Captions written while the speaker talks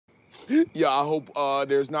Yeah, I hope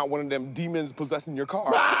there's not one of them demons possessing your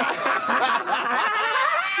car.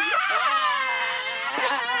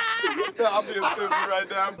 I'll be a student right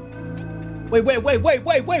now.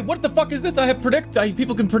 Wait. What the fuck is this?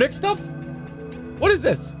 People can predict stuff? What is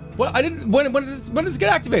this? What? When does this get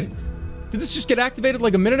activated? Did this just get activated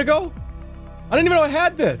like a minute ago? I didn't even know I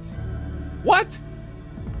had this. What?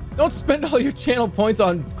 Don't spend all your channel points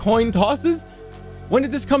on coin tosses. When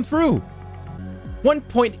did this come through?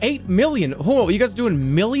 1.8 million. Oh, you guys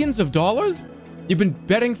doing millions of dollars? You've been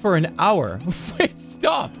betting for an hour. Wait,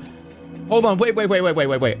 stop. Hold on. Wait.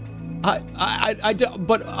 The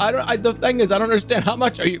thing is, I don't understand. How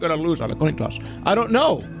much are you gonna lose on a coin toss? I don't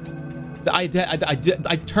know. I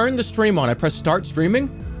turned the stream on. I pressed start streaming,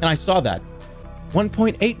 and I saw that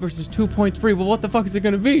 1.8 versus 2.3. Well, what the fuck is it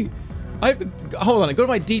gonna be? I have to hold on. I go to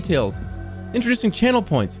my details. Introducing channel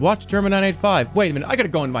points. Watch Jerma 985. Wait a minute. I gotta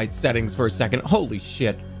go in my settings for a second. Holy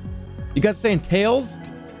shit. You guys saying tails?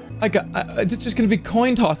 It's just gonna be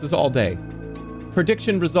coin tosses all day.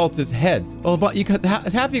 Prediction results is heads. Oh, but you guys,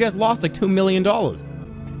 half of you guys lost like $2 million.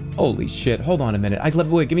 Holy shit. Hold on a minute.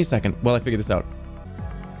 Wait, give me a second while I figure this out.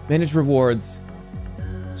 Manage rewards.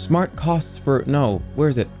 Smart costs for... No. Where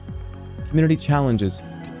is it? Community challenges.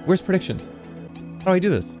 Where's predictions? How do I do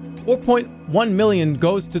this? 4.1 million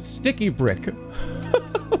goes to Sticky Brick.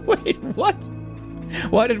 Wait, what?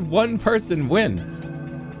 Why did one person win?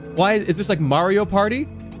 Why is this like Mario Party?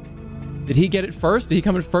 Did he get it first? Did he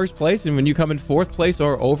come in first place? And when you come in fourth place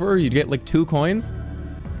or over, you get like 2 coins?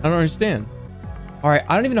 I don't understand. All right,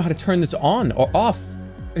 I don't even know how to turn this on or off.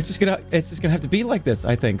 It's just gonna have to be like this,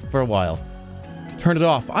 I think, for a while. Turn it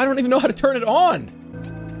off. I don't even know how to turn it on.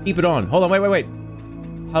 Keep it on. Hold on, wait.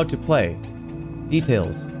 How to play.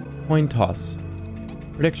 Details. Coin toss.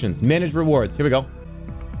 Predictions. Manage rewards. Here we go.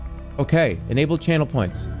 Okay. Enable channel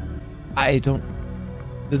points.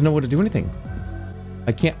 Doesn't know what to do anything.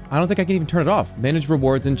 I don't think I can even turn it off. Manage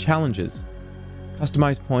rewards and challenges.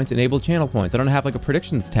 Customize points. Enable channel points. I don't have like a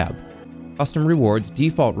predictions tab. Custom rewards.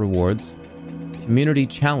 Default rewards. Community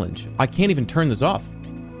challenge. I can't even turn this off.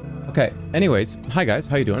 Okay. Anyways. Hi guys.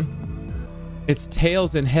 How you doing? It's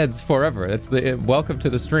tails and heads forever. That's the welcome to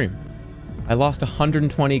the stream. I lost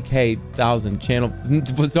 120,000 channel.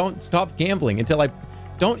 Don't stop gambling until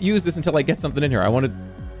don't use this until I get something in here.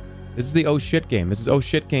 This is the oh shit game. This is oh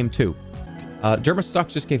shit game 2. Jerma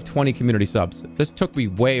Sucks just gave 20 community subs. This took me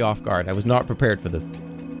way off guard. I was not prepared for this.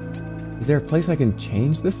 Is there a place I can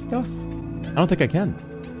change this stuff? I don't think I can.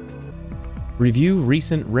 Review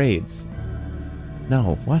recent raids.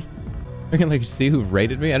 No, what? I can like see who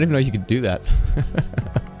raided me? I didn't even know you could do that.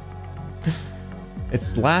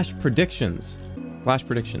 It's / predictions. /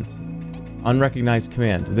 predictions. Unrecognized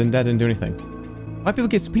command. Then that didn't do anything. Why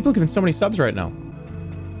people giving so many subs right now?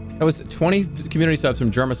 That was 20 community subs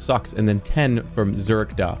from Jerma Sucks and then 10 from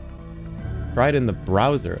Zurkda. Try it in the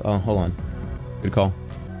browser. Oh, hold on. Good call.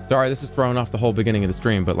 Sorry, this is throwing off the whole beginning of the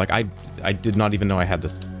stream, but like I did not even know I had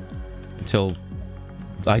this until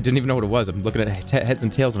I didn't even know what it was. I'm looking at heads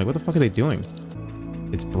and tails. I'm like, what the fuck are they doing?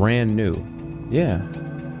 It's brand new. Yeah.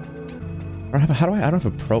 I don't have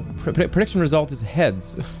a prediction result is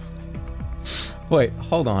heads. Wait,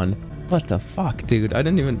 hold on. What the fuck, dude? I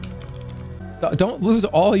didn't even... Don't lose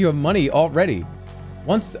all your money already.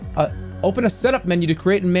 Once, open a setup menu to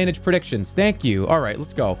create and manage predictions. Thank you. All right,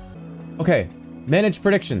 let's go. Okay, manage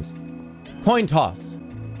predictions. Coin toss.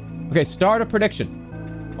 Okay, start a prediction.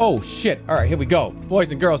 Oh, shit. All right, here we go.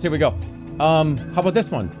 Boys and girls, here we go. How about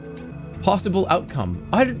this one? Possible outcome.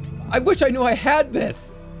 I wish I knew I had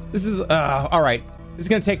this. This is, all right. This is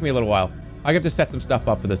gonna take me a little while. I have to set some stuff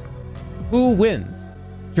up for this. Who wins?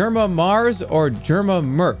 Jerma Mars or Jerma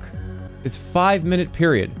Merc? It's 5-minute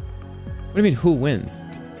period. What do you mean, who wins?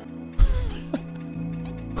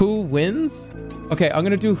 Who wins? Okay, I'm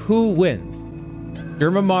gonna do who wins.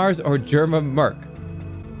 Jerma Mars or Jerma Merc?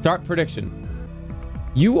 Start prediction.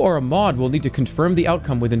 You or a mod will need to confirm the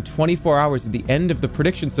outcome within 24 hours at the end of the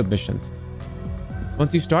prediction submissions.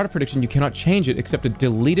 Once you start a prediction, you cannot change it except to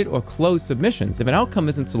delete it or close submissions. If an outcome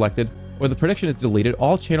isn't selected or the prediction is deleted,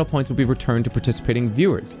 all channel points will be returned to participating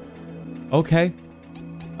viewers. Okay.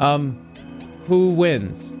 Who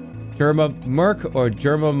wins? Jerma Merc or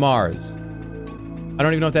Jerma Mars? I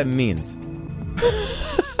don't even know what that means.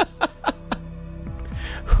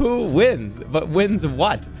 Who wins? But wins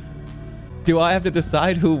what? Do I have to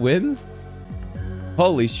decide who wins?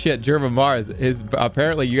 Holy shit, Jerma Mars is...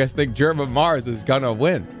 Apparently, you guys think Jerma Mars is gonna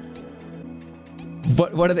win.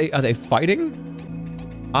 What are they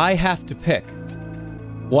fighting? I have to pick.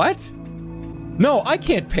 What? No, I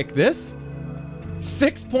can't pick this.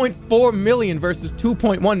 6.4 million versus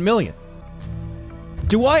 2.1 million.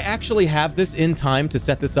 Do I actually have this in time to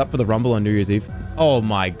set this up for the Rumble on New Year's Eve? Oh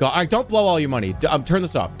my God. All right, don't blow all your money. Turn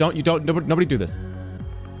this off. Nobody do this.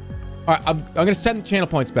 All right, I'm going to send channel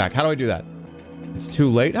points back. How do I do that? It's too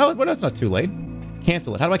late. How? Well, it's not too late.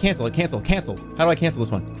 Cancel it. How do I cancel it? Cancel. How do I cancel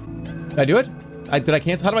this one? Did I do it? Did I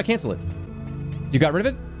cancel? How do I cancel it? You got rid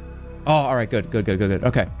of it? Oh, all right. Good.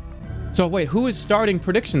 Okay. So wait, who is starting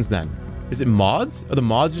predictions then? Is it mods? Are the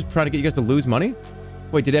mods just trying to get you guys to lose money?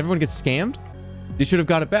 Wait, did everyone get scammed? You should have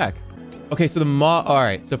got it back. Okay, so all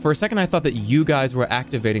right. So for a second, I thought that you guys were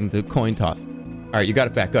activating the coin toss. All right, you got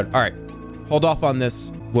it back. Good. All right. Hold off on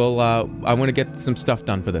this. We'll, I want to get some stuff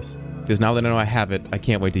done for this. Because now that I know I have it, I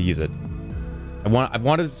can't wait to use it. I've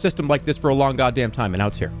wanted a system like this for a long goddamn time, and now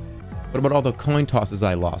it's here. What about all the coin tosses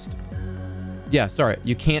I lost? Yeah, sorry.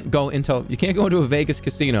 You can't go into a Vegas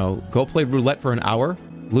casino, go play roulette for an hour,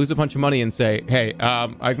 lose a bunch of money, and say, "Hey,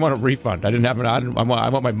 I want a refund. I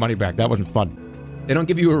want my money back. That wasn't fun." They don't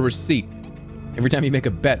give you a receipt every time you make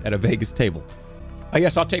a bet at a Vegas table. Oh,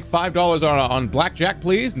 yes, I'll take $5 on blackjack,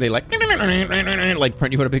 please. And they like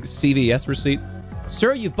print you out a big CVS receipt.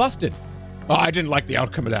 Sir, you've busted. Oh, I didn't like the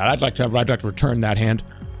outcome of that. I'd like to return that hand.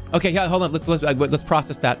 Okay, yeah, hold on. Let's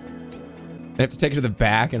process that. They have to take it to the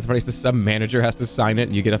back, and some manager has to sign it,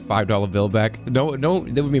 and you get a $5 bill back. No,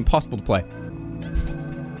 that would be impossible to play.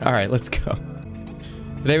 All right, let's go.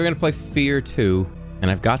 Today we're gonna play F.E.A.R 2, and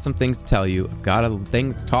I've got some things to tell you. I've got a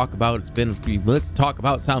thing to talk about. It's been a few minutes to talk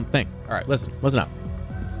about some things. All right, listen up.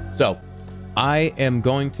 So, I am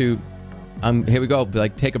going to, here we go.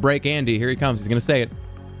 Like, take a break, Andy. Here he comes. He's gonna say it.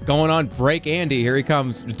 Going on break, Andy. Here he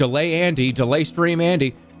comes. Delay, Andy. Delay stream,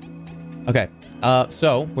 Andy. Okay.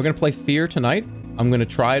 So we're gonna play F.E.A.R tonight. I'm gonna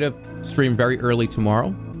try to stream very early tomorrow.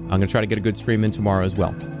 I'm gonna try to get a good stream in tomorrow as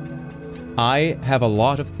well. I have a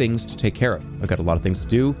lot of things to take care of. I've got a lot of things to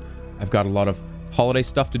do. I've got a lot of holiday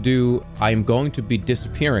stuff to do. I'm going to be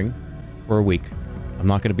disappearing for a week. I'm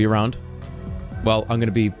not gonna be around. Well, I'm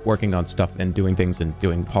gonna be working on stuff and doing things and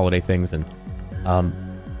doing holiday things, and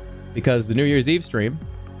because the New Year's Eve stream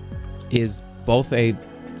is both a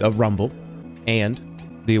Rumble and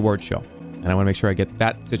the award show. And I want to make sure I get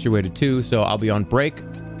that situated too. So I'll be on break.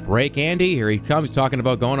 Break, Andy. Here he comes, talking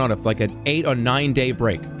about going on like an 8 or 9 day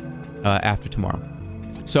break after tomorrow.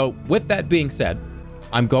 So with that being said,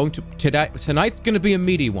 I'm going to tonight's going to be a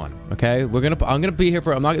meaty one. Okay, I'm going to be here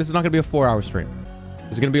for. This is not going to be a 4-hour stream.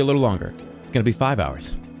 This is going to be a little longer. It's going to be 5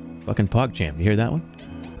 hours. Fucking PogChamp. You hear that one?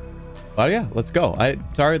 Oh yeah, let's go.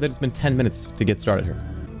 Sorry that it's been 10 minutes to get started here.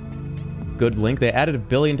 Good link. They added 1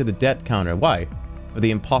 billion to the debt counter. Why? For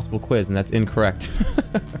the impossible quiz, and that's incorrect.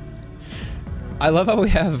 I love how we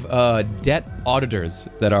have debt auditors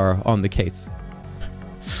that are on the case.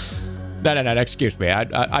 No, excuse me.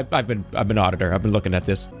 I've been auditor. I've been looking at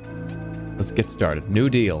this. Let's get started. New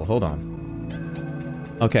deal. Hold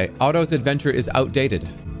on. Okay, Otto's adventure is outdated.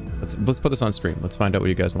 Let's put this on stream. Let's find out what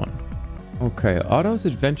you guys want. Okay, Otto's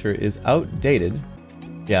adventure is outdated.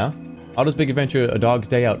 Yeah. Otto's Big Adventure: A Dog's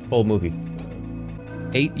Day Out full movie.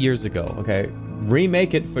 8 years ago. Okay.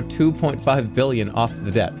 Remake it for 2.5 billion off the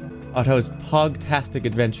debt. Otto's Pogtastic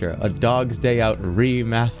Adventure: A Dog's Day Out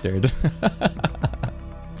remastered.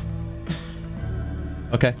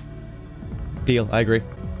 Okay. Deal. I agree.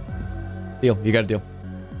 Deal. You got a deal.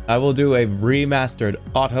 I will do a remastered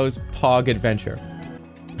Otto's Pog Adventure.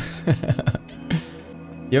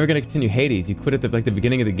 You ever gonna continue Hades? You quit at the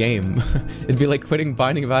beginning of the game. It'd be like quitting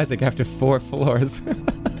Binding of Isaac after 4 floors.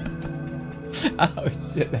 Oh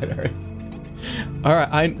shit, that hurts. All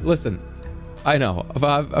right, listen. I know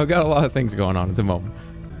I've got a lot of things going on at the moment.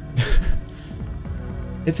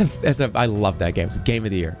 I love that game. It's game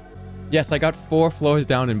of the year. Yes, I got 4 floors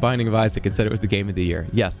down in Binding of Isaac and said it was the game of the year.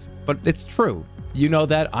 Yes, but it's true. You know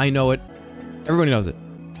that. I know it. Everyone knows it.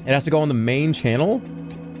 It has to go on the main channel.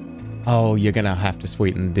 Oh, you're gonna have to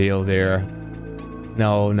sweeten the deal there.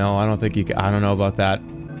 No, I don't think you can. I don't know about that.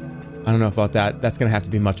 I don't know about that. That's gonna have to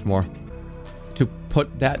be much more. To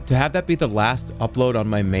have that be the last upload on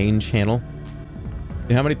my main channel. You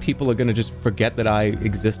know how many people are gonna just forget that I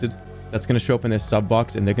existed? That's gonna show up in their sub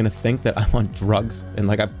box, and they're gonna think that I'm on drugs and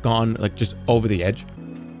like I've gone like just over the edge.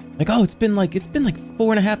 Like, oh, it's been like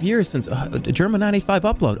 4.5 years since Jerma 95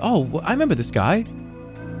 upload. Oh, well, I remember this guy.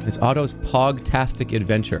 It's Otto's Pogtastic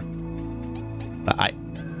Adventure.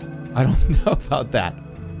 I don't know about that.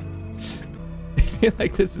 I feel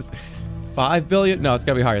like this is 5 billion. No, it's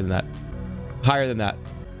gotta be higher than that. Higher than that.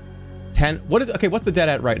 10. What is, okay, what's the debt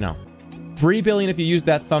at right now? 3 billion if you use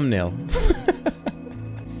that thumbnail.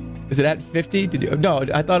 Is it at 50? Did you? No,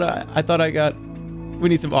 I thought I got. We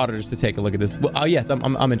need some auditors to take a look at this. Well, yes,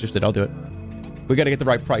 I'm interested. I'll do it. We got to get the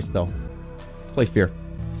right price though. Let's play F.E.A.R.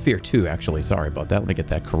 F.E.A.R. 2, actually. Sorry about that. Let me get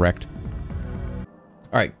that correct.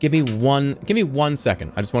 All right, give me 1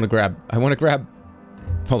 second. I just want to grab,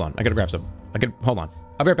 hold on, I gotta grab some. Hold on.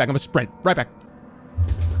 I'll be right back. I'm gonna sprint. Right back.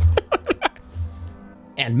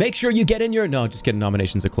 And make sure you get in your, no, just kidding.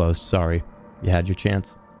 Nominations are closed. Sorry. You had your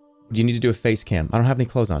chance. Do you need to do a face cam? I don't have any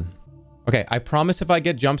clothes on. Okay, I promise if I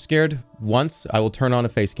get jump scared once, I will turn on a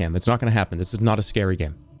face cam. It's not gonna happen. This is not a scary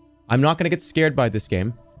game. I'm not gonna get scared by this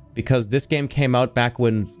game because this game came out back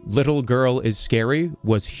when Little Girl is Scary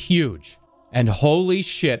was huge. And holy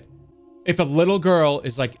shit, if a little girl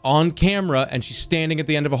is like on camera and she's standing at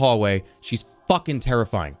the end of a hallway, she's fucking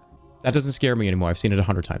terrifying. That doesn't scare me anymore. I've seen it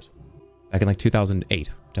 100 times. Back in like 2008,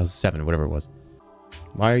 2007, whatever it was.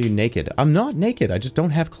 Why are you naked? I'm not naked. I just don't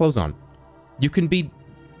have clothes on. You can be,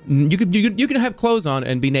 you can have clothes on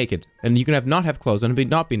and be naked. And you can not have clothes on and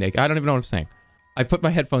not be naked. I don't even know what I'm saying. I put my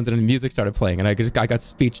headphones in and the music started playing and I got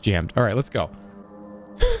speech jammed. All right, let's go.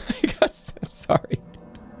 I'm sorry.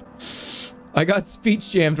 I got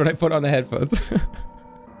speech jammed when I put on the headphones.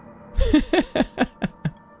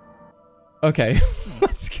 Okay,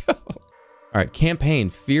 let's go. All right, campaign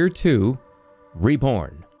F.E.A.R. 2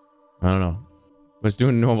 Reborn. I don't know. Let's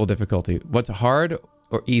do normal difficulty. What's hard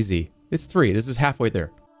or easy? It's 3. This is halfway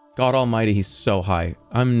there. God almighty, he's so high.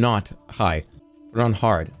 I'm not high. Put it on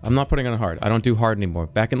hard. I'm not putting it on hard. I don't do hard anymore.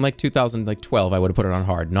 Back in like 2012, I would have put it on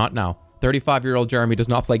hard. Not now. 35-year-old Jeremy does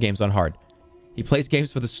not play games on hard. He plays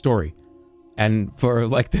games for the story. And for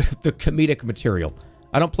like the comedic material.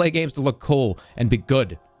 I don't play games to look cool and be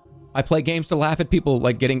good. I play games to laugh at people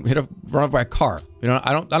like getting run over by a car. You know,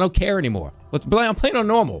 I don't care anymore. I'm playing on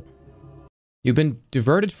normal. You've been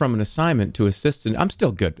diverted from an assignment to assist in, I'm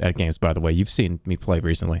still good at games, by the way. You've seen me play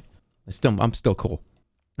recently. I'm still cool.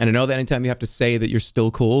 And I know that anytime you have to say that you're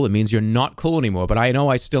still cool, it means you're not cool anymore, but I know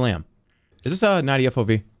I still am. Is this a 90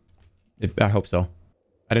 FOV? I hope so.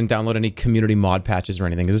 I didn't download any community mod patches or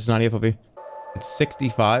anything. Is this 90 FOV? It's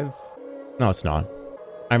 65? No, it's not.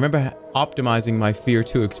 I remember optimizing my F.E.A.R.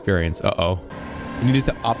 2 experience. Uh-oh. You needed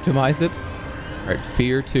to optimize it? All right,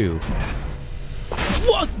 F.E.A.R. 2.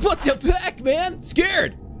 What the heck, man?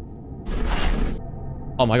 Scared!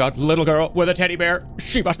 Oh my god, little girl with a teddy bear.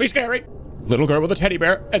 She must be scary. Little girl with a teddy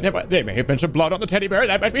bear, and there may have been some blood on the teddy bear.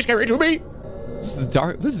 That must be scary to me. This is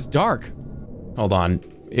dark. This is dark. Hold on.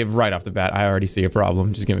 Right off the bat, I already see a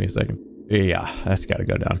problem. Just give me a second. Yeah, that's gotta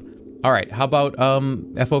go down. All right, how about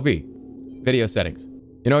FOV? Video settings.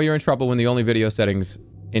 You know you're in trouble when the only video settings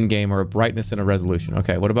in-game are a brightness and a resolution.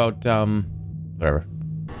 Okay, what about, whatever.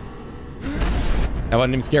 That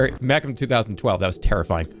wasn't even scary. Back in 2012, that was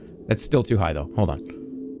terrifying. That's still too high, though. Hold on.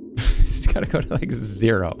 It's gotta go to, like,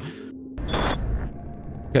 0.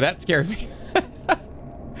 Okay, that scared me.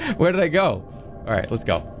 Where did I go? All right, let's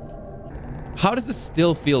go. How does this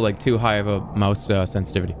still feel like too high of a mouse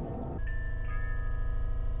sensitivity?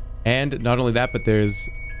 And not only that, but there's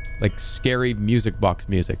like scary music box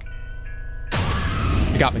music.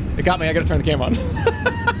 It got me. It got me. I gotta turn the camera on.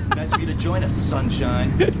 Nice of you to join us,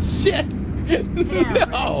 sunshine. Shit.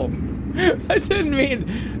 No. I didn't mean...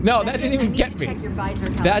 No, that didn't even get me.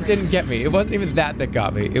 That didn't get me. It wasn't even that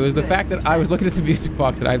got me. It was the fact that I was looking at the music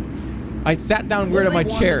box and I sat down weird on my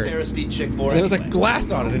chair. There was like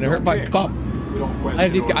glass on it and it hurt my bum. I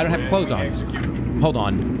don't have clothes on. Hold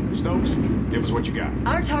on. Stokes, give us what you got.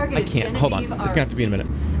 Our target I can't. Hold on. It's gonna have to be in a minute.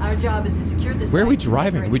 Our job is to secure the Where are we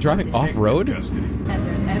driving? Are we driving off-road?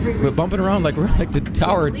 We're bumping around like we're like the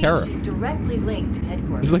Tower of Terror. She's directly linked to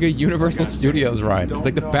headquarters. This is like a Universal Studios ride. It's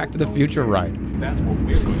like the Back to the Future ride. That's what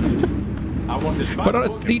we're going to do. I want this Put on a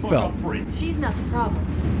seatbelt. She's not the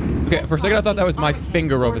problem. Okay, for a second I thought that was my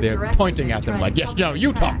finger over there pointing at them like, yes, no,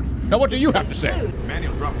 you talk. Now what do you have to say? Manny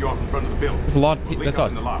will drop you off in front of the building. There's a lot of people. That's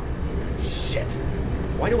us. Shit.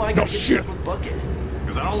 Why do I gotta get stuck with Bucket?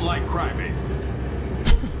 Because I don't like crybabies.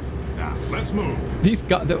 Now, let's move. These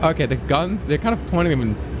guns, okay, the guns, they're kind of pointing them,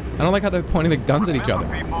 and I don't like how they're pointing the guns at each other.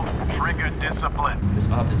 People, trigger discipline. This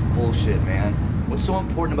op is bullshit, man. What's so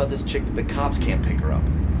important about this chick that the cops can't pick her up?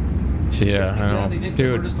 Yeah, I know.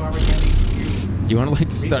 Dude, you want to like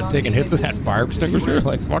just start taking hits with that fire extinguisher?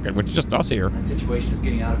 Like, fuck it, it's just us here. That situation is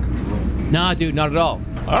getting out of control. Nah, dude, not at all.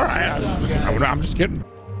 All right, I'm just kidding.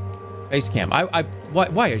 Face cam.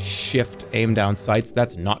 Why a shift aim down sights?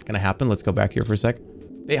 That's not gonna happen. Let's go back here for a sec.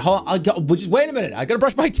 Hey, hold on. Just wait a minute. I gotta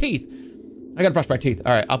brush my teeth.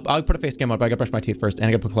 All right, I'll put a face cam on, but I gotta brush my teeth first, and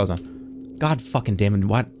I gotta put clothes on. God fucking damn it!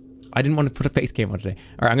 What? I didn't want to put a face cam on today.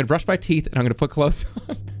 All right, I'm gonna brush my teeth, and I'm gonna put clothes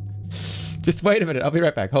on. Just wait a minute. I'll be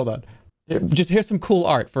right back. Hold on. Here's some cool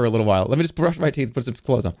art for a little while. Let me just brush my teeth, and put some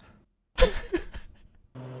clothes on.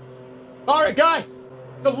 All right, guys.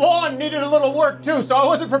 The lawn needed a little work too, so I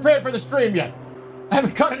wasn't prepared for the stream yet. I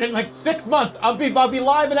haven't cut it in like 6 months. I'll be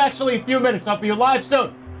live in actually a few minutes. I'll be live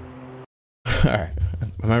soon. All right,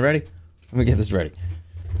 am I ready? Let me get this ready.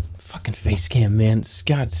 Fucking face cam, man.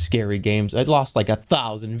 God, scary games. I lost like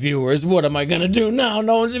 1,000 viewers. What am I gonna do now?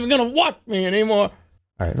 No one's even gonna watch me anymore.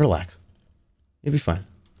 All right, relax. You'll be fine.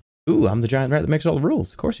 Ooh, I'm the giant rat that makes all the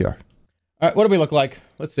rules. Of course you are. All right, what do we look like?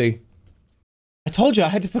 Let's see. I told you I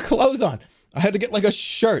had to put clothes on. I had to get like a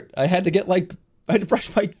shirt. I had to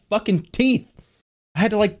brush my fucking teeth. I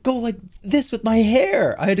had to like go like this with my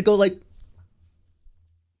hair. I had to go like...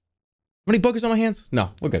 How many boogers on my hands?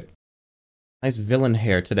 No, we're good. Nice villain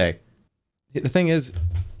hair today. The thing is,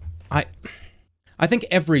 I think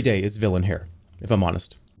every day is villain hair, if I'm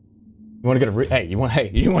honest. You want to get a you want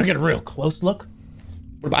to get a real close look?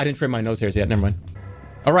 I didn't trim my nose hairs yet. Never mind.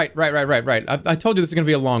 All right. I told you this is gonna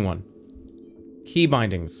be a long one. Key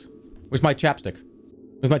bindings. Where's my chapstick?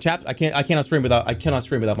 Where's my I cannot stream without my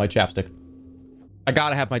chapstick. I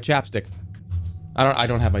gotta have my chapstick. I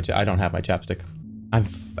don't have my chapstick. I'm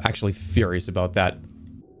actually furious about that.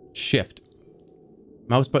 Shift.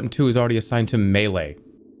 Mouse button 2 is already assigned to melee.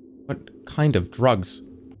 What kind of drugs?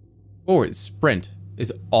 Forward, sprint.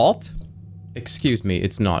 Is Alt? Excuse me,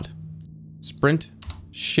 it's not. Sprint,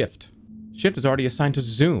 shift. Shift is already assigned to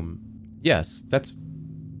zoom. Yes, that's...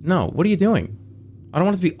 No, what are you doing? I don't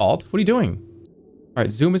want it to be Alt. What are you doing?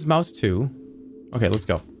 Alright, zoom is mouse 2. Okay, let's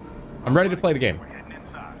go. I'm ready to play the game.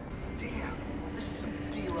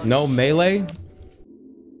 No melee?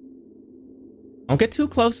 Don't get too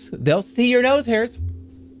close. They'll see your nose hairs.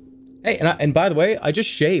 Hey, and by the way, I just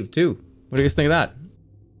shaved too. What do you guys think of that?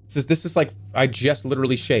 This is like, I just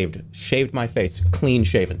literally shaved. Shaved my face. Clean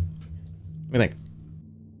shaven. What do you think?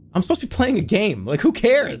 I'm supposed to be playing a game. Like, who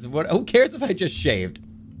cares? Who cares if I just shaved?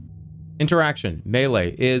 Interaction.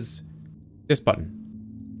 Melee is this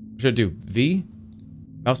button. Should I do V?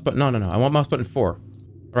 Mouse button? No. I want mouse button 4. All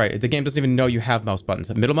right, the game doesn't even know you have mouse buttons.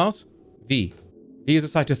 Middle mouse? V. V is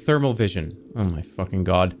assigned to thermal vision. Oh my fucking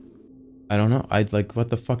god. I don't know. I'd like, what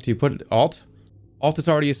the fuck do you put? Alt? Alt is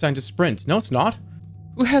already assigned to sprint. No, it's not.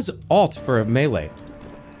 Who has Alt for a melee?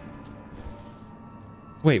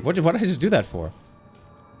 Wait, what did I just do that for?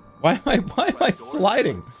 Why am I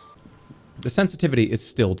sliding? The sensitivity is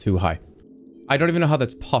still too high. I don't even know how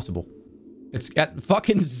that's possible. It's at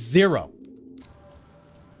fucking 0.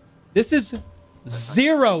 This is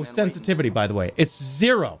 0 sensitivity, by the way. It's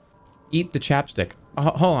 0. Eat the chapstick.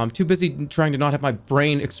 Hold on, I'm too busy trying to not have my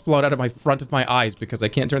brain explode out of my front of my eyes because I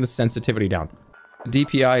can't turn the sensitivity down. The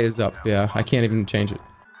DPI is up. Yeah, I can't even change it.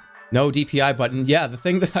 No DPI button. Yeah, the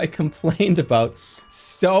thing that I complained about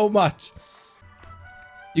so much.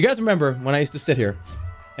 You guys remember when I used to sit here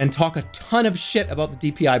and talk a ton of shit about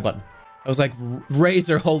the DPI button? I was like,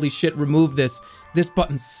 Razor, holy shit, remove this. This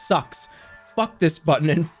button sucks. Fuck this button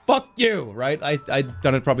and fuck you, right? I've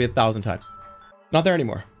done it probably 1,000 times. Not there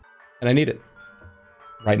anymore. And I need it.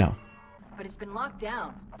 Right now. But it's been locked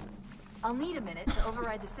down. I'll need a minute to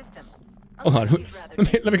override the system. Hold on.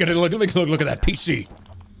 Let me get a look. Let me look at that PC.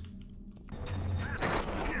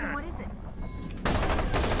 What is it?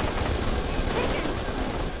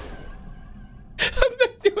 I'm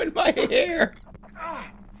not doing my hair.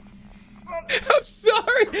 I'm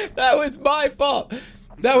sorry. That was my fault.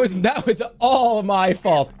 That was all my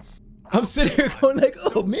fault. I'm sitting here going like,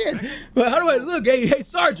 oh man, well, how do I look? Hey,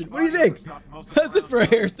 Sergeant, what do you think? How's this for a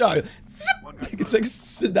hairstyle? It's like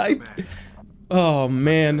sniped. Oh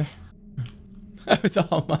man. That was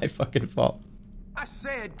all my fucking fault. I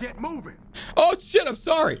said get moving. Oh shit, I'm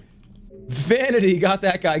sorry. Vanity got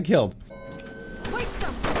that guy killed.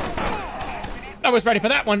 I was ready for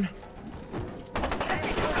that one.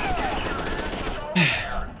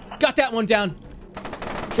 Got that one down.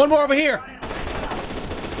 One more over here.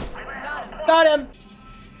 Got him.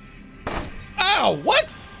 Ow,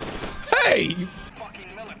 what? Hey!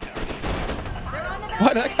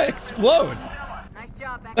 Why did that guy explode? Nice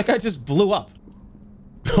job, That guy just blew up.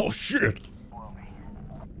 Oh shit. Alright,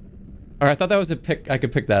 I thought that was a pick. I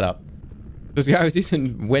could pick that up. This guy was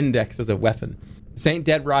using Windex as a weapon. This ain't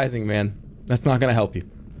Dead Rising, man. That's not gonna help you.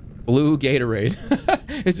 Blue Gatorade.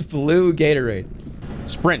 It's blue Gatorade.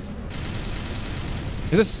 Sprint.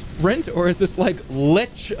 Is this sprint or is this like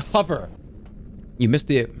lich hover? You missed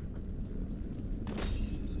the...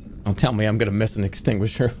 Don't tell me I'm gonna miss an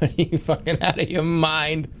extinguisher. Are you fucking out of your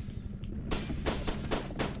mind?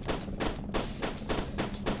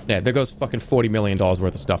 Yeah, there goes fucking $40 million worth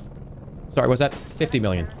of stuff. Sorry, what's that? 50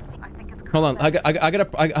 million. Hold on, I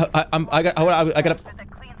gotta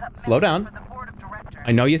slow down.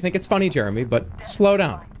 I know you think it's funny, Jeremy, but slow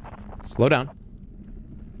down. Slow down.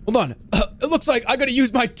 Hold on. It looks like I gotta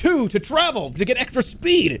use my 2 to travel to get extra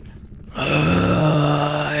speed. I'm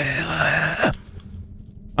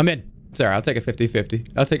in. Sorry, I'll take a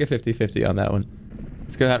 50-50. I'll take a 50-50 on that one.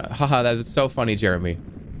 It's good. Haha, that is so funny, Jeremy.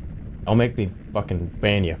 Don't make me fucking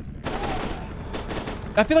ban you.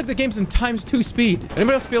 I feel like the game's in ×2 speed.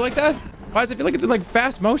 Anybody else feel like that? Why does it feel like it's in like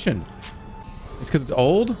fast motion? It's because it's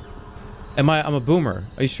old? I'm a boomer.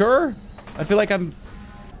 Are you sure? I feel like am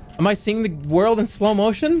I seeing the world in slow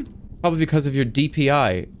motion? Probably because of your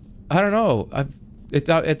DPI. I don't know.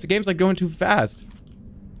 It's game's like going too fast.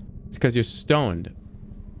 It's because you're stoned.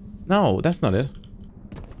 No, that's not it.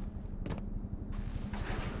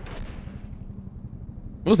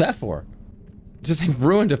 What was that for? Just like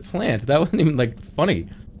ruined a plant. That wasn't even like funny.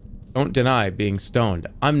 Don't deny being stoned.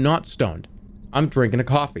 I'm not stoned. I'm drinking a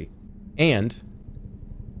coffee. And...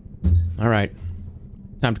 Alright.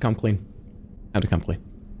 Time to come clean. Time to come clean.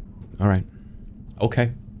 Alright.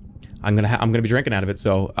 Okay. I'm gonna be drinking out of it,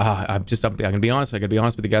 so I'm gonna be honest. I gotta be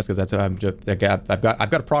honest with you guys, because that's I've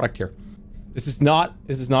got a product here. This is not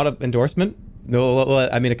an endorsement. No,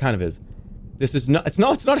 I mean it kind of is. This is not. It's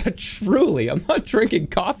not a Truly. I'm not drinking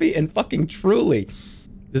coffee and fucking Truly.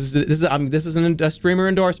 This isn't a streamer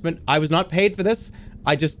endorsement. I was not paid for this.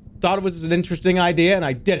 I just thought it was an interesting idea and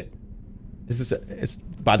I did it. It's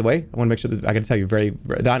by the way, I want to make sure this. I gotta tell you very.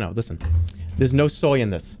 I know. Listen, there's no soy in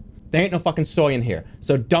this. There ain't no fucking soy in here.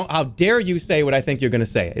 So don't. How dare you say what I think you're gonna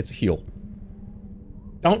say? It's a Huel.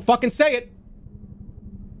 Don't fucking say it.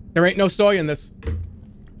 There ain't no soy in this.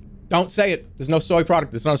 Don't say it. There's no soy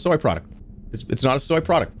product. It's not a soy product. It's not a soy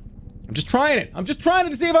product. I'm just trying it. I'm just trying it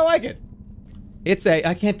to see if I like it.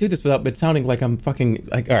 I can't do this without it sounding like I'm fucking,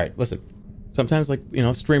 like, all right, listen. Sometimes, like, you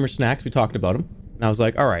know, streamer snacks, we talked about them. And I was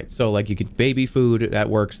like, all right, so, like, you get baby food, that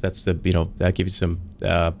works. That's, you know, that gives you some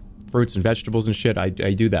fruits and vegetables and shit. I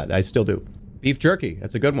do that. I still do. Beef jerky,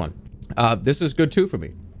 that's a good one. This is good, too, for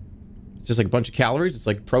me. It's just like a bunch of calories. It's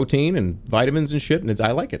like protein and vitamins and shit, and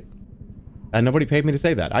I like it. And nobody paid me to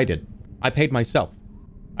say that. I did. I paid myself.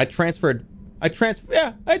 I transferred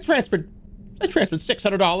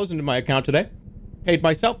 $600 into my account today. Paid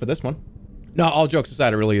myself for this one. No, all jokes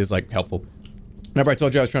aside, it really is, like, helpful. Remember I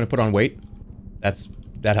told you I was trying to put on weight?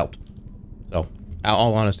 That helped. So,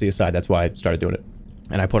 all honesty aside, that's why I started doing it.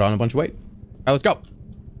 And I put on a bunch of weight. All right, let's go.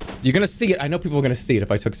 You're gonna see it. I know people are gonna see it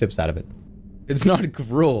if I took sips out of it. It's not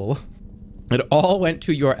gruel. It all went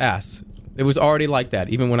to your ass. It was already like that,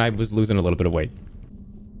 even when I was losing a little bit of weight.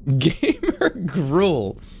 Gamer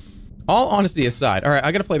gruel. All honesty aside. All right,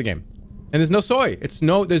 I gotta play the game. And there's no soy.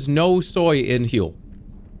 There's no soy in Huel.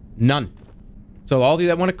 None. So all of you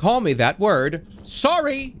that want to call me that word,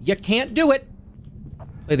 sorry, you can't do it.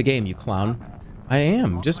 Play the game, you clown. I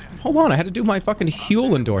am. Just hold on. I had to do my fucking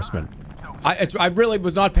Huel endorsement. I really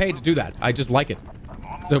was not paid to do that. I just like it.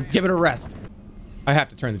 So give it a rest. I have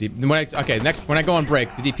to turn the DPI. When I go on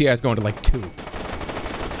break, the DPI is going to like 2.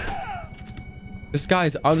 This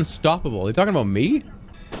guy's unstoppable. Are you talking about me?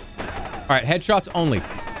 All right, headshots only.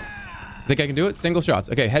 Think I can do it? Single shots.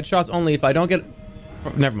 Okay, headshots only. If I don't get...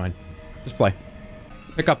 Never mind. Just play.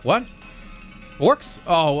 Pick up what? Forks?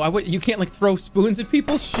 Oh, you can't like throw spoons at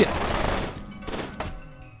people? Shit.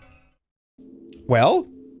 Well,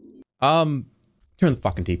 turn the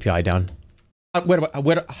fucking DPI down. How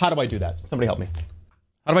do I do that? Somebody help me.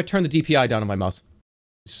 How do I turn the DPI down on my mouse?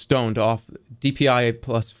 Stoned off. DPI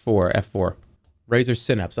 +4, F.E.A.R. Razer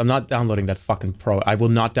Synapse. I'm not downloading that fucking I will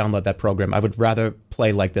not download that program. I would rather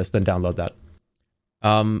play like this than download that.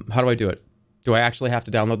 How do I do it? Do I actually have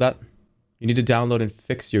to download that? You need to download and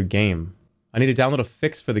fix your game. I need to download a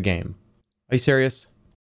fix for the game. Are you serious?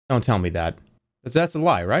 Don't tell me that. That's a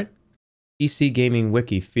lie, right? PC Gaming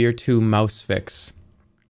Wiki, F.E.A.R 2 mouse fix.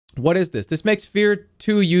 What is this? This makes F.E.A.R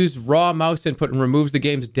 2 use raw mouse input and removes the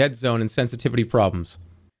game's dead zone and sensitivity problems.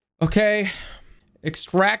 Okay.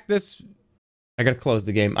 Extract this. I gotta close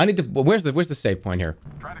the game. I need to. Where's the save point here?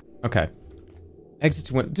 Okay. Exit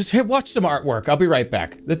to win. Just watch some artwork. I'll be right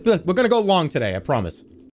back. We're gonna go long today. I promise.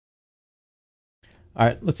 All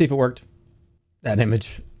right. Let's see if it worked. That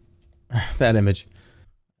image. That image.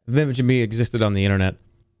 The image of me existed on the internet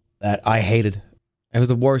that I hated. It was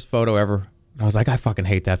the worst photo ever. I was like, I fucking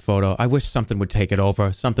hate that photo. I wish something would take it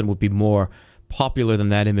over. Something would be more popular than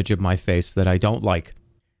that image of my face that I don't like.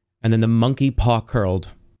 And then the monkey paw curled,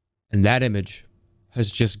 and that image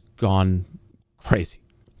has just gone crazy.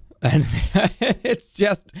 And it's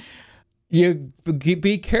just, you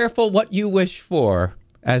be careful what you wish for,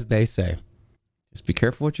 as they say. Just be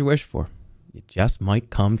careful what you wish for. It just might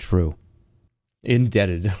come true.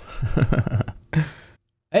 Indebted.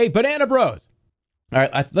 Hey, Banana Bros! All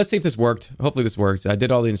right, let's see if this worked. Hopefully this works. I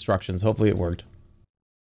did all the instructions. Hopefully it worked.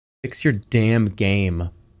 Fix your damn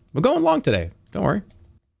game. We're going long today. Don't worry.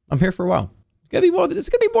 I'm here for a while. It's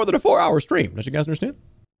gonna be more than a 4-hour stream. Don't you guys understand?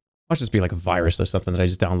 Must just be like a virus or something that I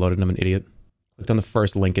just downloaded and I'm an idiot. Clicked on the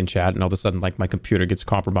first link in chat and all of a sudden like my computer gets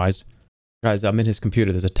compromised. Guys, I'm in his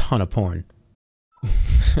computer. There's a ton of porn.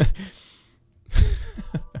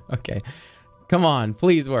 Okay. Come on,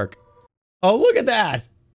 please work. Oh, look at that.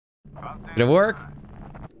 Did it work?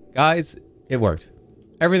 Guys, it worked.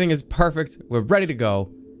 Everything is perfect. We're ready to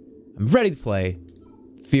go. I'm ready to play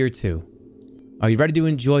F.E.A.R 2. Are you ready to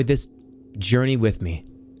enjoy this journey with me?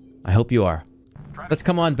 I hope you are. Let's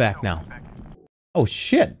come on back now. Oh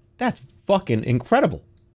shit, that's fucking incredible.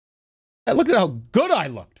 Look at how good I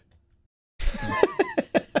looked.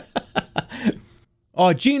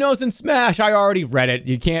 Oh, Geno's in Smash. I already read it.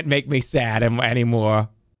 You can't make me sad anymore.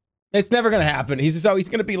 It's never gonna happen. He's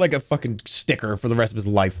gonna be like a fucking sticker for the rest of his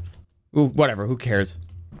life. Ooh, whatever, who cares?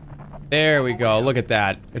 There we go, look at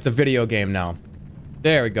that. It's a video game now.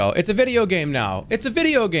 There we go, it's a video game now. It's a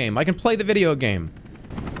video game, I can play the video game.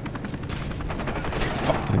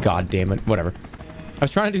 Fucking goddamn it, whatever. I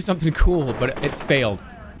was trying to do something cool, but it failed.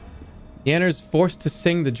 Yanner's forced to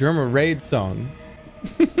sing the Jerma raid song.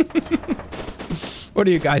 What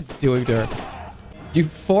are you guys doing to her? You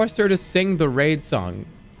forced her to sing the raid song.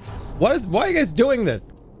 Why are you guys doing this?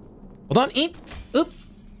 Hold on, eat. Oop.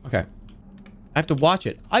 Okay. I have to watch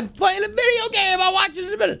it. I'm playing a video game. I'll watch it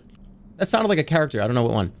in a minute. That sounded like a character. I don't know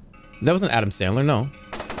what one. That wasn't Adam Sandler, no.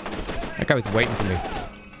 That guy was waiting for me.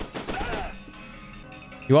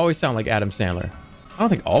 You always sound like Adam Sandler. I don't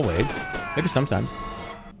think always. Maybe sometimes.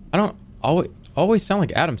 I don't always sound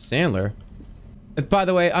like Adam Sandler. And by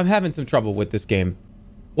the way, I'm having some trouble with this game.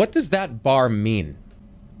 What does that bar mean?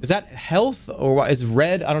 Is that health or what? Is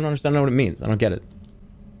red? I don't understand what it means. I don't get it.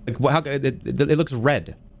 Like, how it looks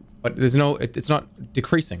red, but there's no. It's not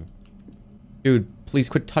decreasing. Dude, please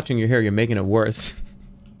quit touching your hair. You're making it worse.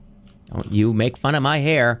 Don't you make fun of my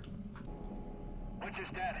hair. What's your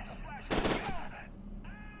status?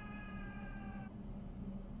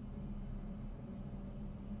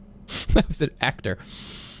 That was an actor.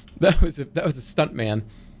 That was a stunt man.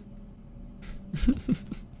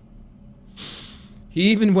 He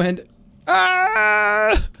even went,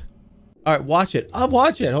 ah! All right, watch it. I'll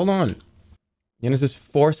watch it. Hold on. Yannis is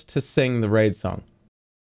forced to sing the raid song.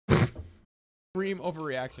 Extreme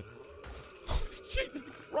overreaction. Jesus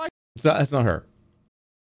Christ. That's not her.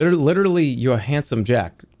 Literally, you're a handsome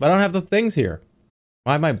Jack. But I don't have the things here.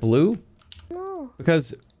 Why am I blue? No.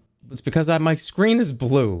 Because it's because my screen is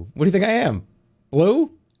blue. What do you think I am?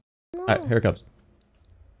 Blue? No. All right, here it comes.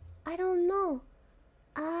 I don't know.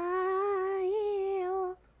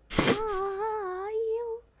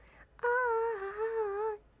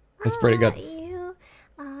 It's pretty good.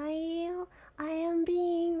 I am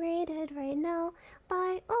being raided right now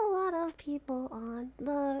by a lot of people on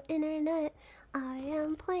the internet. I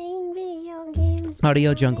am playing video games.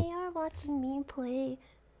 Audio Jungle. They are watching me play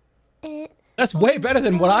it. That's way better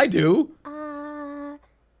than what I do.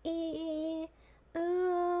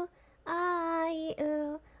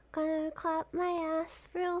 Gonna clap my ass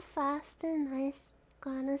real fast and nice.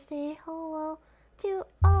 Gonna say hello to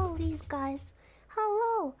all these guys.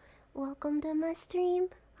 Hello, welcome to my stream.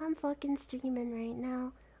 I'm fucking streaming right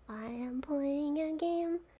now. I am playing a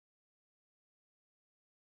game.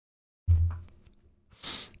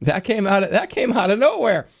 That came out of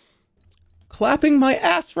nowhere. Clapping my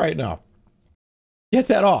ass right now. Get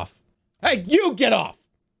that off. Hey, you get off.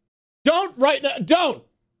 Don't right now.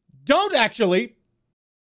 Don't actually.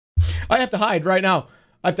 I have to hide right now.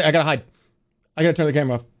 I gotta hide. I gotta turn the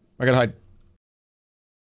camera off. I gotta hide.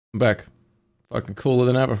 I'm back. Fucking cooler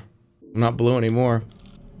than ever. I'm not blue anymore.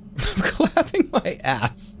 I'm clapping my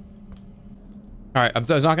ass. Alright, it's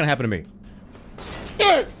not gonna happen to me.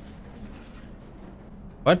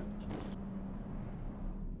 What?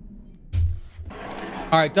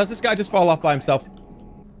 Alright, does this guy just fall off by himself?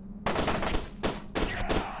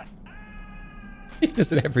 He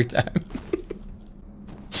does it every time.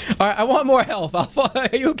 Alright, I want more health. Are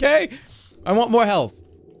you okay? I want more health.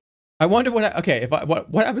 I wonder what okay, if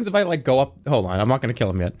what happens if I like go up? Hold on, I'm not gonna kill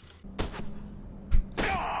him yet.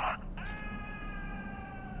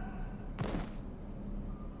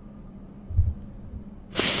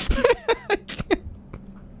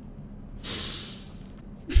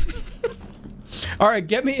 All right,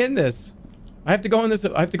 get me in this. I have to go in this.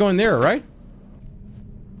 I have to go in there, right?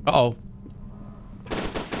 Uh-oh.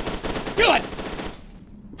 Good.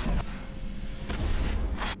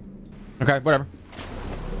 Okay, whatever.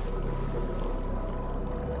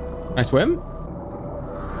 Can I swim?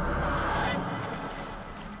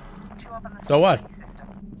 So what?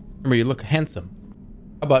 Remember, you look handsome.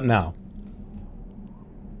 How about now?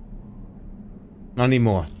 Not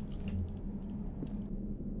anymore.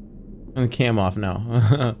 Turn the cam off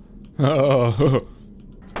now. Oh.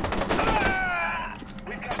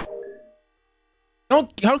 I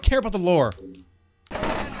don't care about the lore.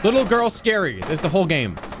 Little girl scary. That's the whole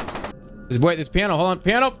game. Wait, this piano. Hold on.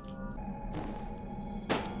 Piano.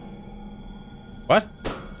 What?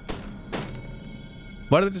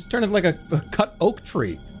 Why did it just turn into like a cut oak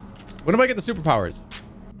tree? When do I get the superpowers?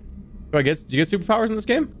 Do you get superpowers in this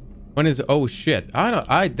game? When is, oh shit.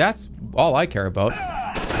 That's all I care about.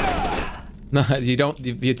 No,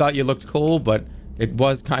 you thought you looked cool, but it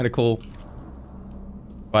was kind of cool.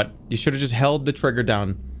 But you should have just held the trigger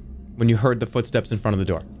down when you heard the footsteps in front of the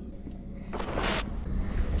door.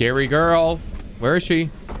 Scary girl. Where is she?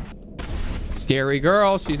 Scary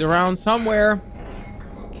girl. She's around somewhere.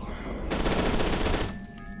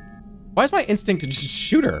 Why is my instinct to just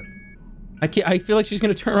shoot her? I feel like she's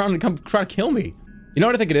gonna turn around and come try to kill me. You know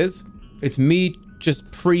what I think it is? It's me just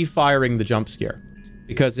pre-firing the jump scare.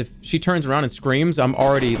 Because if she turns around and screams, I'm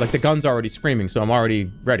already, like the gun's already screaming, so I'm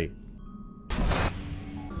already ready.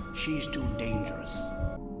 She's too dangerous.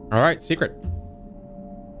 All right, secret.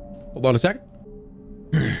 Hold on a second.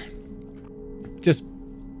 Just...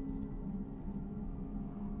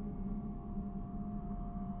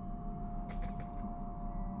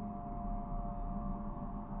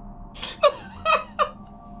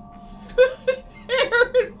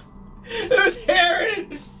 It was hair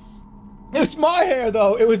in it. It was my hair,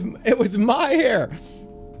 though. It was my hair.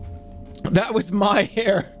 That was my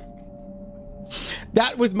hair.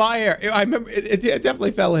 That was my hair. I remember it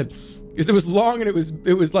definitely fell in because it was long and it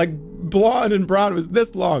was like blonde and brown. It was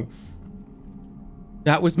this long.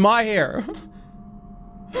 That was my hair.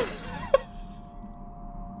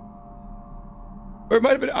 Or it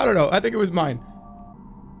might have been, I don't know. I think it was mine.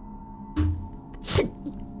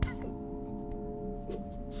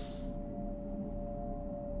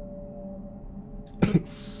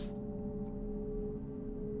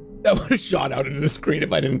 That would have shot out into the screen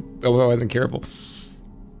if I wasn't careful.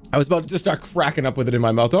 I was about to just start cracking up with it in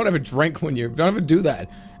my mouth. Don't ever drink when don't ever do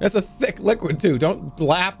that. That's a thick liquid too. Don't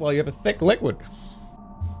laugh while you have a thick liquid.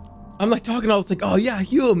 I'm like talking all this like, oh yeah,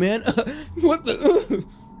 you man. What the?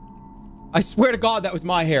 I swear to God, that was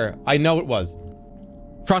my hair. I know it was.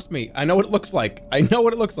 Trust me, I know what it looks like. I know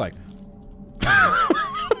what it looks like.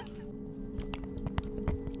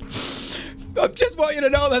 I just want you to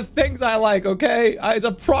know the things I like, okay? It's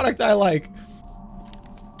a product I like.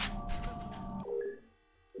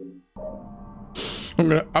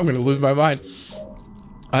 I'm gonna lose my mind.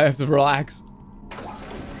 I have to relax.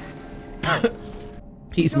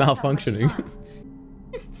 He's malfunctioning.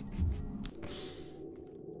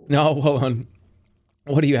 No, hold on.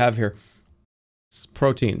 What do you have here? It's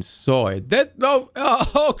protein, soy.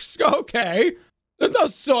 Okay. There's no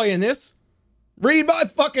soy in this. Read my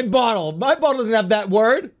fucking bottle. My bottle doesn't have that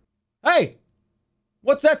word. Hey,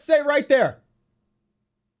 what's that say right there?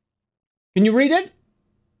 Can you read it?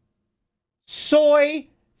 Soy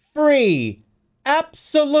free.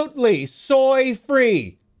 Absolutely soy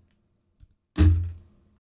free.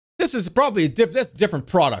 This is probably that's a different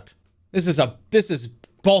product. This is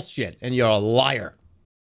bullshit and you're a liar.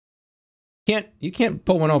 You can't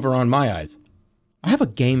pull one over on my eyes. I have a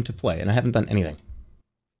game to play and I haven't done anything.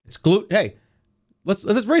 It's hey. Let's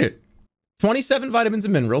read it. 27 vitamins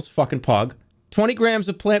and minerals, fucking pog. 20 grams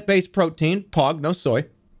of plant-based protein, pog, no soy.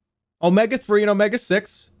 Omega-3 and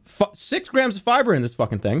omega-6. 6 grams of fiber in this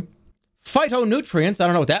fucking thing. Phytonutrients, I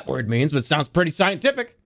don't know what that word means, but it sounds pretty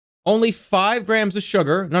scientific. Only 5 grams of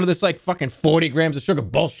sugar. None of this like fucking 40 grams of sugar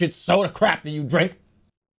bullshit soda crap that you drink.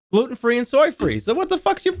 Gluten-free and soy-free. So what the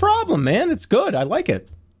fuck's your problem, man? It's good. I like it.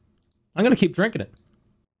 I'm gonna keep drinking it.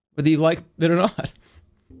 Whether you like it or not.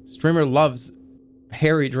 Streamer loves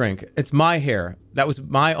hairy drink. It's my hair. That was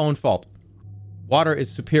my own fault. Water is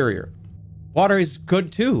superior. Water is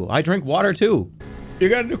good too. I drink water too. You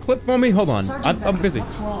got a new clip for me? Hold on. I'm busy.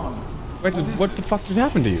 What's wrong? Wait, what the fuck just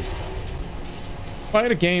happened to you?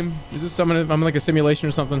 Playing a game? Is this something? I'm like a simulation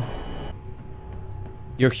or something?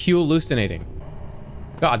 You're hallucinating.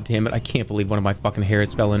 God damn it! I can't believe one of my fucking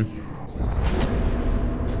hairs fell in.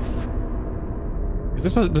 Was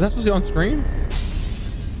that supposed to be on screen?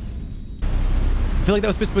 I feel like that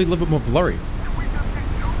was supposed to be a little bit more blurry.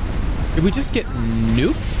 Did we just get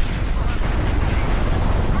nuked?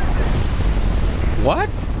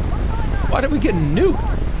 What? Why did we get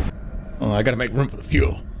nuked? Oh, I gotta make room for the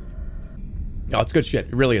fuel. Oh, it's good shit.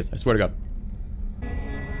 It really is. I swear to God.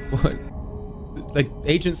 What? Like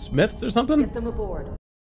Agent Smiths or something? Get them aboard.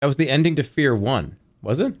 That was the ending to F.E.A.R 1.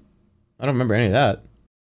 Was it? I don't remember any of that.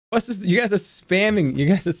 What's this? You guys are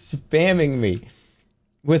spamming me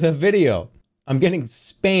with a video. I'm getting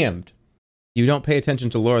spammed. You don't pay attention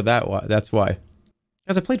to lore that's why.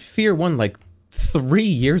 Guys, I played F.E.A.R 1 like 3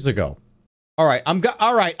 years ago. All right, I'll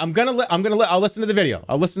listen to the video.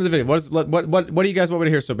 I'll listen to the video. What do you guys want me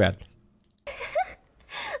to hear so bad?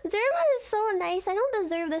 Jerma is so nice. I don't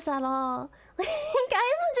deserve this at all. Like,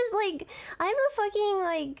 I'm a fucking,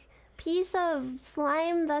 like, piece of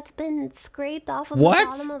slime that's been scraped off of the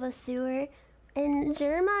bottom of a sewer. And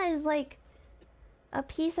Jerma is, like, a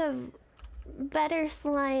piece of better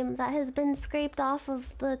slime that has been scraped off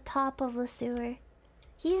of the top of the sewer.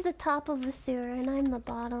 He's the top of the sewer, and I'm the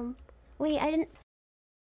bottom. Wait, I didn't...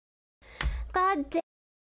 God damn.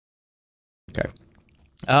 Okay.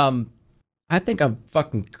 I think I'm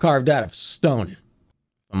fucking carved out of stone. If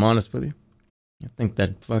I'm honest with you. I think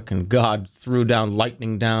that fucking God threw down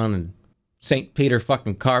lightning down and St. Peter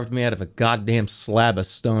fucking carved me out of a goddamn slab of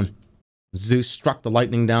stone. Zeus struck the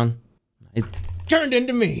lightning down. It turned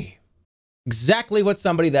into me. Exactly what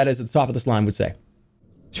somebody that is at the top of the slime would say.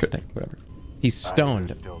 Sure thing, whatever. He's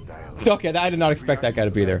stoned. Okay, I did not expect that guy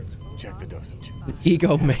to be there. Check the dosage.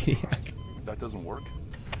 Egomaniac. If that doesn't work,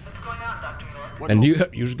 What's going on, Dr. North? And you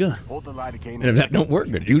use gun. Hold the lidocaine. And if that don't work,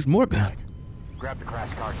 then use more gun. Grab the crash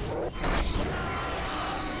cart.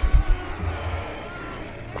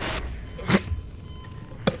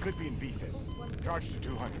 Could be in V-Fit. Charge to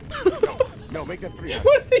 200. No, make that 300.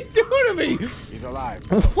 What are they doing to me? He's alive.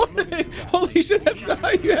 What are they? Holy shit, that's not how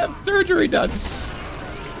you have surgery done.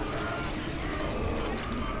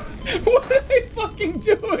 What are they fucking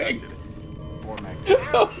doing?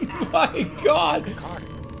 Oh my god.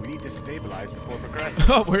 We need to stabilize before progressing.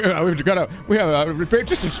 Oh, we have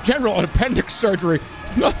just a general appendix surgery.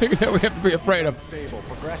 Nothing that we have to be afraid of. Stable.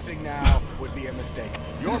 Progressing now would be a mistake.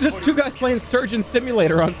 This is just two guys playing Surgeon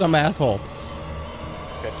Simulator on some asshole.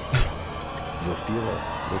 Set to You'll feel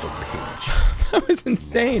a little pinch. That was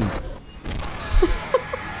insane.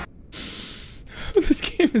 This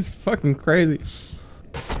game is fucking crazy.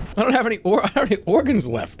 I don't have any organs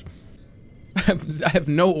left. I have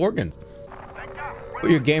no organs.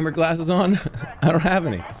 Put your gamer glasses on? I don't have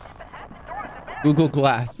any. Google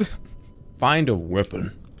Glass. Find a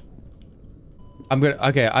weapon.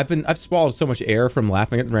 I've swallowed so much air from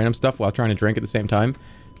laughing at random stuff while trying to drink at the same time.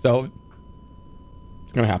 So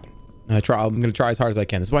it's gonna happen. I'm gonna try as hard as I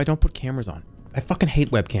can. This is why I don't put cameras on. I fucking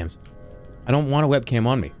hate webcams. I don't want a webcam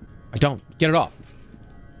on me. I don't. Get it off.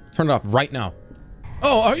 Turn it off right now.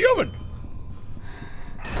 Oh, a human!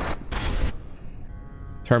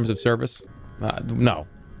 Terms of service? No.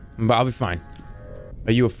 But I'll be fine.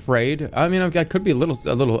 Are you afraid? I mean, I could be a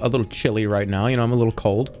little chilly right now. You know, I'm a little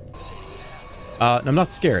cold. I'm not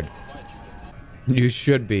scared. You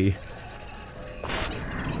should be.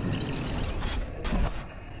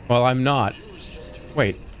 Well, I'm not.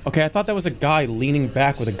 Wait. Okay, I thought that was a guy leaning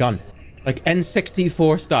back with a gun. Like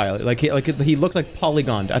N64 style. Like he looked like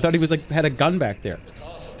polygoned. I thought he was like had a gun back there.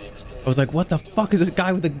 I was like, what the fuck is this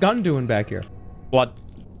guy with a gun doing back here? Blood.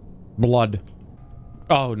 Blood.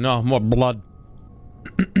 Oh no, more blood.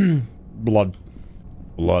 Blood.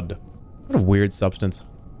 Blood. What a weird substance.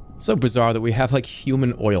 It's so bizarre that we have like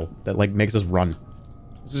human oil that like makes us run.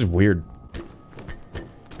 This is weird.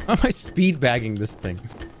 How am I speed bagging this thing?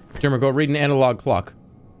 Jerma, go read an analog clock.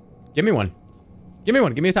 Give me one. Give me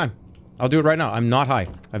one. Give me a time. I'll do it right now. I'm not high.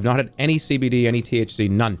 I've not had any CBD, any THC,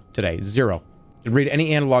 none today. Zero. You can read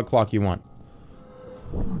any analog clock you want.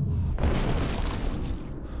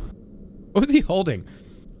 What was he holding?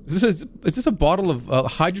 Is this a bottle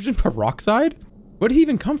of hydrogen peroxide? Where did he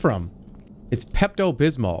even come from? It's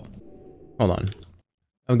Pepto-Bismol. Hold on.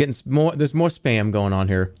 I'm getting more. There's more spam going on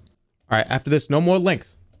here. All right, after this, no more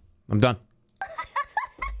links. I'm done.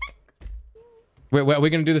 Wait, are we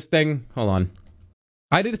gonna do this thing? Hold on.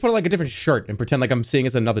 I need to put on like a different shirt and pretend like I'm seeing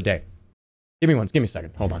it's another day. Give me one. Give me a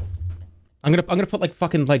second. Hold on. I'm gonna put like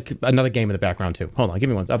fucking like another game in the background too. Hold on. Give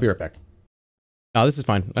me one. I'll be right back. No, this is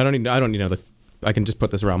fine. I don't need another. I can just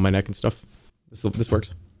put this around my neck and stuff. This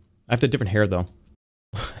works. I have to have different hair though.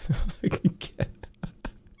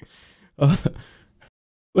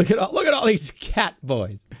 Look at all these cat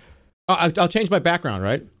boys. I'll change my background,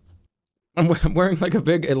 right? I'm wearing like a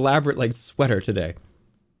big elaborate like sweater today.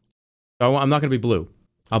 So I'm not gonna be blue.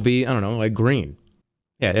 I'll be, I don't know, like green.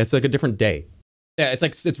 Yeah, it's like a different day. Yeah,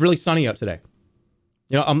 it's really sunny out today.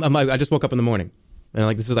 You know, I just woke up in the morning and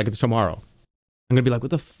like this is like it's tomorrow. I'm gonna be like,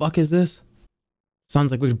 what the fuck is this?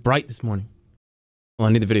 Sun's like bright this morning. Well,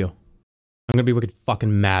 I need the video. I'm gonna be wicked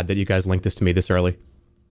fucking mad that you guys linked this to me this early.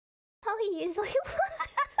 How he usually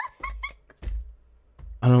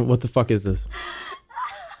I don't know, what the fuck is this?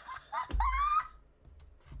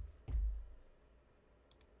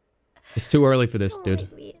 It's too early for this, dude.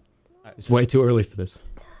 It's way too early for this.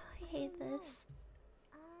 I hate this.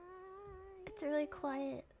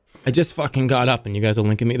 I just fucking got up and you guys are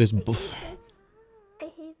linking me this. I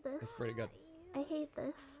hate this. That's pretty good. I hate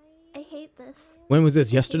this. I hate this. When was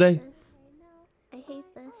this? Yesterday? I hate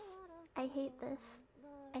this. I hate this.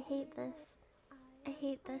 I hate this. I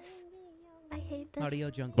hate this. I hate this. Audio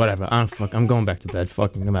jungle. Whatever. I'm going back to bed.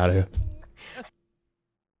 Fucking, I'm out of here.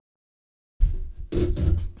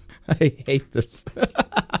 I hate this.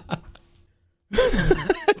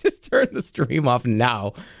 Just turn the stream off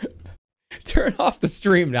now. Turn off the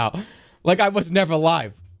stream now. Like I was never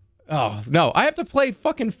live. Oh, no. I have to play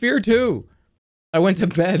fucking F.E.A.R 2. I went to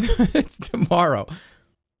bed. It's tomorrow.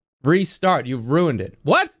 Restart. You've ruined it.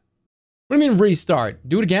 What? What do you mean restart?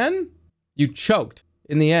 Do it again? You choked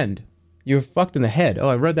in the end. You were fucked in the head. Oh,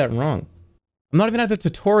 I read that wrong. I'm not even at the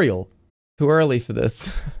tutorial. Too early for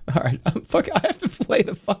this. All right. I have to play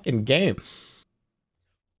the fucking game.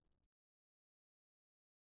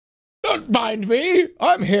 Don't mind me.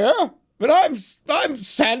 I'm here. But I'm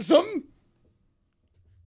handsome.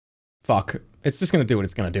 Fuck. It's just gonna do what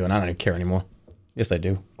it's gonna do, and I don't even care anymore. Yes, I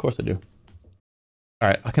do. Of course I do.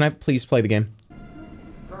 Alright, can I please play the game?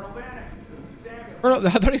 Colonel,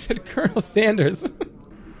 I thought he said Colonel Sanders.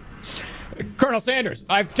 Colonel Sanders,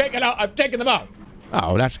 I've taken them out.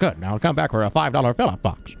 Oh, that's good. Now come back for a $5 fill-up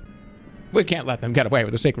box. We can't let them get away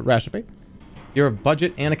with the secret recipe. You're a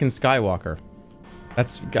budget Anakin Skywalker.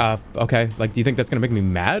 That's, okay. Like, do you think that's gonna make me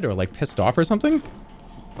mad or, like, pissed off or something?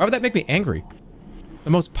 Why would that make me angry? The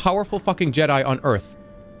most powerful fucking Jedi on Earth.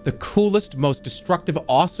 The coolest, most destructive,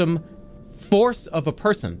 awesome force of a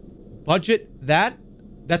person. Budget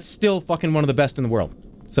that's still fucking one of the best in the world.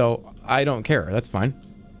 So, I don't care. That's fine.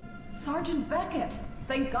 Sergeant Beckett,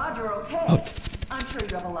 thank God you're okay. Oh. I'm sure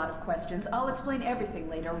you have a lot of questions. I'll explain everything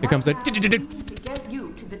later. Here comes now, the... we need to get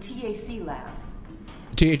you to the TAC lab.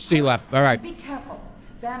 THC lab. All right. Be careful.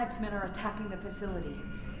 Vanek's men are attacking the facility.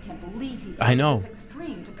 Can't believe he I know. this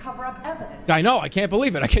extreme to cover up evidence. I know. I can't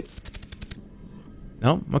believe it. I can't...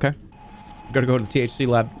 No? Okay. Gotta go to the THC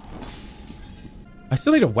lab. I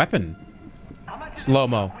still need a weapon.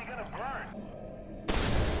 Slow-mo. What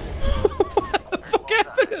the fuck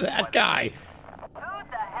happened to that guy? Who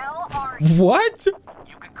the hell are you? What?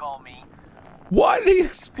 You can call me. Why did he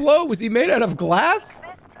explode? Was he made out of glass?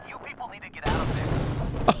 You people need to get out of there.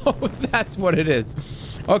 Oh, that's what it is.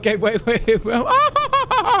 Okay, wait.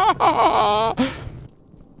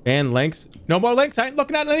 And links. No more links. I ain't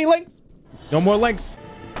looking at any links. No more links.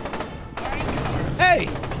 Hey!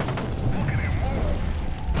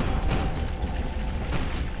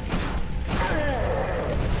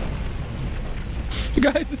 You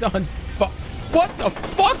guys is on what the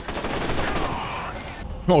fuck?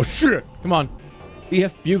 Oh shit! Come on.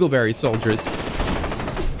 BF Bugleberry soldiers.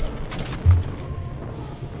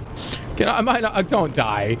 Can I might not, don't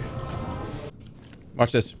die.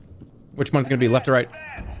 Watch this. Which one's gonna be left or right?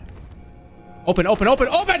 Open, open, open,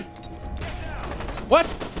 open! What?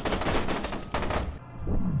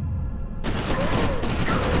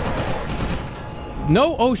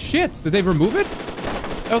 No, oh shit. Did they remove it?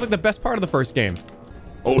 That was like the best part of the first game.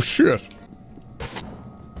 Oh shit.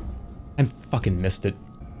 I fucking missed it.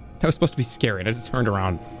 That was supposed to be scary and I just turned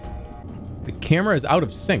around. The camera is out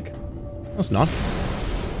of sync. No, it's not.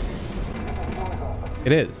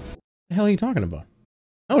 It is. What the hell are you talking about?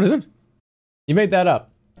 No, it isn't. You made that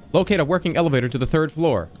up. Locate a working elevator to the 3rd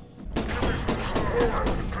floor.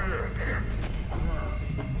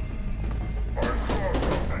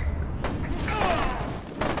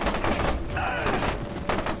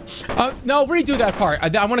 No, redo that part.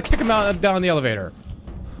 I want to kick him down the elevator.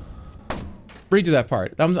 Redo that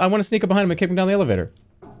part. I want to sneak up behind him and kick him down the elevator.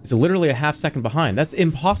 It's literally a half second behind. That's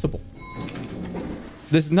impossible.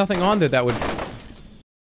 There's nothing on there that would...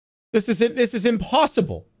 This is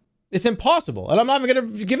impossible. It's impossible. And I'm not even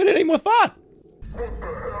going to give it any more thought.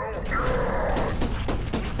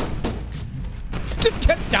 Just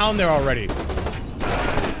get down there already.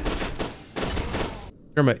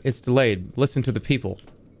 Jerma, it's delayed. Listen to the people.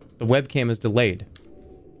 The webcam is delayed.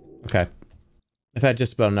 Okay. I've had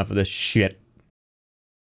just about enough of this shit.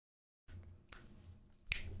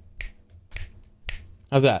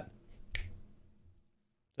 How's that? Does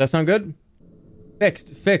that sound good?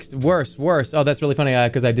 Fixed, worse. Oh, that's really funny,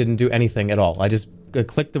 because I didn't do anything at all. I just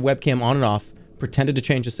clicked the webcam on and off, pretended to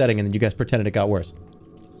change the setting, and then you guys pretended it got worse.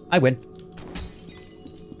 I win.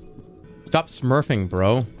 Stop smurfing,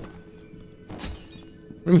 bro. What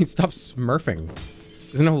do you mean, stop smurfing?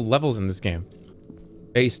 There's no levels in this game.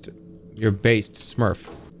 You're based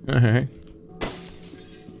smurf. Alright.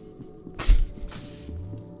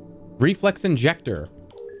 Reflex injector.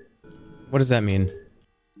 What does that mean?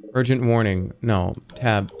 Urgent warning. No.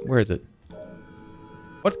 Tab. Where is it?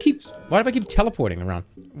 Why do I keep teleporting around?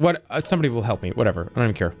 What? Somebody will help me. Whatever. I don't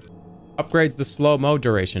even care. Upgrades the slow-mo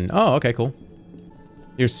duration. Oh, okay, cool.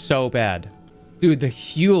 You're so bad. Dude, the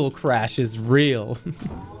Huel crash is real.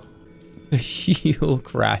 The Huel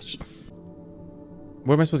crash.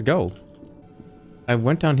 Where am I supposed to go? I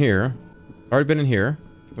went down here. Already been in here.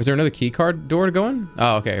 Was there another key card door to go in?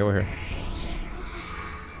 Oh, okay, over here.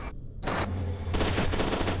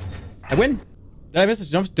 I win. Did I miss a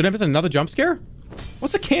jump? Did I miss another jump scare?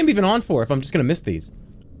 What's the cam even on for if I'm just gonna miss these?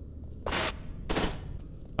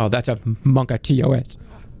 Oh, that's a Monka TOS.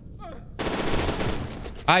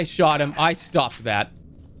 I shot him. I stopped that.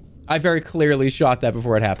 I very clearly shot that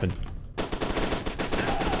before it happened.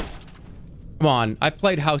 Come on. I've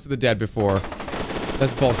played House of the Dead before.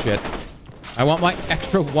 That's bullshit. I want my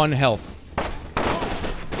extra 1 health.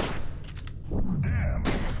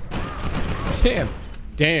 Damn.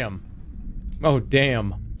 Damn. Oh,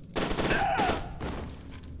 damn.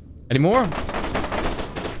 Any more?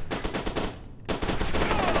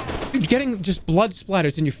 Dude, getting just blood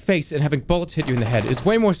splatters in your face and having bullets hit you in the head is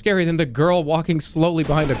way more scary than the girl walking slowly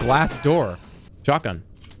behind a glass door. Shotgun.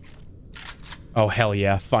 Oh, hell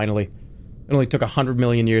yeah. Finally. It only took 100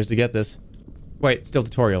 million years to get this. Wait, still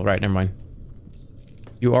tutorial. Right, never mind.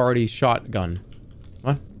 You already shotgun.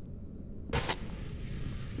 What?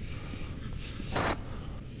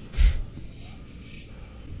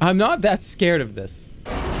 I'm not that scared of this.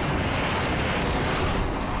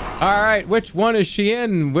 Alright, which one is she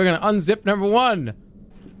in? We're gonna unzip number 1.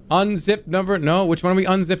 Unzip number... No, which one are we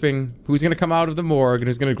unzipping? Who's gonna come out of the morgue and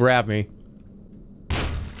who's gonna grab me?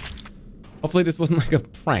 Hopefully this wasn't like a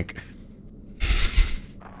prank.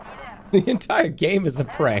 The entire game is a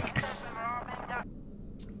prank.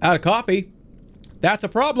 Out of coffee. That's a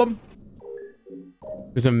problem.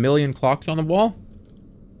 There's a million clocks on the wall.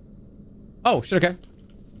 Oh, shit, okay.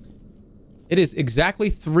 It is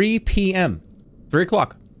exactly 3 p.m. 3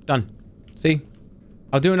 o'clock. Done. See?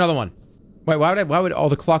 I'll do another one. Wait, why would all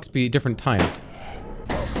the clocks be different times?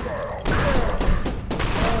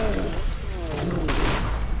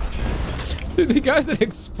 The guys that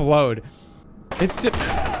explode. It's just...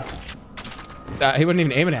 he wasn't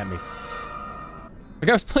even aiming at me. The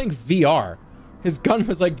guy was playing VR. His gun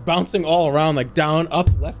was like bouncing all around, like down, up,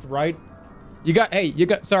 left, right.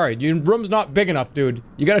 Sorry, your room's not big enough, dude.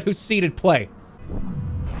 You gotta do seated play.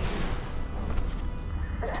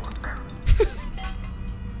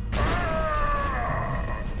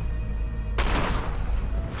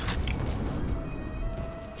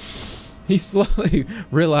 He slowly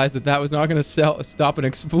realized that was not going to stop an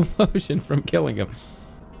explosion from killing him.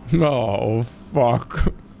 Oh,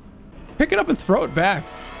 fuck. Pick it up and throw it back.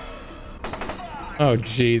 Oh,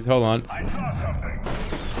 jeez. Hold on. I saw something.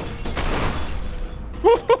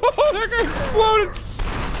 That guy exploded.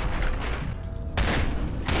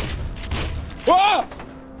 Ah!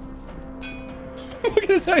 Look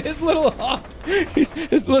at his little hop.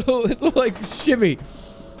 His little like shimmy.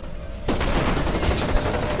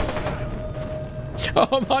 Oh,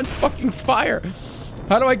 I'm on fucking fire.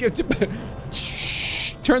 How do I get to...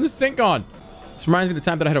 Turn the sink on. This reminds me of the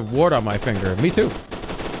time that I had a wart on my finger. Me too.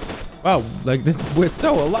 Wow, like, we're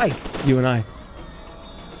so alike, you and I.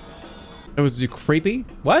 That was creepy?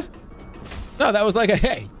 What? No, that was like a,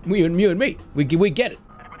 hey, you and me. We get it.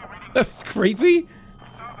 That was creepy?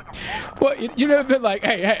 What, you never been like,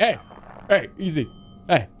 hey, easy.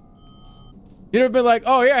 Hey. You never been like,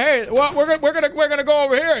 oh yeah, hey, well, we're gonna go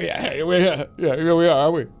over here. Yeah, hey, here we are, are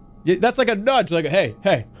we? Yeah, that's like a nudge, like a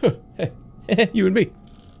hey, you and me,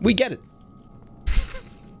 we get it.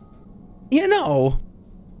 You know,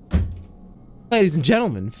 ladies and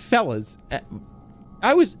gentlemen, fellas,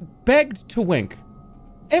 I was begged to wink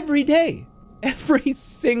every day, every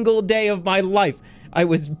single day of my life. I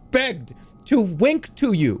was begged to wink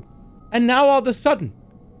to you, and now all of a sudden,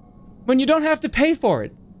 when you don't have to pay for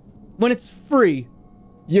it. When it's free,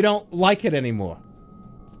 you don't like it anymore.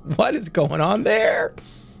 What is going on there?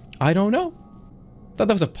 I don't know. I thought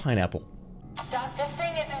that was a pineapple. Doc, this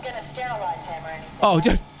thing isn't gonna sterilize him or anything. Oh,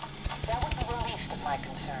 just... That was the least of my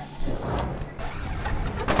concerns.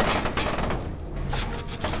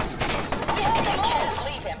 We have to move.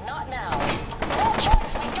 Leave him, not now.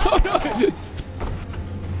 Oh, no.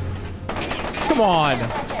 Come on.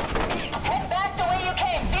 Head back the way you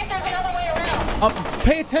came. See if there's another way around.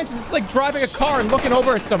 Pay attention. This is like driving a car and looking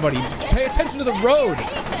over at somebody. Pay attention to the road.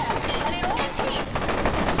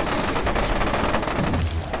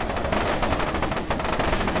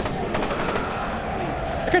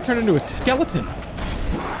 That guy turned into a skeleton.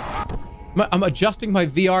 I'm adjusting my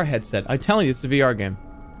VR headset. I'm telling you, this is a VR game.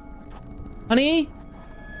 Honey?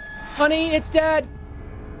 Honey, it's Dad.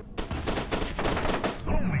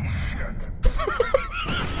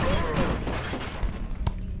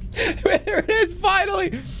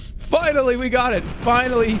 Finally, we got it.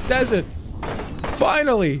 Finally, he says it.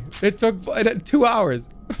 Finally, it took 2 hours.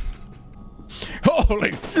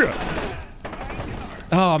 Holy shit.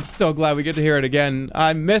 Oh, I'm so glad we get to hear it again.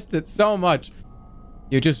 I missed it so much.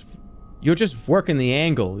 You're just working the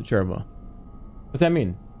angle, Jerma. What's that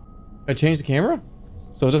mean? I change the camera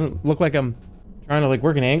so it doesn't look like I'm trying to like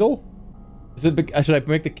work an angle? Is it? Should I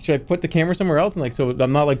put the camera somewhere else and like so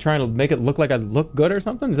I'm not like trying to make it look like I look good or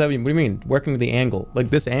something? Is that what do you mean? Working the angle, like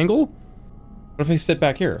this angle? What if I sit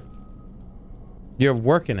back here? You're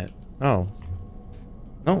working it. Oh.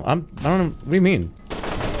 No, I don't know. What do you mean?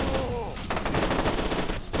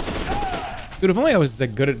 Dude, if only I was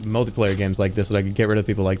like good at multiplayer games like this, that I could get rid of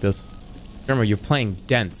people like this. Remember, you're playing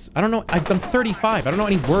dense. I don't know. I'm 35. I don't know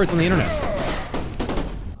any words on the internet.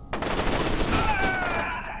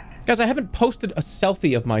 Guys, I haven't posted a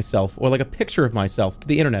selfie of myself or like a picture of myself to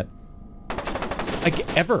the internet.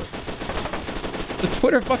 Like, ever. The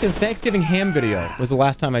Twitter fucking Thanksgiving ham video was the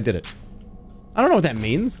last time I did it. I don't know what that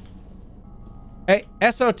means. Hey,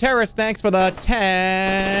 Esoterrorist, thanks for the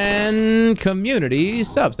 10 community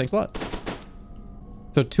subs. Thanks a lot.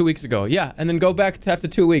 So 2 weeks ago. Yeah, and then go back to after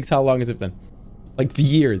 2 weeks. How long has it been? Like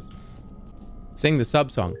years. Sing the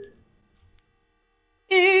sub song.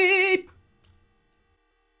 Here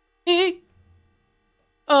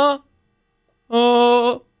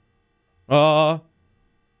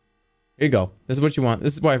you go. This is what you want.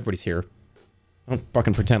 This is why everybody's here. Don't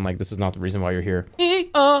fucking pretend like this is not the reason why you're here.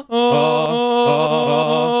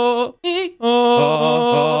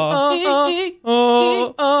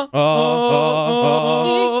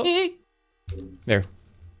 There.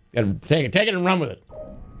 Gotta take it and run with it.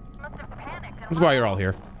 This is why you're all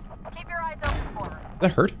here. Keep your eyes open for her.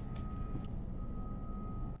 That hurt.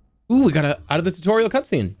 Ooh, we got out of the tutorial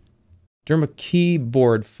cutscene. Jerma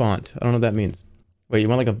keyboard font. I don't know what that means. Wait, you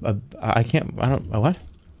want like what?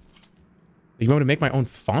 You want me to make my own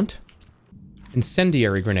font?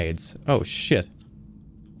 Incendiary grenades. Oh, shit.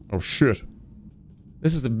 Oh, shit.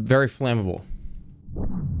 This is very flammable.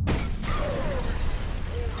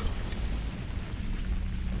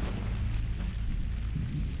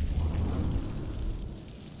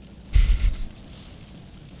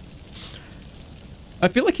 I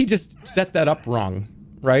feel like he just set that up wrong,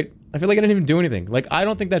 right? I feel like I didn't even do anything. Like, I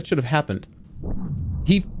don't think that should have happened.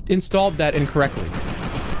 He installed that incorrectly.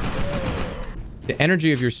 The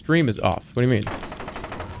energy of your stream is off. What do you mean?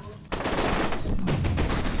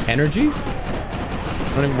 Energy?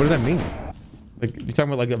 What does that mean? Like, you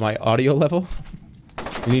talking about like my audio level?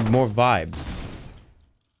 You need more vibes.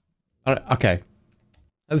 Okay.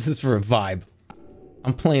 This is for a vibe.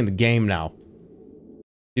 I'm playing the game now.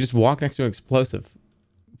 You just walk next to an explosive.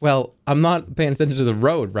 Well, I'm not paying attention to the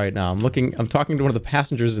road right now. I'm talking to one of the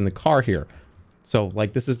passengers in the car here. So,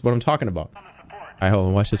 like, this is what I'm talking about. Alright, hold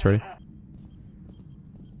on, watch this, ready?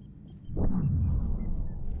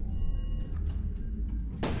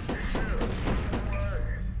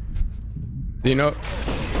 Do you know?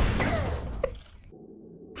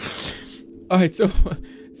 Alright, so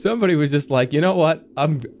somebody was just like, you know what?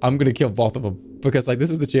 I'm gonna kill both of them. Because like this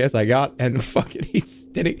is the chance I got, and fucking he's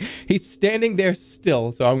standing there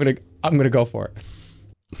still, so I'm gonna go for it.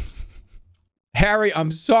 Harry,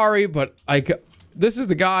 I'm sorry, but this is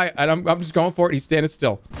the guy, and I'm just going for it. He's standing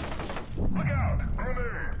still. Look out!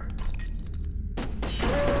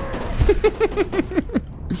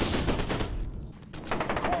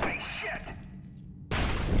 Holy shit!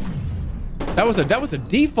 That was a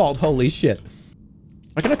default. Holy shit!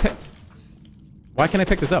 Why can I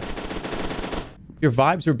pick this up? Your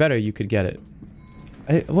vibes were better. You could get it.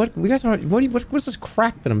 What what's this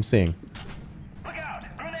crack that I'm seeing? Look out!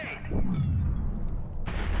 Grenade!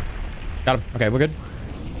 Got him. Okay, we're good.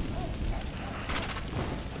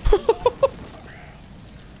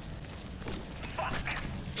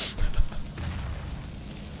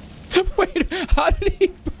 Wait, how did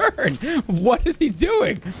he burn? What is he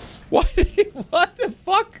doing? What the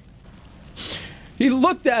fuck? He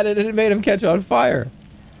looked at it and it made him catch on fire.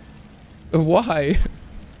 Why?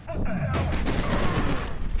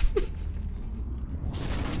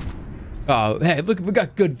 Oh, hey, look, we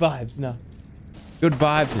got good vibes now. Good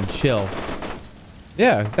vibes and chill.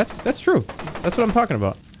 Yeah, that's true. That's what I'm talking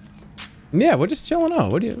about. Yeah, we're just chilling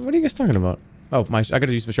out. What are you guys talking about? Oh, I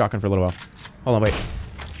gotta use the shotgun for a little while. Hold on, wait.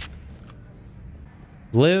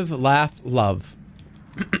 Live, laugh, love.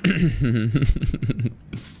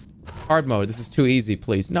 Hard mode. This is too easy,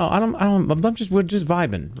 please. No, we're just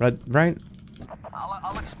vibing, right?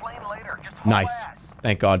 I'll explain later. Just Nice.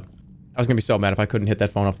 Thank God. I was gonna be so mad if I couldn't hit that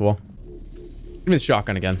phone off the wall. Give me the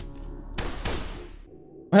shotgun again.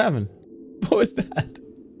 What happened? What was that?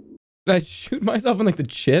 Did I shoot myself in like the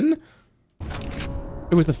chin?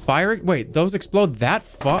 It was the fire. Wait, those explode that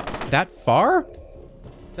far? That far?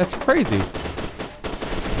 That's crazy.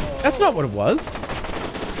 That's not what it was.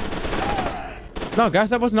 No, guys,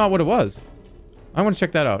 that was not what it was. I want to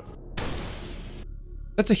check that out.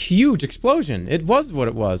 That's a huge explosion. It was what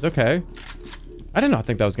it was. Okay. I did not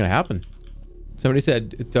think that was going to happen. Somebody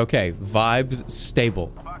said it's okay. Vibes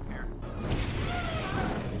stable.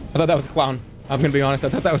 I thought that was a clown. I'm going to be honest. I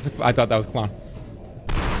thought that was a clown.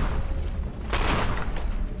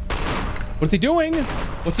 What's he doing?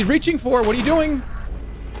 What's he reaching for? What are you doing?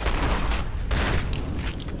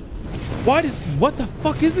 What the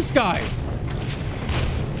fuck is this guy?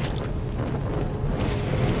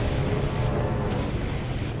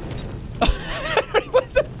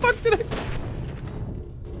 What the fuck did I...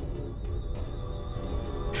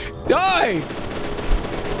 Die!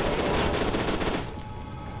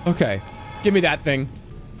 Okay. Give me that thing.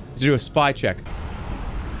 To do a spy check.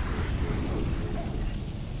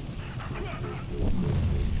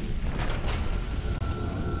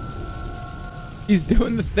 He's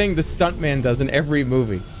doing the thing the stuntman does in every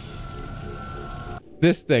movie.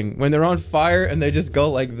 This thing. When they're on fire and they just go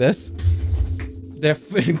like this. They're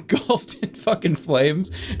engulfed in fucking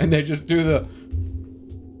flames and they just do the...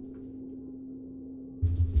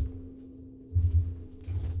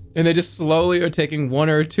 And they just slowly are taking one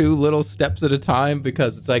or two little steps at a time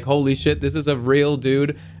because it's like, holy shit, this is a real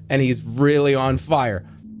dude and he's really on fire.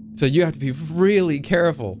 So you have to be really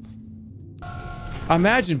careful.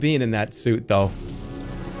 Imagine being in that suit though.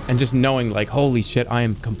 And just knowing like, holy shit, I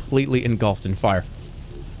am completely engulfed in fire.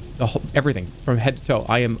 The whole, everything from head to toe.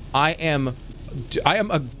 I am a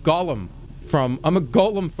golem from, I'm the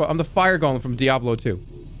fire golem from Diablo 2.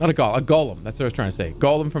 Not a golem. That's what I was trying to say.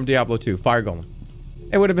 Golem from Diablo 2, fire golem.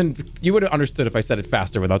 It would have been, you would have understood if I said it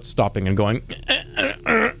faster without stopping and going.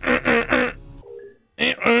 And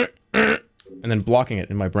then blocking it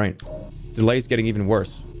in my brain. Delay's getting even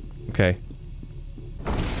worse. Okay.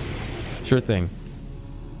 Sure thing.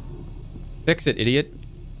 Fix it, idiot.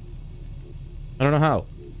 I don't know how.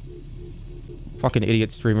 Fucking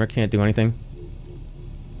idiot streamer can't do anything.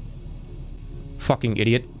 Fucking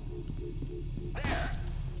idiot.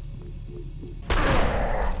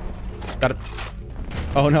 Got it.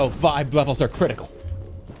 Oh no, vibe levels are critical.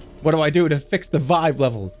 What do I do to fix the vibe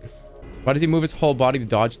levels? Why does he move his whole body to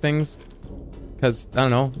dodge things? Because, I don't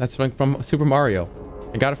know, that's from Super Mario.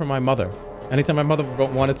 I got it from my mother. Anytime my mother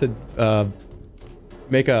wanted to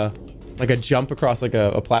make a jump across like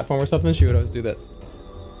a platform or something, she would always do this.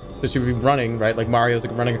 So she would be running, right? Like Mario's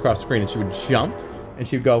like running across the screen and she would jump and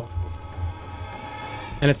she would go.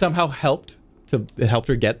 And it somehow helped it helped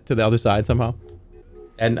her get to the other side somehow.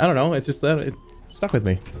 And I don't know, it's just that it stuck with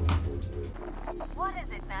me. What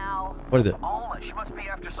is it now? What is it? Alma, she must be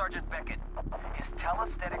after Sergeant Beckett. His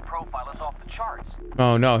telesthetic profile is off the charts.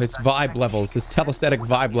 Oh no, his vibe levels, his telesthetic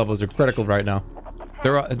vibe levels are critical right now.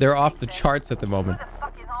 They're off the charts at the moment. Who the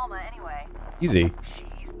fuck is Alma anyway? Easy.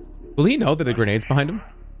 Will he know that the grenade's behind him?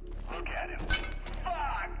 Look at him.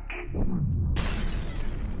 Fuck!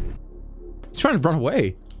 He's trying to run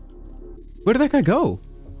away. Where did that guy go?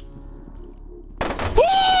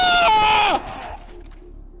 Ah!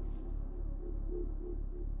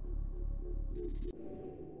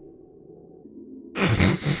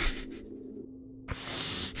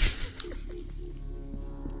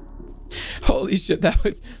 Holy shit, that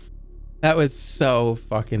was so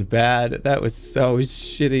fucking bad. That was so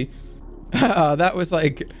shitty. That was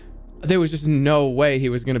like, there was just no way he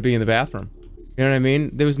was gonna be in the bathroom. You know what I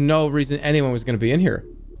mean? There was no reason anyone was gonna be in here.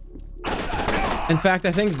 In fact,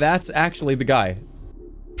 I think that's actually the guy.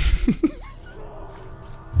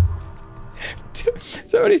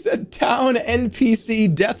 Somebody said town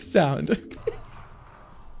NPC death sound.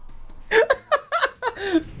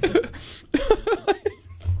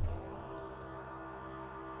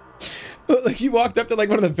 Like he walked up to like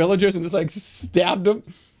one of the villagers and just like stabbed him.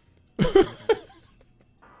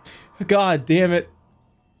 God damn it.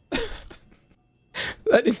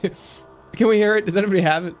 Can we hear it? Does anybody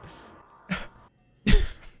have it?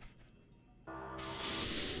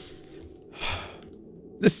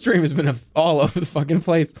 This stream has been all over the fucking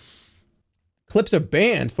place. Clips are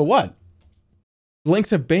banned for what?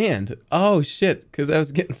 Links are banned. Oh shit, because I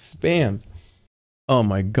was getting spammed. Oh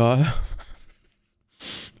my god.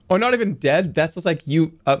 Or not even dead. That's just like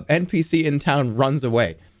you, NPC in town runs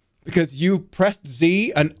away because you pressed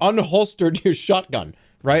Z and unholstered your shotgun,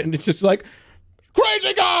 right? And it's just like,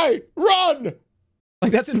 crazy guy, run!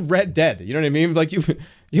 Like that's in Red Dead. You know what I mean? Like you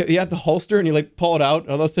have the holster and you like pull it out,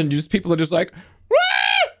 and all of a sudden people are just like, wah!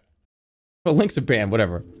 Well, links are banned,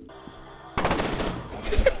 whatever.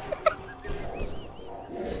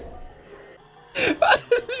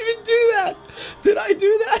 Did I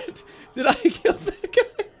do that? Did I kill that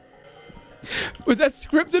guy? Was that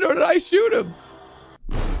scripted or did I shoot him?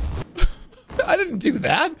 I didn't do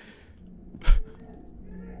that.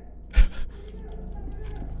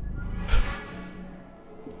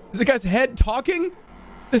 Is the guy's head talking?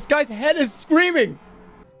 This guy's head is screaming.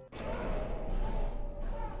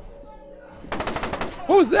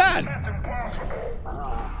 What was that? That's impossible.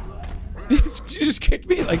 You just kicked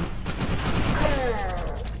me like...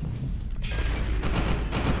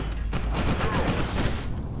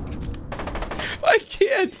 I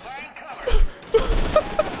can't.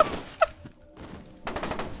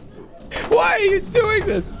 Why are you doing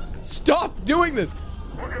this? Stop doing this.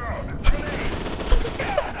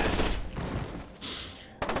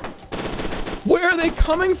 Where are they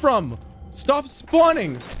coming from? Stop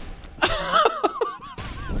spawning.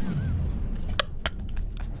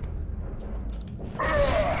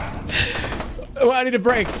 Oh, I need a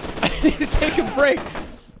break. I need to take a break.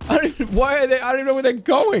 Why are they? I don't even know where they're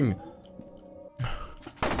going.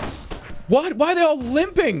 What? Why are they all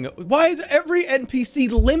limping? Why is every NPC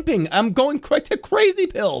limping? I'm going to crazy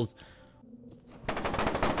pills.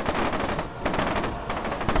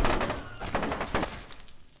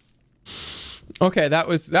 Okay, that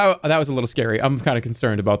was a little scary. I'm kind of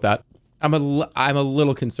concerned about that. I'm a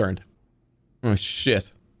little concerned. Oh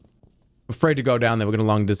shit. I'm afraid to go down there. We're gonna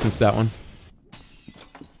long distance that one.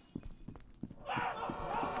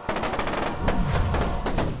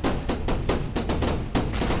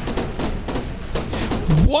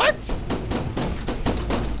 What?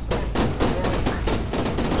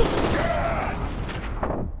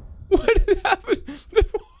 What happened?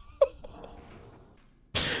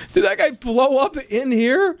 Did that guy blow up in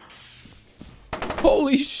here?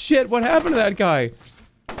 Holy shit, what happened to that guy?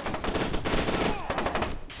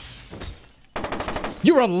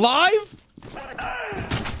 You're alive?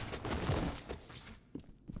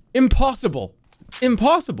 Impossible.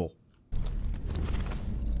 Impossible.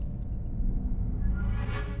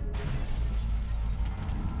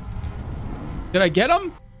 Did I get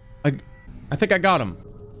him? I think I got him.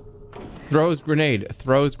 Throws grenade,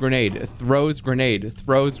 throws grenade, throws grenade,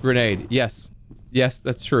 throws grenade. Yes. Yes,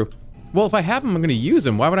 that's true. Well, if I have them, I'm gonna use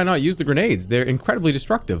them. Why would I not use the grenades? They're incredibly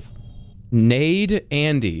destructive. Nade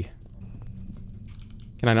Andy.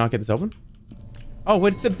 Can I not get this open? Oh,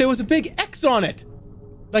 wait, there was a big X on it.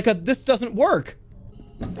 Like this doesn't work.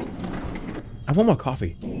 I want more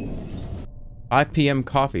coffee. 5 p.m.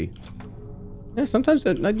 coffee. Yeah, sometimes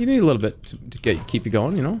you need a little bit to keep you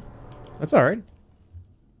going, you know? That's all right.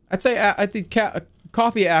 I'd say I think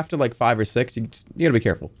coffee after like 5 or 6, you gotta be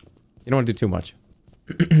careful. You don't want to do too much.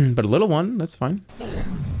 But a little one, that's fine.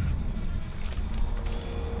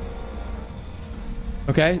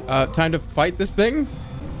 Okay, time to fight this thing.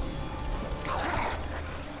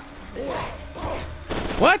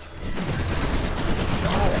 What?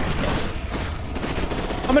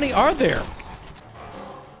 How many are there?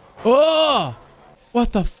 Oh!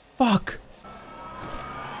 What the fuck?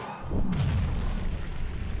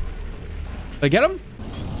 Did I get him?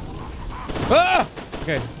 Ah!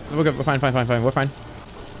 Okay, we're good. We're fine, fine, fine, fine. We're fine.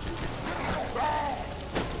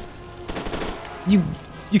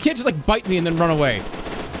 You can't just like bite me and then run away.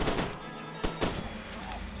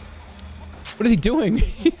 What is he doing?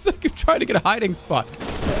 He's like trying to get a hiding spot.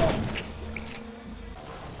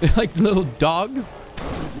 They're like little dogs.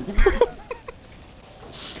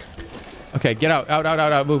 Okay, get out, out, out,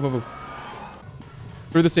 out, out. Move, move, move.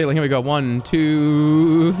 Through the ceiling. Here we go. 1,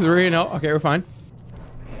 2, 3. No. Okay, we're fine.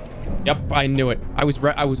 Yep, I knew it. I was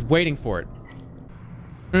waiting for it.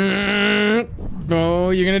 No,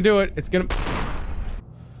 you're gonna do it. It's gonna...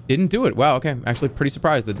 Didn't do it. Wow, okay. Actually pretty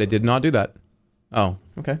surprised that they did not do that. Oh,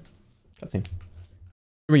 okay. Cutscene.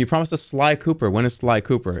 Remember, you promised us Sly Cooper. When is Sly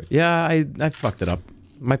Cooper? Yeah, I fucked it up.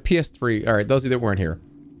 My PS3... Alright, those of you that weren't here.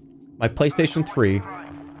 My PlayStation 3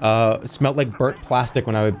 smelled like burnt plastic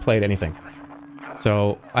when I would play anything.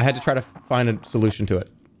 So, I had to try to find a solution to it.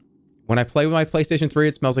 When I play with my PlayStation 3,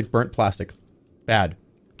 it smells like burnt plastic. Bad.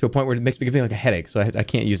 To a point where it makes me feel like a headache, so I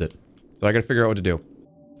can't use it. So I gotta figure out what to do.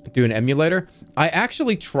 Do an emulator? I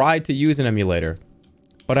actually tried to use an emulator,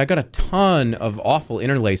 but I got a ton of awful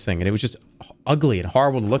interlacing, and it was just ugly and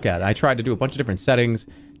horrible to look at. I tried to do a bunch of different settings,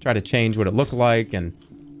 tried to change what it looked like, and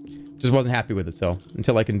just wasn't happy with it, so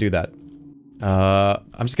until I can do that.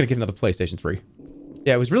 I'm just gonna get another PlayStation 3.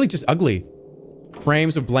 Yeah, it was really just ugly.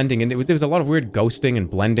 Frames were blending, and there was a lot of weird ghosting and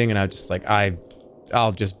blending, and I was just like,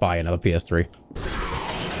 I'll just buy another PS3.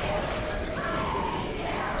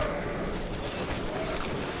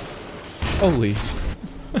 Holy.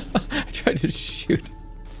 I tried to shoot.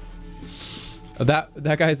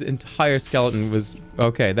 That guy's entire skeleton was...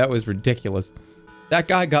 Okay, that was ridiculous. That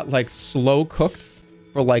guy got like slow cooked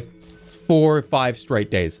for like 4 or 5 straight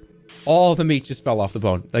days. All the meat just fell off the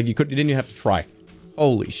bone. Like you didn't even have to try.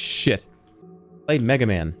 Holy shit. Played Mega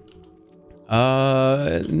Man.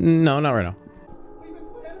 No, not right now.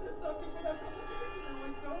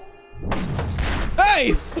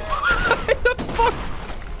 Hey! What the fuck?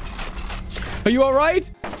 Are you alright?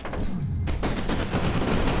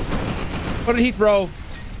 What did he throw?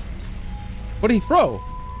 What did he throw?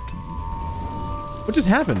 What just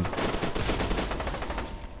happened?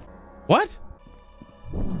 What?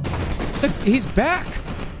 He's back!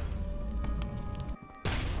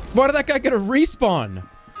 Why did that guy get a respawn?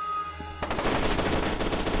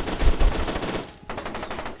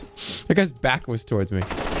 That guy's back was towards me.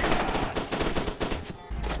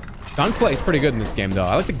 Gunplay is pretty good in this game, though.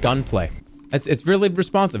 I like the gunplay. It's really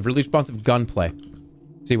responsive gunplay.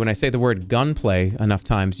 See, when I say the word gunplay enough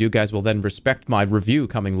times, you guys will then respect my review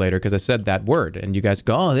coming later because I said that word, and you guys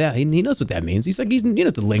go, "Oh yeah, he knows what that means." He's like, he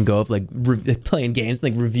knows the lingo of like playing games,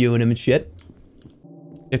 like reviewing them and shit.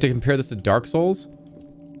 You have to compare this to Dark Souls?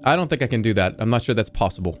 I don't think I can do that. I'm not sure that's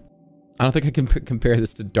possible. I don't think I can compare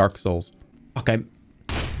this to Dark Souls. Okay.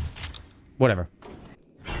 Whatever.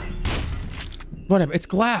 Whatever. It's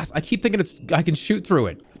glass. I keep thinking I can shoot through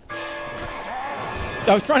it.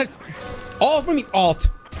 I was trying to... Alt? What do you mean alt?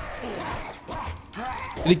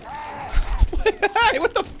 Did he... Hey,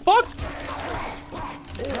 what the fuck?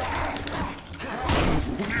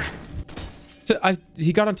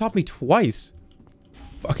 He got on top of me twice.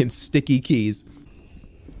 Fucking sticky keys.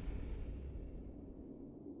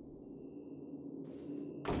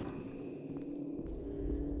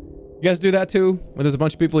 You guys do that too? When there's a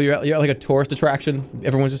bunch of people, you're at like a tourist attraction,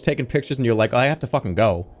 everyone's just taking pictures and you're like, oh, I have to fucking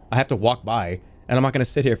go. I have to walk by. And I'm not gonna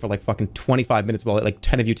sit here for like fucking 25 minutes while like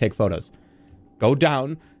 10 of you take photos. Go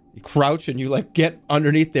down, you crouch, and you like get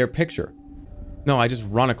underneath their picture. No, I just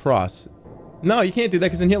run across. No, you can't do that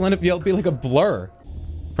because then you'll be like a blur.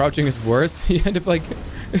 Crouching is worse. You end up like,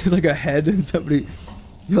 it's like a head and somebody,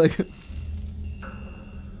 you're like,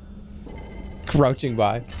 crouching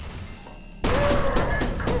by.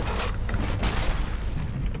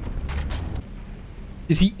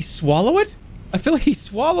 Did he swallow it? I feel like he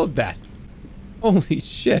swallowed that. Holy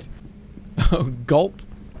shit. Oh, gulp.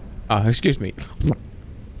 Excuse me.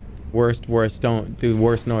 Worst, don't do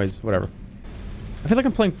worst noise, whatever. I feel like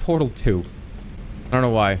I'm playing Portal 2. I don't know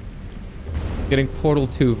why. Getting Portal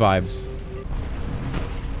 2 vibes.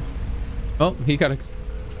 Oh, he got a...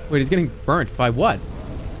 Wait, he's getting burnt by what?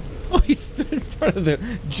 Oh, he stood in front of the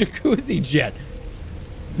jacuzzi jet.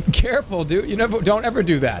 Careful, dude. You don't ever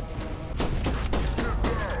do that.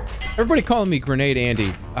 Everybody calling me Grenade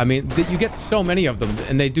Andy. I mean, you get so many of them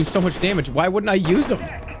and they do so much damage. Why wouldn't I use them?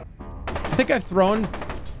 I think I've thrown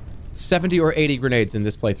 70 or 80 grenades in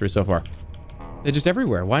this playthrough so far. They're just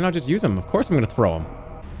everywhere. Why not just use them? Of course I'm gonna throw them.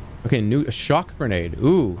 Okay, a shock grenade.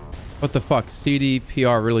 Ooh. What the fuck?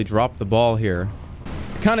 F.E.A.R. really dropped the ball here.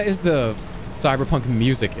 It kind of is the cyberpunk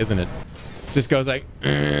music, isn't it? It just goes like...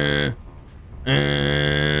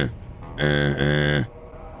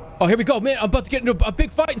 Oh, here we go, man. I'm about to get into a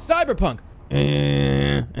big fight in Cyberpunk.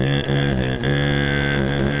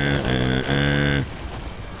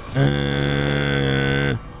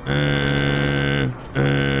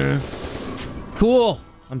 Cool.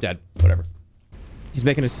 I'm dead. Whatever. He's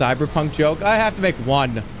making a Cyberpunk joke. I have to make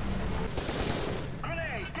one.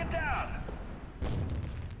 Grenade, get down.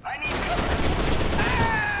 I need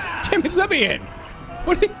cover. Jimmy, let me in.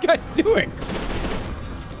 What are these guys doing?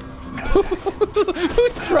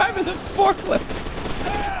 Who's driving the forklift?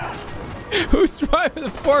 Who's driving the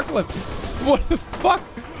forklift? What the fuck?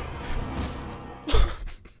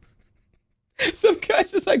 Some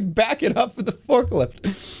guy's just like backing up with the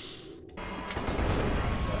forklift.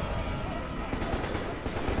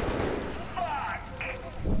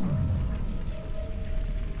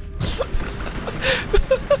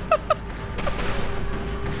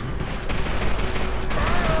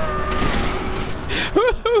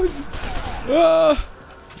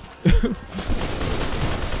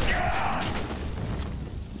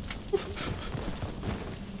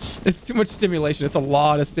 It's too much stimulation. It's a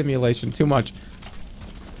lot of stimulation. Too much.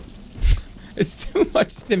 It's too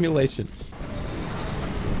much stimulation.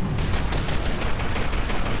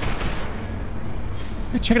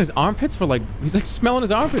 He's checking his armpits for like... He's like smelling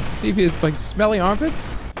his armpits to see if he has like smelly armpits.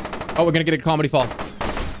 Oh, we're gonna get a comedy fall.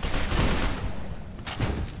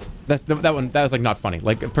 That one. That was like not funny.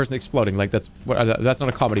 Like a person exploding. Like that's not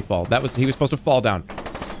a comedy fall. He was supposed to fall down.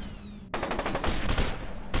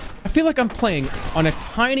 I feel like I'm playing on a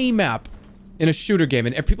tiny map in a shooter game,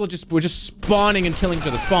 and people were just spawning and killing each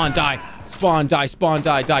other. Spawn, die, spawn, die, spawn,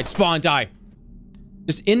 die, die, spawn, die.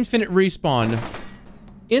 Just infinite respawn.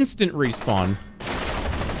 Instant respawn.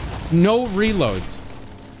 No reloads.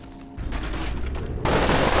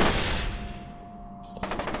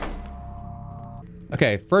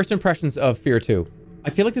 Okay, first impressions of F.E.A.R 2. I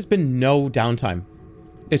feel like there's been no downtime.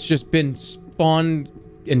 It's just been spawn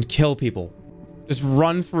and kill people. Just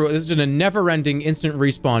run through. This is just a never-ending instant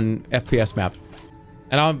respawn FPS map.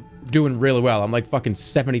 And I'm doing really well. I'm like fucking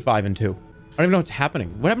 75 and 2. I don't even know what's happening.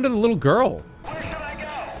 What happened to the little girl?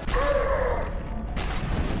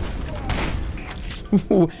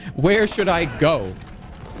 Where should I go?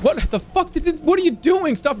 What the fuck did it? What are you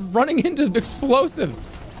doing? Stop running into explosives.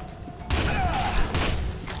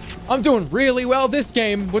 I'm doing really well this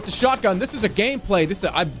game with the shotgun. This is a gameplay. This is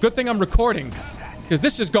a good thing I'm recording, because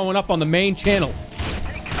this is going up on the main channel.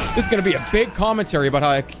 This is gonna be a big commentary about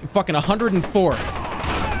how I fucking 104.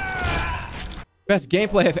 Best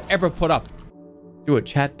gameplay I've ever put up. Do it.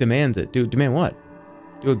 Chat demands it. Dude, demand what?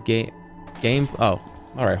 Do a game. Oh,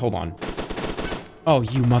 all right. Hold on. Oh,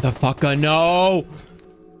 you motherfucker! No.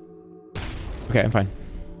 Okay, I'm fine.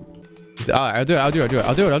 I'll do it. Here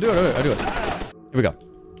we go.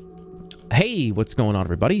 Hey, what's going on,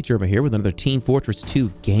 everybody? Jerma here with another Team Fortress 2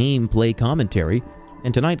 gameplay commentary.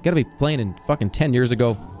 And tonight, gotta be playing in fucking 10 years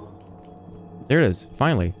ago. There it is.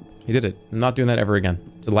 Finally. He did it. I'm not doing that ever again.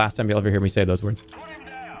 It's the last time you'll ever hear me say those words.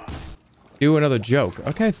 Do another joke.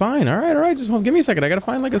 Okay, fine. All right. Just give me a second. I gotta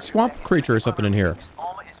find like a swamp creature or something in here.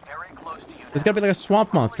 There's gotta be like a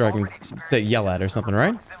swamp monster I can say yell at or something,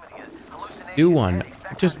 right? Do one.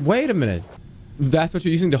 Just wait a minute. That's what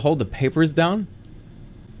you're using to hold the papers down?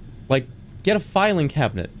 Like, get a filing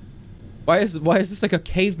cabinet. Why is this like a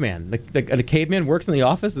caveman? Like a caveman works in the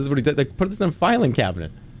office? This is what he did. Like, put this in a filing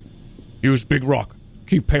cabinet. Use big rock.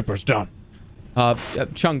 Keep papers down.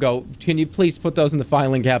 Chungo, can you please put those in the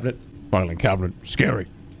filing cabinet? Filing cabinet. Scary.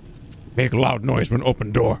 Make a loud noise when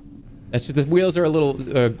open door. That's just the wheels are a little.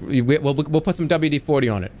 We'll put some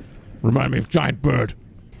WD-40 on it. Remind me of giant bird.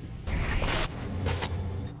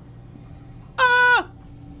 Ah!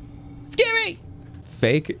 Scary.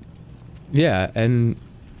 Fake. Yeah, and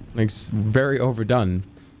like very overdone.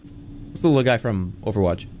 It's the little guy from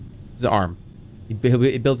Overwatch. His arm. He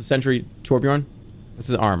builds a sentry. Torbjorn. This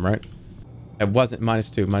is arm, right? It wasn't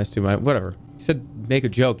 -2, whatever. He said make a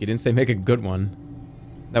joke. He didn't say make a good one.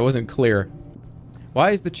 That wasn't clear.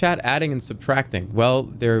 Why is the chat adding and subtracting? Well,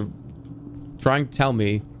 they're trying to tell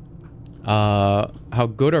me how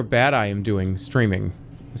good or bad I am doing streaming.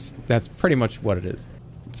 That's pretty much what it is.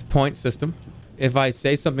 It's a point system. If I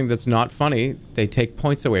say something that's not funny, they take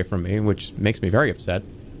points away from me, which makes me very upset.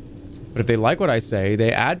 But if they like what I say,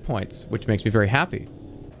 they add points, which makes me very happy.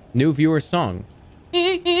 New viewer song.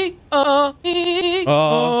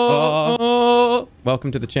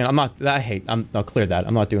 Welcome to the channel. I'll clear that.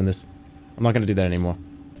 I'm not doing this. I'm not gonna do that anymore.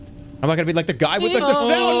 I'm not gonna be like the guy with like the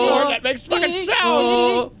soundboard that makes fucking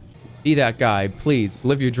sound. Be that guy, please.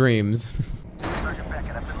 Live your dreams. Sergeant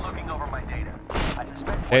Beckett, I've been looking over my data. I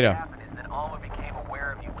suspect what happened is that Alma became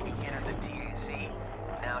aware of you when you entered the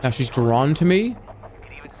TAC. Now she's drawn to me? You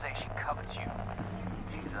could even say she covets you.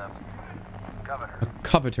 She's a coveter. A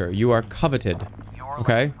coveter. You are coveted.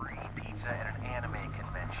 Okay. Free pizza at an anime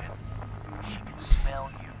convention. She can smell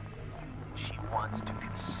you. She wants to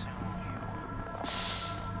consume you.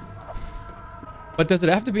 But does it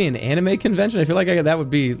have to be an anime convention? I feel like that would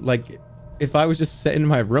be like, if I was just sitting in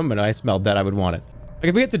my room and I smelled that, I would want it. I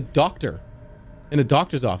could be at the doctor, in a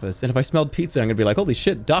doctor's office, and if I smelled pizza, I'm gonna be like, holy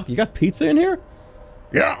shit, doc, you got pizza in here?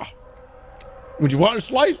 Yeah. Would you want a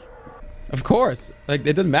slice? Of course. Like,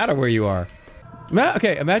 it doesn't matter where you are.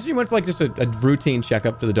 Okay, imagine you went for like just a routine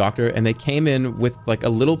checkup to the doctor and they came in with like a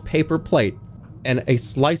little paper plate and a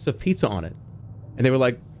slice of pizza on it. And they were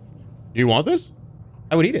like, do you want this?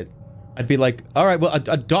 I would eat it. I'd be like, all right, well,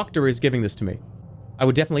 a doctor is giving this to me. I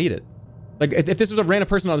would definitely eat it. Like, if this was a random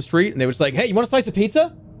person on the street and they were just like, hey, you want a slice of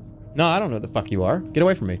pizza? No, I don't know who the fuck you are. Get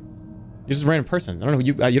away from me. You're just a random person. I don't know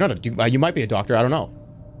who you're not you might be a doctor. I don't know.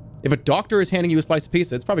 If a doctor is handing you a slice of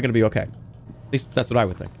pizza, it's probably going to be okay. At least that's what I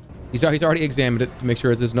would think. He's already examined it to make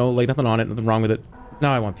sure there's no, like, nothing on it, nothing wrong with it.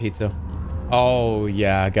 Now I want pizza. Oh,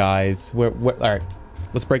 yeah, guys. All right,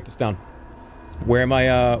 let's break this down. Where am I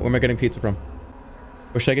getting pizza from?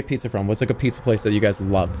 Where should I get pizza from? What's like a pizza place that you guys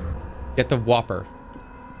love? Get the Whopper.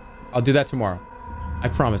 I'll do that tomorrow. I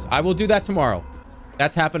promise. I will do that tomorrow.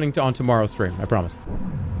 That's happening on tomorrow's stream. I promise.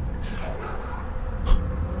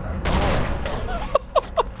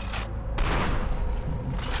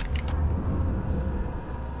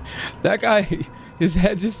 That guy, his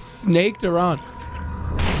head just snaked around.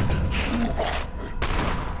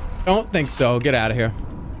 Don't think so. Get out of here.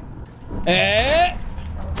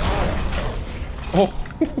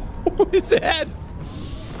 Oh, his head.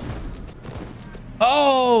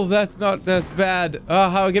 Oh, that's bad. How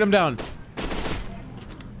do I get him down?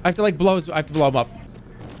 I have to like blow him up.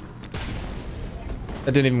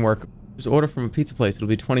 That didn't even work. Just order from a pizza place. It'll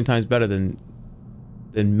be 20 times better than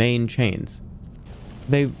main chains.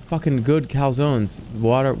 They fucking good calzones.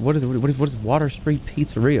 What is Water Street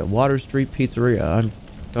Pizzeria? Water Street Pizzeria. I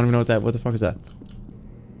don't even know what the fuck is that?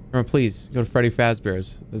 Or please go to Freddy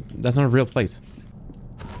Fazbear's. That's not a real place.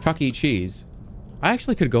 Chuck E. Cheese. I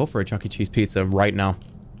actually could go for a Chuck E. Cheese pizza right now.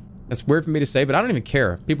 That's weird for me to say, but I don't even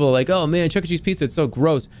care. People are like, oh man, Chuck E. Cheese pizza, it's so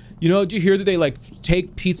gross. You know, did you hear that they like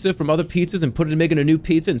take pizza from other pizzas and put it in making a new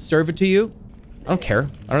pizza and serve it to you? I don't care.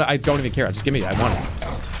 I don't even care. Just give me it. I want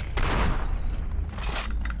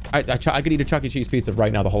it. I could eat a Chuck E. Cheese pizza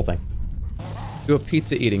right now, the whole thing. Do a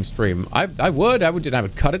pizza eating stream. I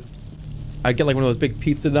would cut it. I'd get like one of those big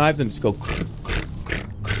pizza knives and just go.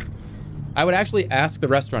 I would actually ask the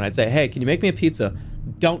restaurant. I'd say, hey, can you make me a pizza?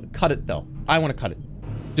 Don't cut it though. I want to cut it.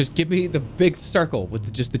 Just give me the big circle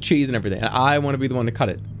with just the cheese and everything. And I want to be the one to cut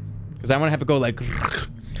it. Because I want to have it go like...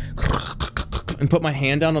 and put my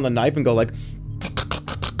hand down on the knife and go like...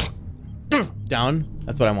 down.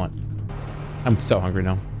 That's what I want. I'm so hungry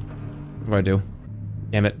now. What do I do?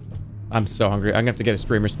 Damn it. I'm so hungry. I'm gonna have to get a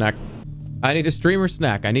streamer snack. I need a streamer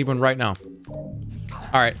snack. I need one right now.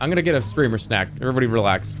 Alright, I'm gonna get a streamer snack. Everybody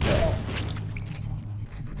relax.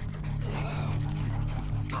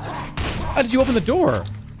 How did you open the door?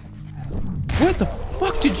 Where the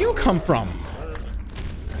fuck did you come from?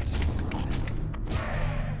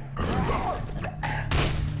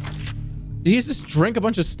 Did he just drink a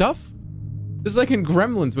bunch of stuff? This is like in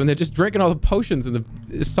Gremlins when they're just drinking all the potions in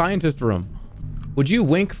the scientist room. Would you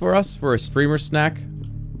wink for us for a streamer snack?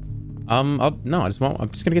 No, I'm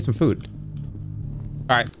just gonna get some food.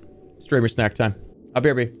 All right, streamer snack time.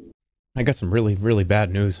 BRB. I got some really, really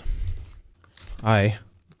bad news. I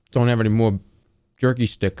don't have any more jerky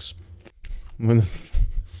sticks. So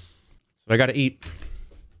I gotta eat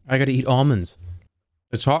almonds.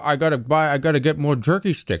 It's hard. I gotta get more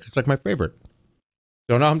jerky sticks. It's like my favorite.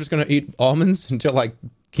 So now I'm just gonna eat almonds until I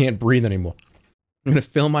can't breathe anymore. I'm gonna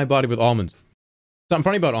fill my body with almonds. Something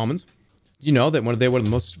funny about almonds. You know that they were the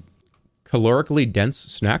most calorically dense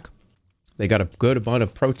snack. They got a good amount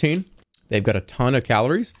of protein. They've got a ton of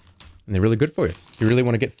calories. And they're really good for you. If you really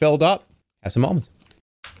want to get filled up, have some almonds.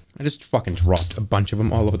 I just fucking dropped a bunch of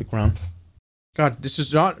them all over the ground. God,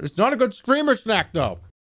 it's not a good streamer snack though.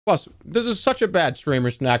 Plus, this is such a bad streamer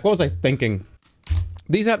snack. What was I thinking?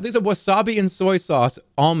 These are wasabi and soy sauce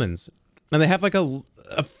almonds. And they have like a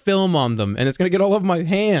film on them. And it's gonna get all over my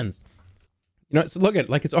hands. You know, look at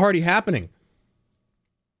like it's already happening.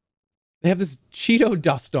 They have this Cheeto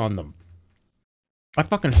dust on them. I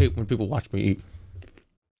fucking hate when people watch me eat.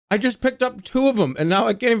 I just picked up 2 of them and now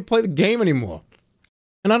I can't even play the game anymore.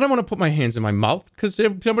 And I don't want to put my hands in my mouth because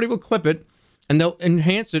somebody will clip it and they'll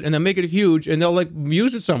enhance it and they'll make it huge and they'll like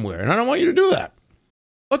use it somewhere. And I don't want you to do that.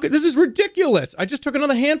 Look, this is ridiculous. I just took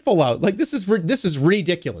another handful out. Like this is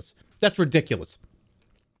ridiculous. That's ridiculous.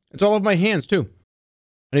 It's all over my hands too.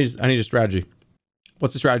 I need a strategy.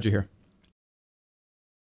 What's the strategy here?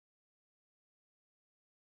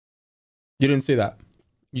 You didn't see that.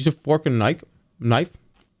 Use a fork and knife?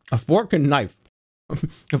 A fork and knife.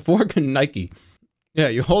 A fork and Nike. Yeah,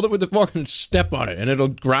 you hold it with the fork and step on it, and it'll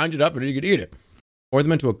grind it up, and you can eat it. Pour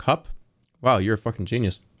them into a cup. Wow, you're a fucking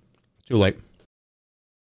genius. Too late.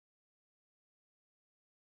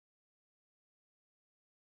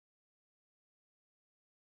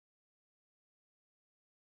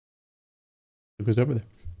 Look who's over there.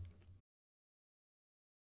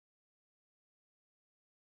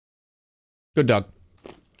 Good dog.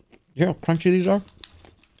 You hear how crunchy these are?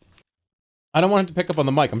 I don't want it to pick up on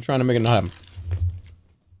the mic. I'm trying to make it not happen.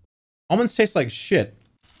 Almonds taste like shit.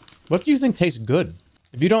 What do you think tastes good?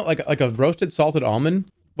 If you don't like a roasted salted almond,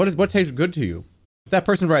 what tastes good to you? If that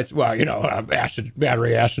person writes, well, you know, acid,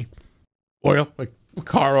 battery acid, oil, like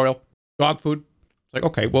car oil, dog food. It's like,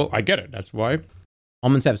 okay, well, I get it. That's why.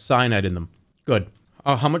 Almonds have cyanide in them. Good.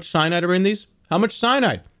 How much cyanide are in these? How much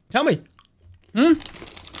cyanide? Tell me.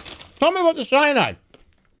 Tell me about the cyanide.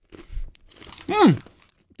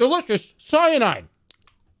 Delicious cyanide.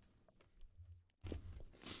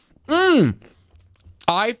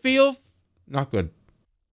 I feel not good.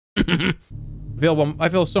 I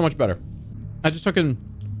feel so much better. I just took in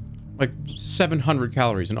like 700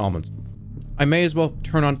 calories in almonds. I may as well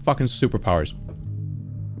turn on fucking superpowers.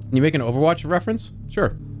 Can you make an Overwatch reference?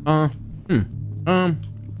 Sure. I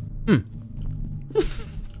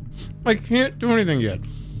can't do anything yet.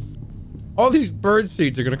 All these bird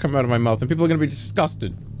seeds are gonna come out of my mouth and people are gonna be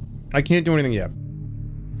disgusted. I can't do anything yet.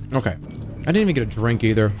 Okay. I didn't even get a drink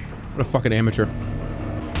either. What a fucking amateur.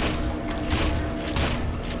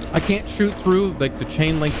 I can't shoot through, like, the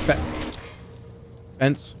chain link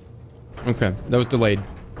fence. Okay, that was delayed.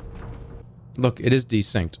 Look, it is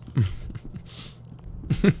desynced.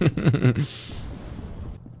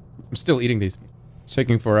 I'm still eating these. It's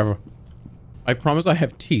taking forever. I promise I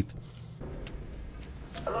have teeth.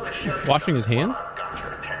 Washing his hand?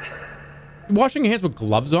 Washing your hands with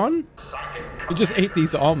gloves on? He just ate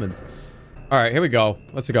these almonds. Alright, here we go.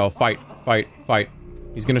 Let's go. Fight, fight, fight.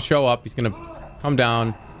 He's gonna show up. He's gonna come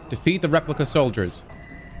down. Defeat the replica soldiers.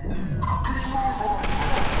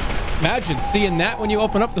 Imagine seeing that when you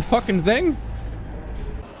open up the fucking thing.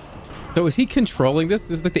 So is he controlling this?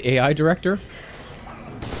 This is like the AI director?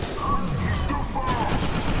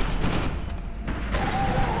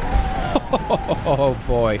 Oh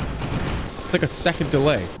boy. It's like a second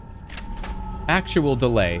delay. Actual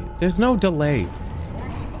delay. There's no delay.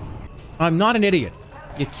 I'm not an idiot.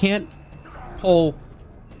 You can't pull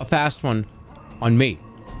a fast one on me.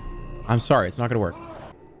 I'm sorry, it's not gonna work.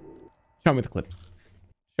 Show me the clip.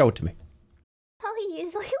 Show it to me. How he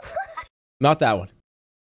usually Not that one.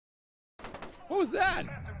 What was that?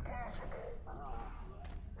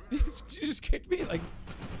 You just kicked me like...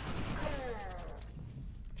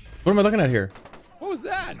 What am I looking at here? What was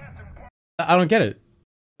that? I don't get it.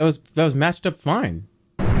 That was matched up fine.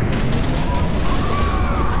 That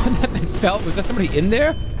felt, was that somebody in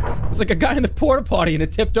there? It's like a guy in the porta potty and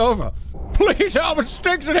it tipped over. Please help, it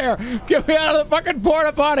stinks in here. Get me out of the fucking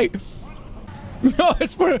porta potty. No,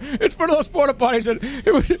 it's one of those porta potties that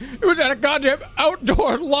it was at a goddamn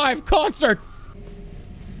outdoor live concert.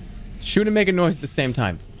 Shoot and make a noise at the same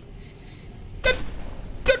time.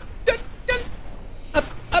 Up,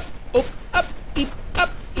 up, oop, up, eep, up,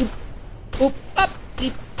 eep, oop, up,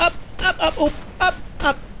 eep, up, oop, up,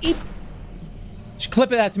 eep. Just clip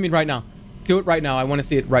that to me right now. Do it right now. I want to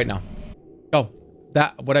see it right now. Go.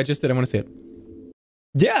 What I just did, I want to see it.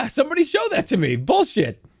 Yeah, somebody show that to me.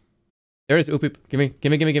 Bullshit. There it is. Oop, oop. Give me.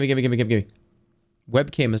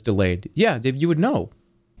 Webcam is delayed. Yeah, you would know.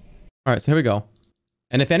 All right, so here we go.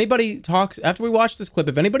 And if anybody talks, after we watch this clip,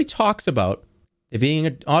 if anybody talks about it being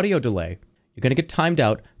an audio delay, you're going to get timed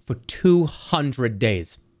out for 200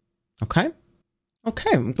 days. Okay? Okay,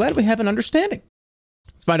 I'm glad we have an understanding.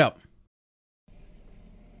 Let's find out.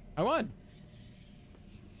 I won.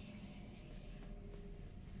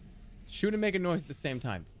 Shoot and make a noise at the same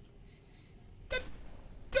time.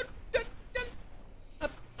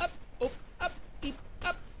 Up, up, oop, up, eep,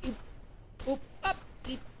 up, eep, oop, up,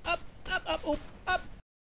 eep, up, oop, up.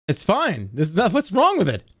 It's fine. This is not, what's wrong with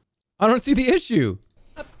it? I don't see the issue.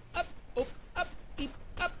 Up, up, oop, up, eep,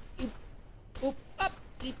 up, eep, oop, up,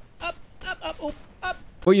 eep, up, oop, up.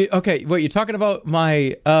 Well, you're talking about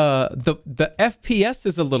my, the FPS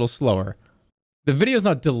is a little slower. The video's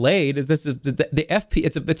not delayed. Is this the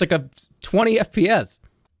FPS? It's like a 20 FPS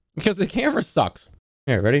because the camera sucks.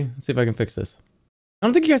 Here, ready? Let's see if I can fix this. I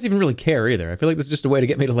don't think you guys even really care either. I feel like this is just a way to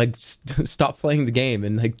get me to like stop playing the game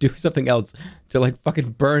and like do something else to like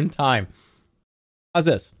fucking burn time. How's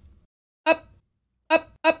this? Up, up,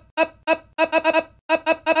 up, up, up, up, up, up,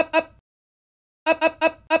 up,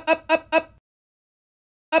 up, up, up.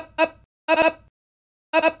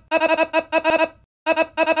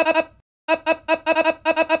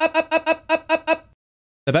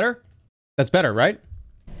 That better? That's better, right?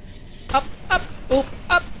 Up, up, oop,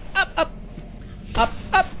 up, up, up. Up,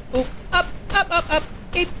 up, oop, up,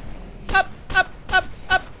 eep, up.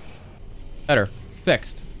 Better.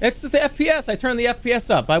 Fixed. It's just the FPS. I turned the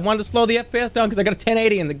FPS up. I wanted to slow the FPS down because I got a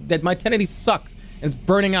 1080 and my 1080 sucks and it's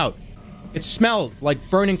burning out. It smells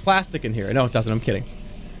like burning plastic in here. No, it doesn't. I'm kidding.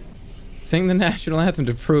 Sing the national anthem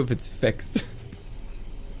to prove it's fixed.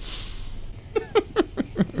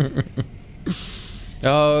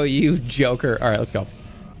 Oh, you joker. All right, let's go.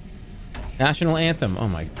 National anthem. Oh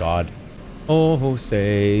my God. Oh,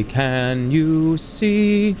 say, can you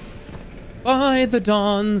see by the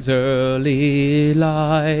dawn's early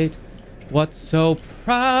light what so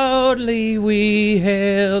proudly we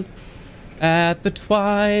hailed at the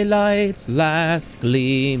twilight's last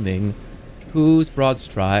gleaming, whose broad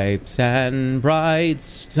stripes and bright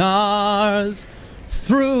stars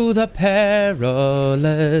through the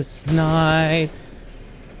perilous night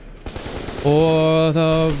o'er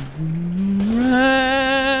the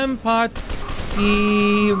ramparts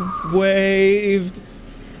he waved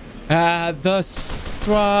at the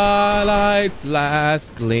twilight's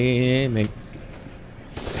last gleaming,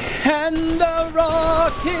 and the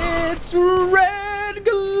rocket's red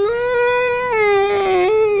gleam,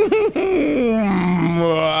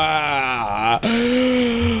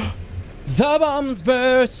 the bombs bombs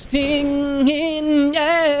bursting in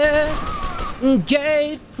air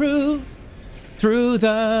gave proof through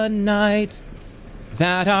the night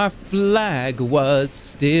that our flag was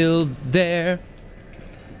still there.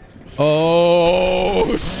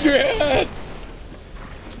 Oh, shit!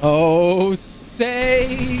 Oh,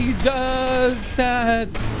 say does that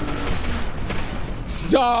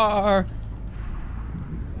star...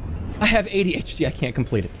 I have ADHD, I can't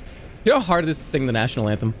complete it. You know how hard it is to sing the national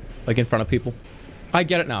anthem, like in front of people? I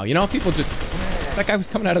get it now. You know how people just... That guy was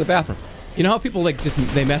coming out of the bathroom. You know how people like just,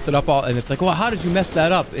 they mess it up all, and it's like, well, how did you mess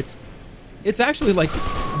that up? It's actually like,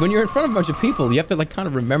 when you're in front of a bunch of people, you have to like kind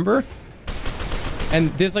of remember. And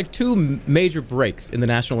there's like two major breaks in the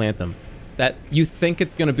national anthem that you think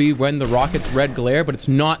it's gonna be when the rocket's red glare, but it's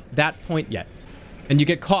not that point yet. And you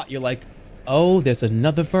get caught, you're like, oh, there's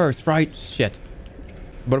another verse, right? Shit.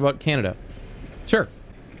 What about Canada? Sure.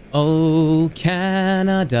 Oh,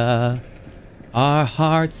 Canada, our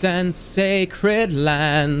hearts and sacred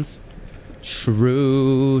lands,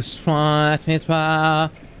 truce France,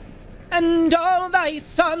 and all thy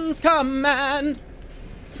sons command.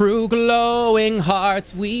 Through glowing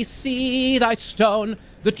hearts we see thy stone,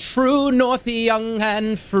 the true north young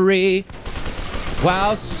and free.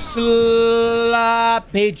 While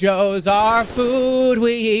sloppy joes our food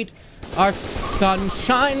we eat, our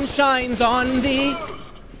sunshine shines on thee.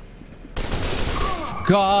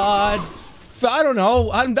 God, I don't know.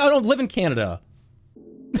 I don't live in Canada.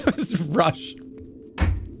 That was Rush.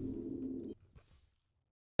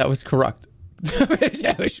 That was corrupt.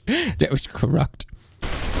 that was corrupt.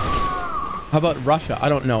 How about Russia? I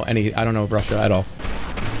don't know Russia at all.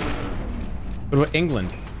 What about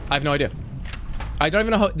England? I have no idea. I don't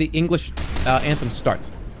even know how the English anthem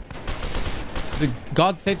starts. Is it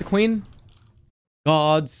God Save the Queen?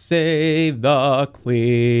 God Save the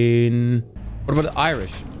Queen. What about the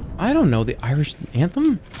Irish? I don't know the Irish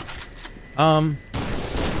anthem.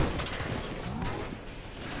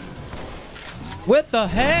 What the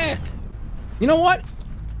heck? You know what?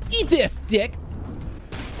 Eat this, dick.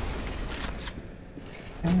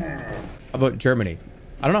 How about Germany?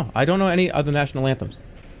 I don't know. I don't know any other national anthems.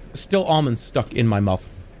 Still almonds stuck in my mouth.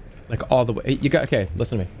 Like all the way. Okay,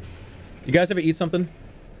 listen to me. You guys ever eat something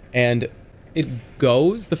and it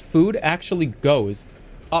goes, the food actually goes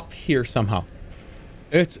up here somehow.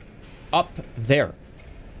 It's up there.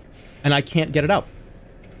 And I can't get it out.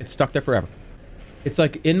 It's stuck there forever. It's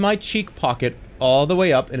like in my cheek pocket all the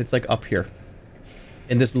way up, and it's like up here.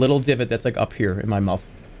 In this little divot that's like up here in my mouth.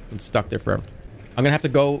 It's stuck there forever. I'm gonna have to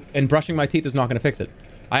go, and brushing my teeth is not gonna fix it.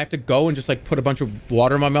 I have to go and just like put a bunch of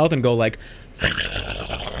water in my mouth and go like...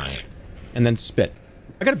 and then spit.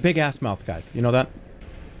 I got a big ass mouth, guys. You know that?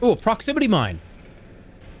 Oh, proximity mine.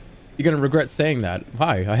 You're gonna regret saying that.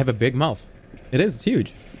 Why? I have a big mouth. It is, it's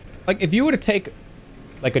huge. Like if you were to take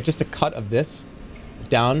like just a cut of this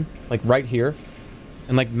down, like right here,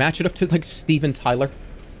 and like match it up to like Steven Tyler,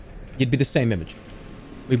 you'd be the same image.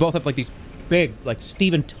 We both have like these big, like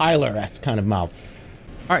Steven Tyler-esque kind of mouths.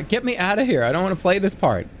 All right, get me out of here. I don't want to play this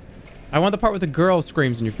part. I want the part where the girl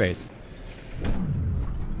screams in your face.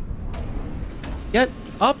 Get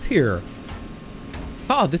up here.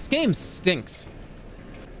 Oh, this game stinks.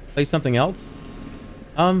 Play something else?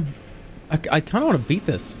 I kind of want to beat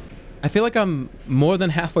this. I feel like I'm more than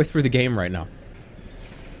halfway through the game right now.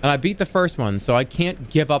 And I beat the first one, so I can't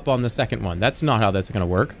give up on the second one. That's not how that's gonna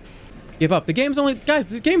work. Give up. The game's only... Guys,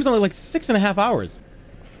 this game's only like 6.5 hours.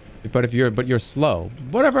 But you're slow.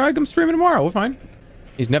 Whatever, I'm streaming tomorrow. We're fine.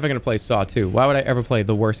 He's never gonna play Saw 2. Why would I ever play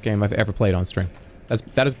the worst game I've ever played on stream?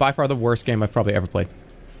 That is by far the worst game I've probably ever played.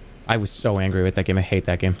 I was so angry with that game. I hate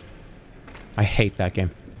that game. I hate that game.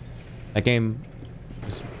 That game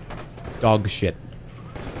was dog shit.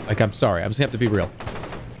 Like, I'm sorry. I'm just gonna have to be real.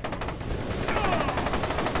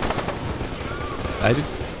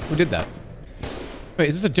 Who did that? Wait,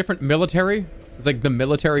 is this a different military? It's like the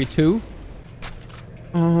military 2?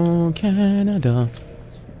 Oh, Canada.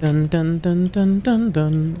 Dun dun dun dun dun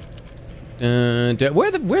dun. Dun, dun.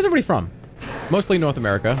 Where's everybody from? Mostly North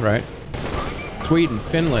America, right? Sweden,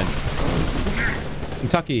 Finland,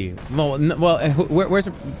 Kentucky. Well, where's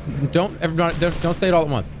it? Don't say it all at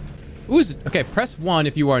once. Who's okay? Press 1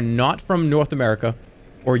 if you are not from North America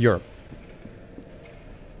or Europe.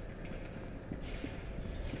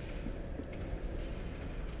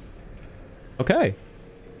 Okay.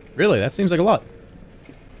 Really? That seems like a lot.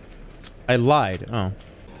 I lied. Oh.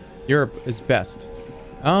 Europe is best.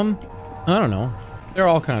 I don't know. They're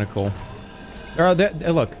all kind of cool.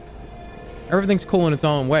 Look. Everything's cool in its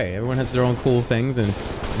own way. Everyone has their own cool things and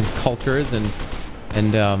cultures and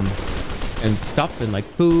stuff and like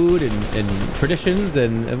food and traditions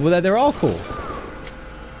and well, they're all cool.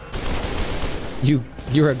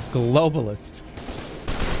 You're a globalist.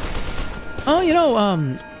 Oh, you know,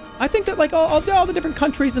 I think that like all the different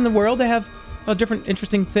countries in the world, they have different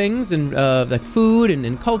interesting things and like food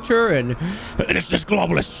and culture and It's this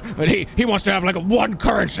globalist, and he wants to have like one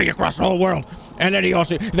currency across the whole world, and then he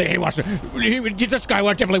this guy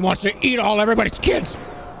definitely wants to eat all everybody's kids.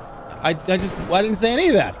 I didn't say any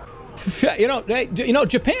of that. you know,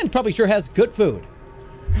 Japan probably sure has good food.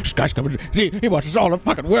 This guy's coming. He wants us all to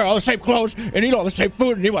fucking wear all the same clothes and eat all the same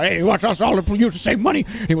food, and he wants us all to use the same money.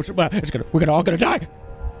 He wants. We're all gonna die.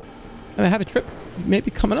 I have a trip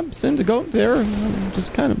maybe coming up soon to go there.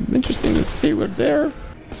 Just kind of interesting to see what's there.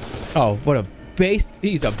 Oh, what a based.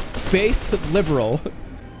 He's a based liberal.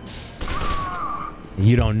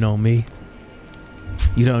 You don't know me.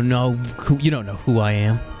 You don't know who I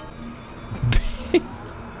am.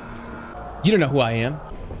 Based. You don't know who I am.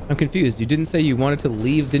 I'm confused. You didn't say you wanted to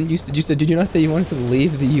leave, didn't you? Did you not say you wanted to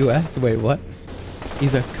leave the U.S.? Wait, what?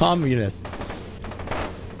 He's a communist.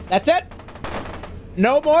 That's it.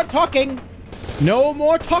 No more talking. No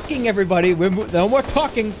more talking, everybody. No more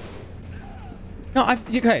talking. No,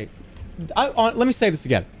 okay. Let me say this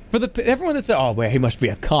again. For everyone that said, "Oh, wait, he must be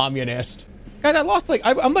a communist." Guys, I lost like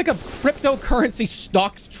I'm like a cryptocurrency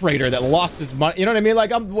stocks trader that lost his money. You know what I mean?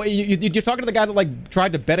 Like you're talking to the guy that like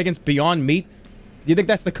tried to bet against Beyond Meat. Do you think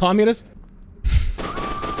that's the communist?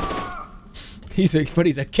 He's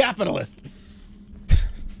a capitalist.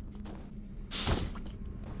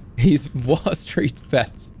 He's Wall Street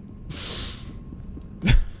bets.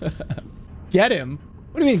 Get him?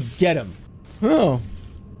 What do you mean get him? Oh,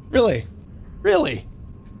 really? Really?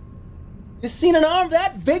 You seen an arm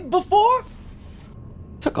that big before?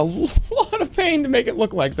 Took a lot of pain to make it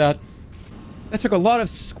look like that. That took a lot of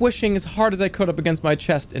squishing as hard as I could up against my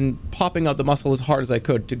chest and popping out the muscle as hard as I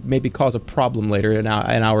could to maybe cause a problem later an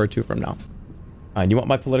hour or two from now. And you want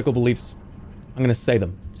my political beliefs? I'm gonna say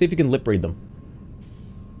them. See if you can lip read them.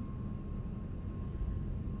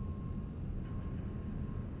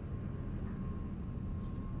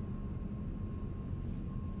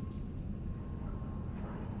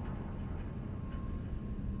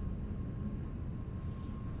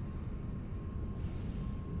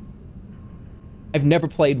 I've never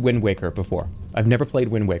played Wind Waker before. I've never played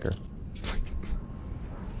Wind Waker.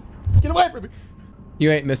 Get away from me!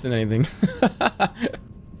 You ain't missing anything.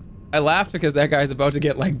 I laughed because that guy's about to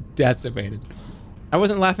get, like, decimated. I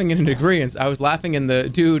wasn't laughing in agreeance. I was laughing in the,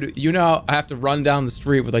 dude, you know I have to run down the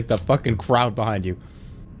street with, like, the fucking crowd behind you.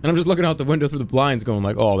 And I'm just looking out the window through the blinds going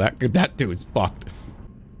like, oh, that dude's fucked.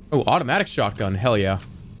 Oh, automatic shotgun. Hell yeah.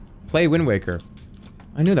 Play Wind Waker.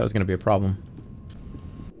 I knew that was gonna be a problem.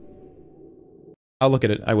 I'll look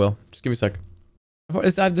at it. I will. Just give me a sec.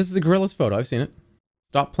 This is a Gorilla's photo. I've seen it.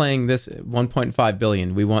 Stop playing this 1.5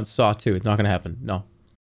 billion. We want Saw 2. It's not gonna happen. No.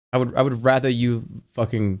 I would rather you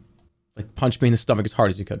fucking like punch me in the stomach as hard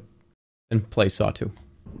as you could than play Saw 2.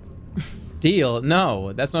 Deal?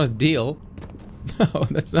 No, that's not a deal. No,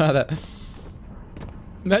 that's not that.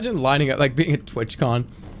 Imagine lining up, like being at TwitchCon.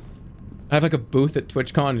 I have like a booth at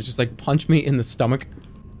TwitchCon. It's just like punch me in the stomach.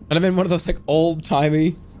 And I'm in one of those like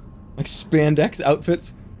old-timey like spandex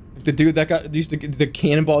outfits. Like the dude that the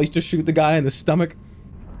cannonball used to shoot the guy in the stomach.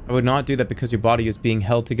 I would not do that because your body is being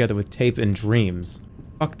held together with tape and dreams.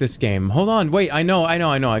 Fuck this game. Hold on. Wait, I know. I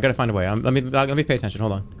gotta find a way. Let me pay attention.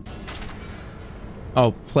 Hold on.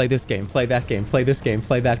 Oh, play this game. Play that game. Play this game.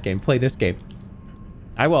 Play that game. Play this game.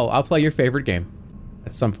 I will. I'll play your favorite game.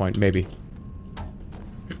 At some point, maybe.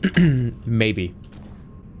 Maybe.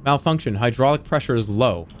 Malfunction. Hydraulic pressure is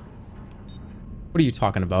low. What are you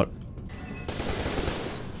talking about?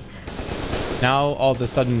 Now, all of a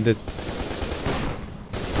sudden, this...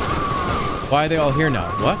 Why are they all here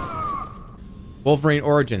now? What? Wolverine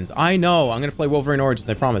Origins. I know. I'm gonna play Wolverine Origins,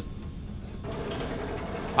 I promise.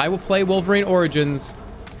 I will play Wolverine Origins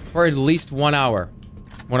for at least 1 hour.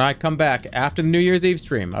 When I come back after the New Year's Eve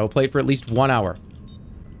stream, I will play it for at least 1 hour.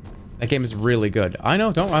 That game is really good. I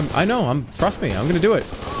know, trust me, I'm gonna do it.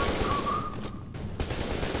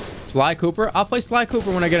 Sly Cooper? I'll play Sly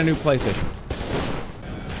Cooper when I get a new PlayStation.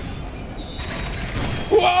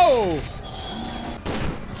 Whoa!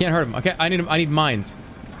 Can't hurt him. Okay, I need mines.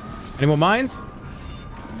 Any more mines?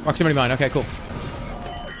 Proximity mine. Okay, cool.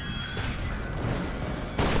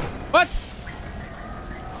 What?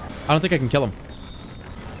 I don't think I can kill him.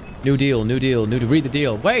 New deal, new deal, read the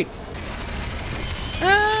deal. Wait!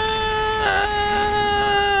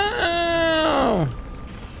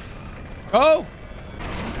 Oh!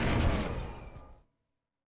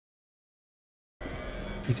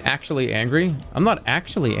 He's actually angry? I'm not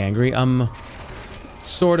actually angry. I'm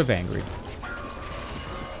sort of angry.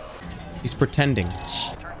 He's pretending.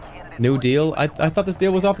 Shh. New deal? I thought this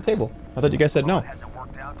deal was off the table. I thought you guys said no.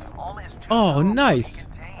 Oh, nice.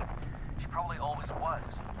 She probably always was.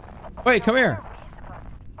 Wait, come here.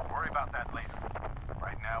 Worry about that later.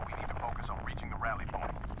 Right now, we need to focus on reaching the rally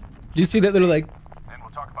point. Did you see that little like? Then we'll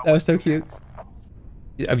talk about That was so cute.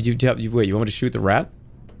 Wait, you want me to shoot the rat?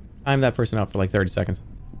 I'm that person out for like 30 seconds.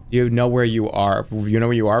 Do you know where you are? You know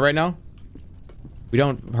where you are right now? We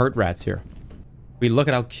don't hurt rats here. We look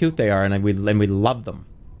at how cute they are and we love them.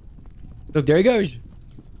 Look, there he goes.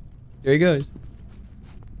 There he goes.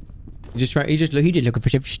 He's just looking for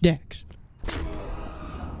some snacks.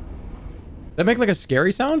 That make like a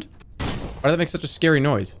scary sound? Why does that make such a scary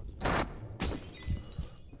noise?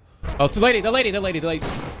 Oh, it's the lady.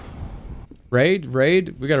 Raid?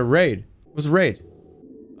 We got a raid. What's the raid?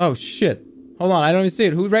 Oh, shit. Hold on, I don't even see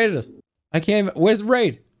it. Who raided us? I can't even... Where's the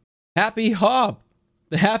raid? Happy Hob.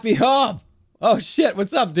 The Happy Hob. Oh, shit.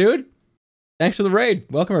 What's up, dude? Thanks for the raid.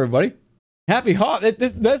 Welcome, everybody. Happy Hob.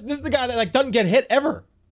 This is the guy that, like, doesn't get hit ever.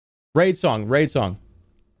 Raid song.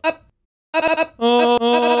 Up.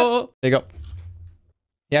 Oh. There you go.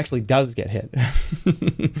 He actually does get hit.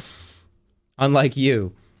 Unlike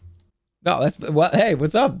you. No, that's... Well, hey,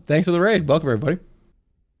 what's up? Thanks for the raid. Welcome, everybody.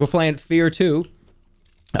 We're playing F.E.A.R 2.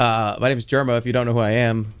 My name is Jerma. If you don't know who I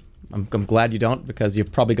am, I'm glad you don't, because you're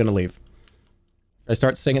probably gonna leave. I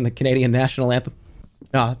start singing the Canadian national anthem.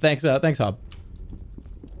 No, thanks, Hob. Can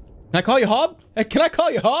I call you Hob? Hey, can I call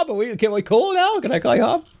you Hob? Can we cool now? Can I call you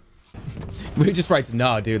Hob? He just writes,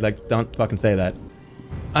 no, dude, like, don't fucking say that.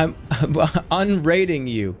 I'm unrating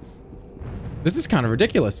you. This is kind of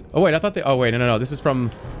ridiculous. Oh, wait, I thought oh, wait, no, this is from...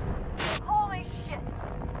 Holy shit.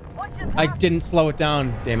 What just I didn't slow it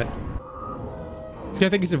down, damn it. This guy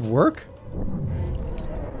think he's at work?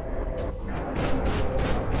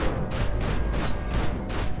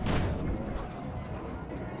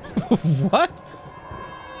 What?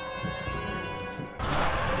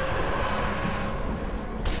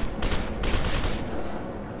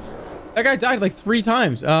 That guy died like 3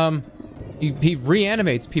 times. He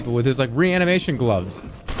reanimates people with his like reanimation gloves.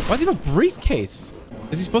 Why does he have a briefcase?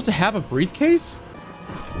 Is he supposed to have a briefcase?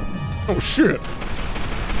 Oh shit.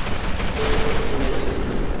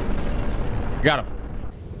 Got him.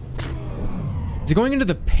 Is he going into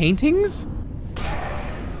the paintings?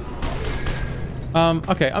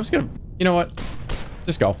 Okay, I'm just gonna... You know what?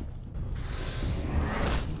 Just go.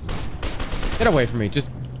 Get away from me,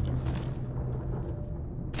 just...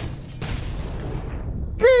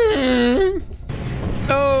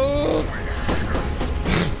 No!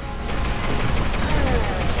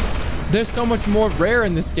 There's so much more rare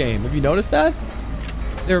in this game. Have you noticed that?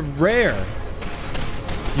 They're rare.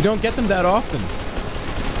 You don't get them that often.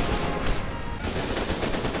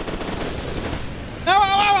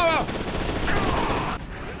 Ow!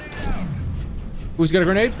 Who's got a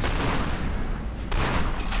grenade?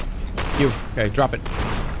 You. Okay, drop it.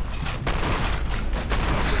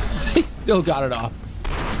 He still got it off.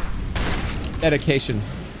 Dedication.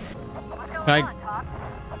 Can I...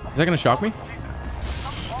 Is that gonna shock me?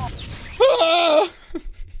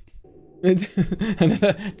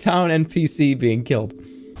 Another town NPC being killed.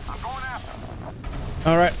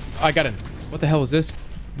 Alright, I got in. What the hell was this?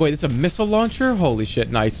 Wait, this is a missile launcher? Holy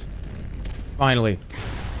shit, nice. Finally.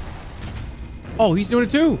 Oh, he's doing it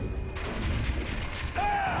too!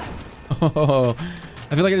 Oh,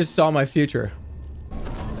 I feel like I just saw my future.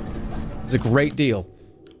 It's a great deal.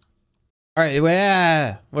 Alright,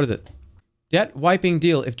 what is it? Debt wiping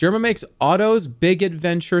deal. If Jerma makes Otto's Big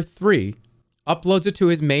Adventure 3, uploads it to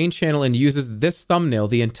his main channel and uses this thumbnail,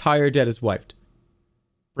 the entire debt is wiped.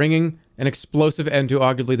 Bringing an explosive end to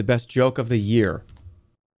arguably the best joke of the year.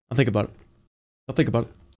 I'll think about it. I'll think about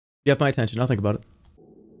it. You have my attention. I'll think about it.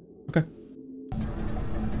 Okay.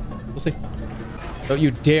 We'll see. Don't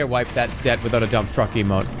you dare wipe that debt without a dump truck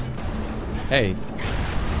emote. Hey.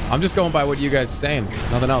 I'm just going by what you guys are saying.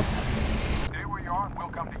 Nothing else.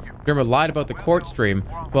 Jerma lied about the court stream.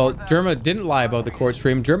 Well, Jerma didn't lie about the court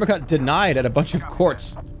stream. Jerma got denied at a bunch of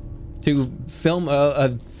courts to film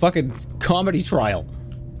a fucking comedy trial.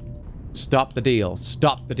 Stop the deal.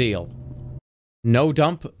 Stop the deal. No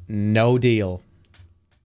dump, no deal.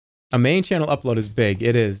 A main channel upload is big.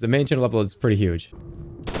 It is. The main channel upload is pretty huge.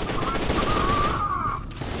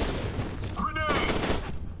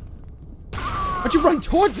 Why'd you run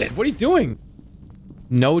towards it? What are you doing?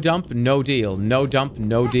 No dump, no deal. No dump,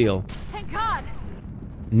 no deal. Thank God.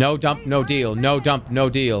 No dump, no deal. No dump, no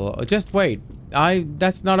deal. Just wait.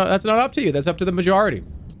 That's not up to you. That's up to the majority.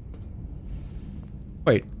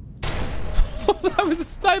 Wait. That was a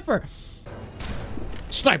sniper.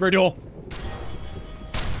 Sniper duel.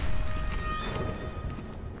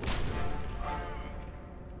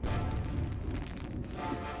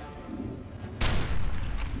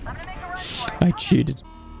 I cheated.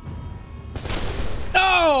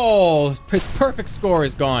 Oh! His perfect score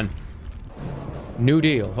is gone. New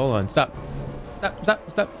deal. Hold on. Stop. Stop.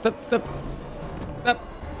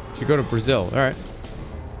 Should go to Brazil. All right.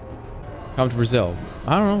 Come to Brazil.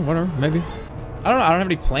 I don't know. Whatever. Maybe. I don't know. I don't have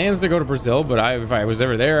any plans to go to Brazil, but if I was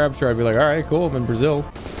ever there, I'm sure I'd be like, all right, cool. I'm in Brazil.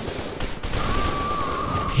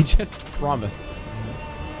 He just promised.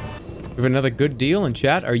 We have another good deal in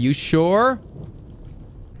chat. Are you sure?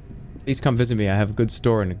 Please come visit me. I have a good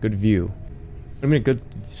store and a good view. I mean, a good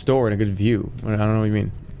store and a good view. I don't know what you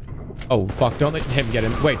mean. Oh, fuck. Don't let him get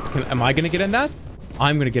in. Wait, am I going to get in that?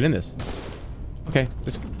 I'm going to get in this. Okay.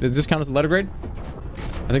 Does this count as a letter grade?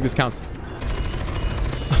 I think this counts.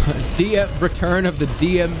 Return of the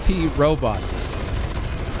DMT robot.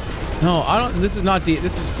 No, I don't. This is not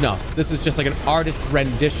This is just like an artist's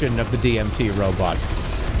rendition of the DMT robot.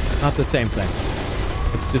 Not the same thing.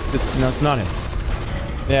 It's not him.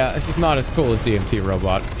 Yeah, it's just not as cool as DMT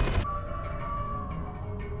robot.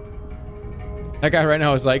 That guy right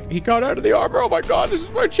now is like, he got out of the armor. Oh my god, this is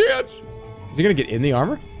my chance. Is he gonna get in the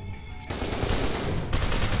armor?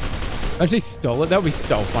 Actually stole it. That would be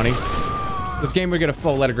so funny. This game would get a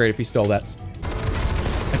full letter grade if he stole that.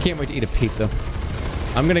 I can't wait to eat a pizza.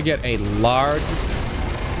 I'm gonna get a large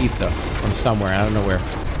pizza from somewhere. I don't know where.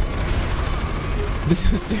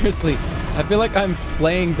 This is seriously, I feel like I'm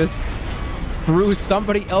playing this through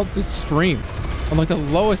somebody else's stream on like the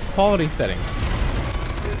lowest quality settings.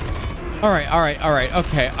 All right,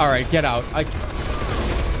 okay, all right, get out.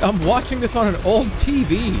 I'm watching this on an old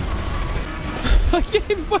TV. I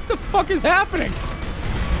can't even, what the fuck is happening?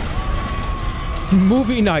 It's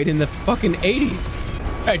movie night in the fucking 80s.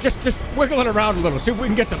 Hey, just wiggle it around a little. See if we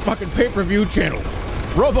can get the fucking pay-per-view channels.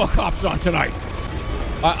 RoboCop's on tonight.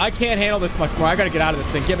 I can't handle this much more. I gotta get out of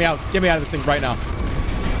this thing. Get me out of this thing right now.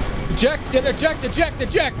 Eject,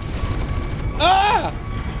 eject. Ah!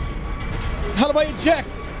 How do I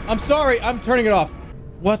eject? I'm sorry, I'm turning it off.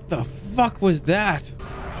 What the fuck was that?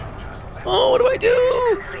 Oh, what do I do?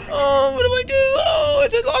 Oh, what do I do? Oh,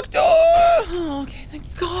 it's a locked door. Oh, okay, thank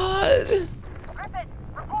God.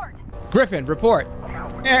 Griffin, report.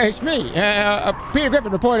 Yeah, it's me, Peter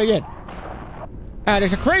Griffin reporting in.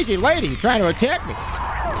 There's a crazy lady trying to attack me.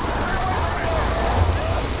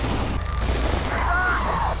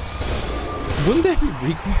 Wouldn't that be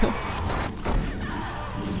recoil?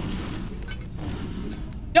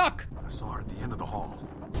 Duck! I saw her at the end of the hall.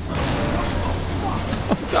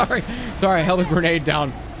 I'm sorry. Sorry, I held a grenade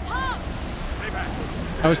down.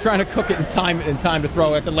 I was trying to cook it in time to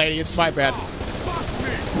throw it at the lady. It's my bad.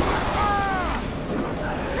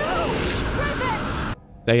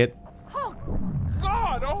 Say it. Oh,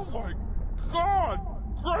 God! Oh, my God!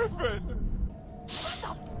 Griffin! What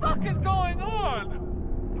the fuck is going on?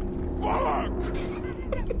 Fuck!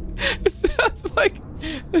 It sounds like,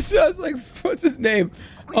 what's his name?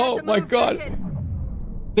 Oh, my God.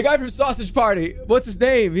 The guy from Sausage Party. What's his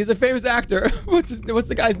name? He's a famous actor. What's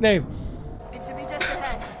the guy's name? It should be just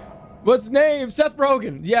ahead. What's his name? Seth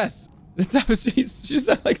Rogen. Yes. She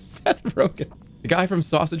sounds like Seth Rogen. The guy from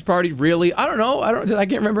Sausage Party? Really? I don't know. I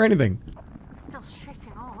can't remember anything. I'm still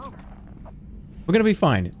shaking all over. We're gonna be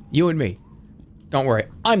fine. You and me. Don't worry.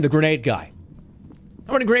 I'm the grenade guy.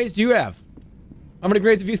 How many grenades do you have? How many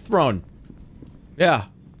grenades have you thrown? Yeah.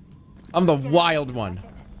 I'm the wild one.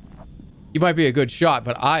 You might be a good shot,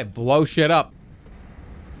 but I blow shit up.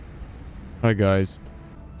 Hi, guys.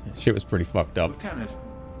 Shit was pretty fucked up. Lieutenant.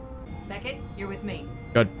 Beckett, you're with me.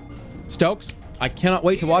 Good. Stokes, I cannot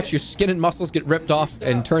wait to watch your skin and muscles get ripped off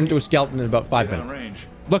and turn into a skeleton in about 5 minutes.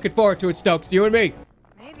 Looking forward to it, Stokes. You and me.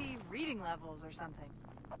 Maybe reading levels or something.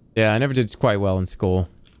 Yeah, I never did quite well in school.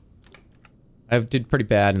 I did pretty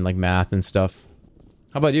bad in like math and stuff.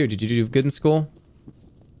 How about you? Did you do good in school?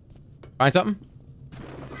 Find something?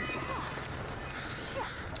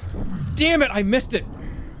 Damn it, I missed it.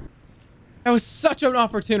 That was such an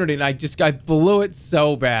opportunity and I blew it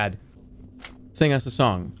so bad. Sing us a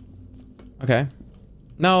song. Okay.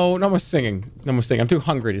 No more singing. No more singing. I'm too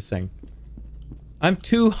hungry to sing. I'm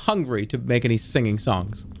too hungry to make any singing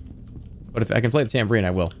songs. But if I can play the tambourine,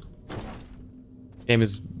 I will. Game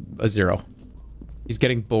is a 0. He's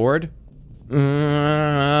getting bored. But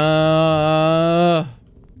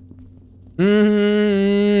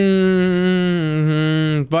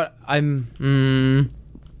I'm...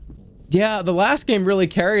 Yeah, the last game really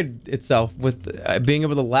carried itself with being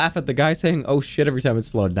able to laugh at the guy saying, oh shit, every time it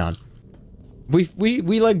slowed down.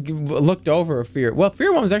 We like looked over F.E.A.R. Well,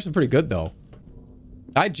 F.E.A.R. 1 was actually pretty good though.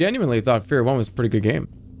 I genuinely thought F.E.A.R. 1 was a pretty good game.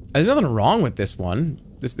 There's nothing wrong with this one.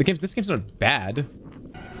 This game's not bad.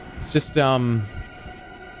 It's just not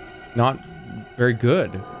very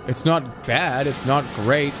good. It's not bad. It's not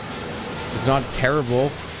great. It's not terrible.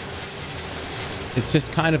 It's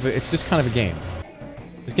just kind of a game.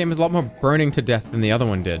 This game is a lot more burning to death than the other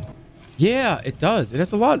one did. Yeah, it does. It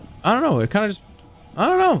has a lot. I don't know. It kind of just. I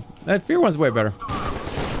don't know. That F.E.A.R. one's way better.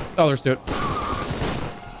 All there's to it.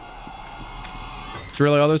 It's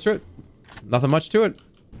really all there's to it. Nothing much to it.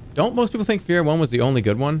 Don't most people think F.E.A.R. 1 was the only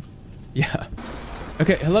good one? Yeah.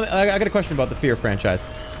 Okay, I got a question about the F.E.A.R. franchise.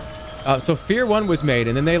 So F.E.A.R. 1 was made,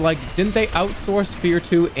 and then they didn't they outsource F.E.A.R.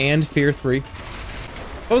 2 and F.E.A.R. 3?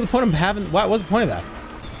 What was the point of having? What was the point of that?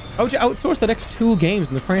 How would you outsource the next 2 games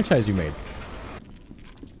in the franchise you made?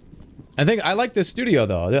 I like this studio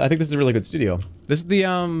though. I think this is a really good studio. This is the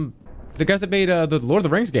guys that made the Lord of the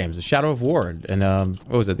Rings games, the Shadow of War, and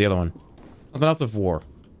what was it? The other one, something else of War.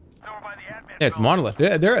 Yeah, it's Monolith.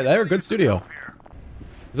 They're a good studio.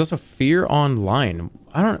 There's also F.E.A.R. Online.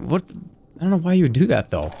 I don't know why you would do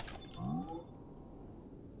that though.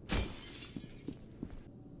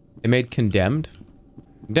 They made Condemned.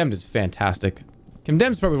 Condemned is fantastic.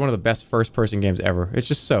 Condemned is probably one of the best first-person games ever. It's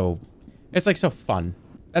just so, it's like so fun.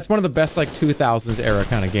 That's one of the best like 2000s era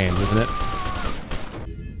kind of games, isn't it?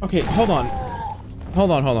 Okay, hold on.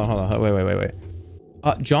 Wait.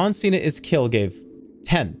 John Cena is Kill gave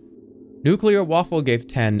 10. Nuclear Waffle gave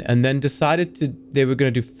 10, and then decided they were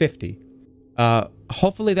gonna do 50.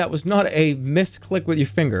 Hopefully that was not a misclick with your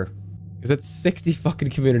finger, because that's 60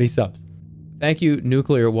 fucking community subs. Thank you,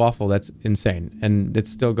 Nuclear Waffle. That's insane, and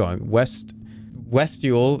it's still going.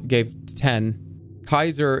 Westuel gave 10.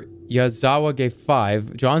 Kaiser Yazawa gave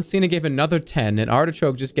 5. John Cena gave another 10, and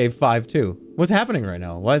Artichoke just gave 5 too. What's happening right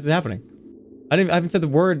now? Why is it happening? I haven't said the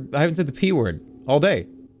word. I haven't said the P word all day.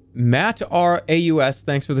 Matt R AUS,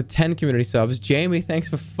 thanks for the 10 community subs. Jamie, thanks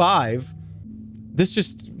for 5. This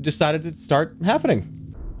just decided to start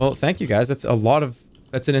happening. Well, thank you guys. That's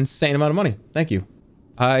an insane amount of money. Thank you.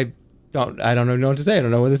 I don't know what to say. I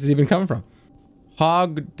don't know where this is even coming from.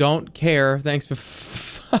 Hog don't care. Thanks for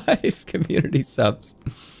 5 community subs.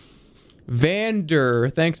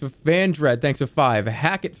 Vandread, thanks for 5.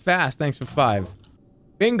 Hack It Fast, thanks for 5.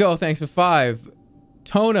 Bingo, thanks for 5.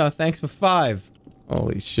 Tona, thanks for 5.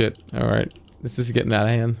 Holy shit. Alright. This is getting out of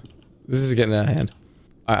hand.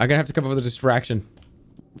 I'm gonna have to come up with a distraction.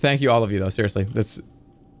 Thank you, all of you, though. Seriously. That's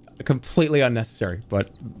completely unnecessary, but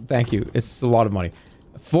thank you. It's a lot of money.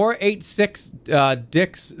 486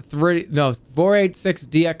 486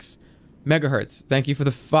 DX megahertz. Thank you for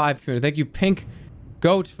the 5 community. Thank you, Pink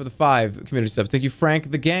Goat, for the 5 community subs. Thank you,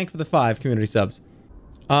 Frank the Gank, for the 5 community subs.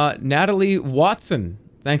 Natalie Watson,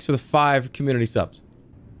 thanks for the 5 community subs.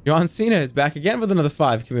 John Cena is back again with another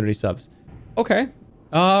 5 community subs. Okay.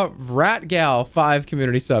 Rat Gal, 5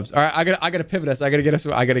 community subs. All right, I gotta pivot us. I gotta get us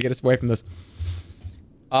away from this.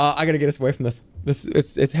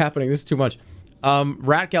 It's happening. This is too much.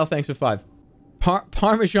 Rat Gal, thanks for 5.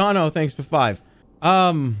 Parmigiano, thanks for 5.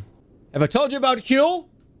 Have I told you about Huel?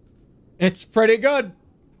 It's pretty good.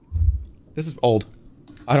 This is old.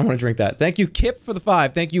 I don't want to drink that. Thank you, Kip, for the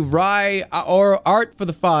 5. Thank you, Rye or Art, for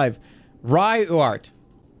the 5. Rye Art.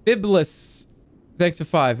 Biblis, thanks for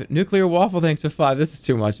 5. Nuclear Waffle, thanks for 5. This is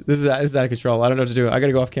too much. This is out of control. I don't know what to do. I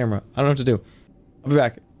gotta go off camera. I don't know what to do. I'll be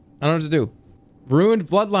back. I don't know what to do. Ruined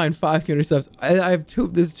Bloodline, 5 community subs. I have 2.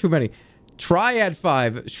 This is too many. Triad,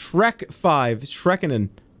 5. Shrek, 5. Shrekinen.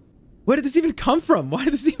 Where did this even come from? Why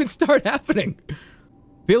did this even start happening?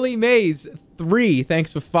 Billy Mays, 3.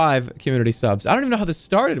 Thanks for 5 community subs. I don't even know how this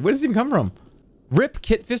started. Where does this even come from? Rip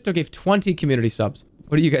Kit Fisto gave 20 community subs.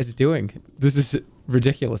 What are you guys doing? This is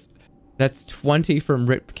ridiculous. That's 20 from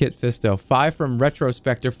Rip Kit Fisto. 5 from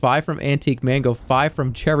Retrospector. 5 from Antique Mango. 5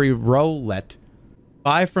 from Cherry Roulette.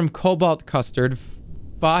 5 from Cobalt Custard.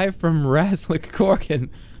 5 from Razlik Corkin.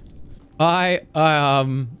 Well,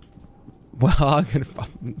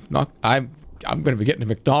 I'm gonna be getting a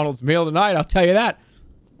McDonald's meal tonight, I'll tell you that.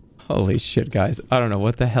 Holy shit, guys. I don't know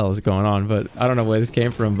what the hell is going on, but I don't know where this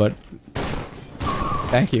came from, but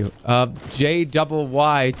thank you.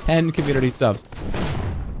 JYY, 10 community subs.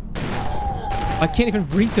 I can't even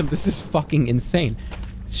read them. This is fucking insane.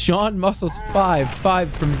 Sean Muscles, 5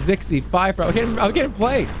 from Zixie, 5 from... I can't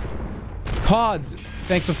play. Cods,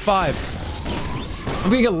 thanks for 5. I'm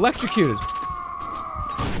being electrocuted.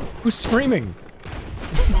 Who's screaming?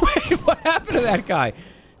 Wait, what happened to that guy?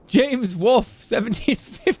 James Wolf,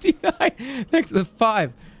 1759. Thanks to the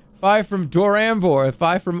 5. 5 from Dorambor.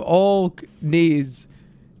 5 from Old Knees.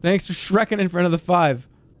 Thanks for Shreking in front of the 5.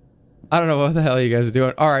 I don't know what the hell you guys are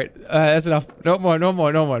doing. Alright, that's enough. No more.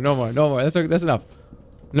 That's enough.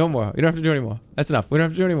 No more. You don't have to do any more. That's enough. We don't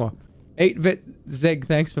have to do any more. 8-Bit Zig,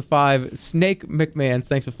 thanks for 5. Snake McMahon,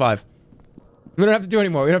 thanks for 5. We don't have to do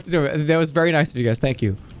anymore. We don't have to do it. That was very nice of you guys. Thank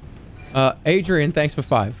you. Adrian, thanks for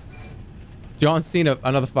 5. John Cena,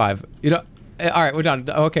 another 5. You know, all right, we're done.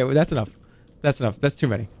 Okay, well, that's enough. That's enough. That's too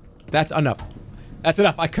many. That's enough. That's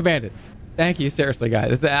enough. I command it. Thank you, seriously,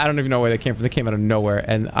 guys. I don't even know where they came from. They came out of nowhere,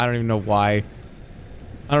 and I don't even know why.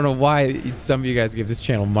 I don't know why some of you guys give this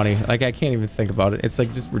channel money. Like, I can't even think about it. It's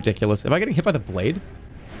like just ridiculous. Am I getting hit by the blade?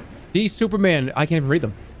 D Superman, I can't even read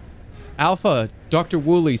them. Alpha, Dr.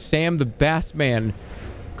 Woolley, Sam the Bass Man,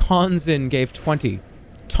 Konzin gave 20.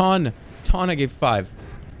 Tana gave 5.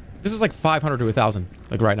 This is like 500 to 1,000,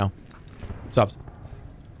 like right now. Subs.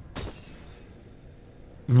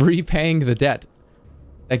 Repaying the debt.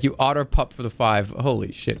 Thank you, Otter Pup, for the 5.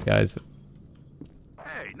 Holy shit, guys.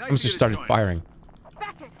 Hey, I almost just started firing.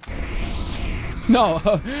 No,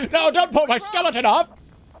 no, don't pull my skeleton off.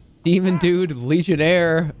 Demon Dude,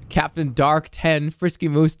 Legionnaire, Captain Dark 10, Frisky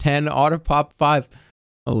Moose 10, Otter Pop 5.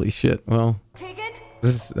 Holy shit. Well,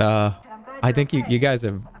 this is, I think you guys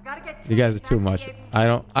are too much.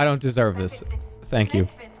 I don't deserve this. Thank you.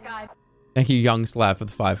 Thank you, Young Slab, for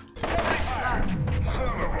the 5.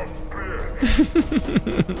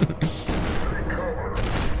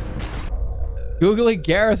 Googly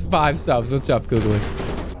Gareth 5 subs. What's up, Googly?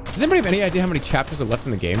 Does anybody have any idea how many chapters are left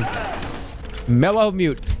in the game? Mellow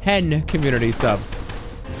Mute 10 community subs.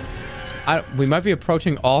 We might be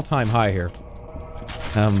approaching all-time high here.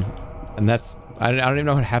 And that's I don't even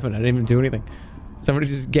know what happened. I didn't even do anything. Somebody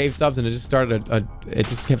just gave subs and it just started it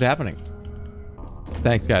just kept happening.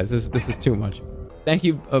 Thanks, guys. This is too much. Thank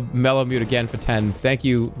you, Mellow Mute again for 10. Thank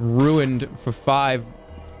you, Ruined for 5.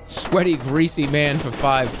 Sweaty Greasy Man for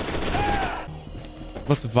 5.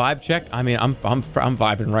 What's the vibe check? I mean, I'm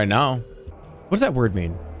vibing right now. What does that word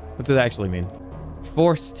mean? What does it actually mean?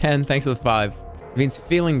 Force 10, thanks for the 5. It means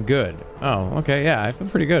feeling good. Oh, okay, yeah, I feel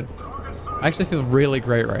pretty good. I actually feel really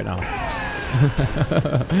great right now.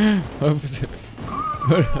 Oops.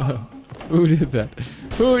 Who did that?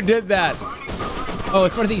 Who did that? Oh,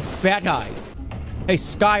 it's one of these bat eyes. Hey,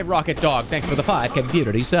 Skyrocket Dog, thanks for the 5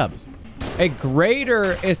 community subs. Hey,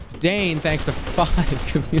 Greaterist Dane, thanks for 5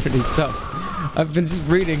 community subs. I've been just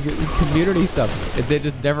reading community subs. They're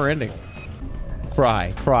just never ending.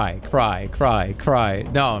 Cry, cry, cry, cry, cry.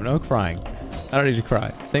 No, no crying. I don't need to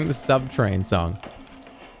cry. Sing the Subtrain song.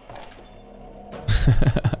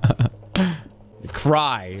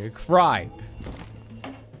 Cry, cry.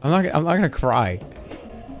 I'm not gonna cry.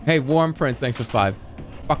 Hey, Warm Prince, thanks for 5.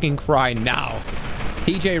 Fucking cry now.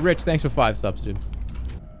 TJ Rich, thanks for 5 subs, dude.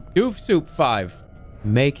 Doof Soup 5.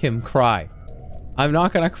 Make him cry. I'm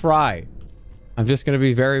not gonna cry. I'm just gonna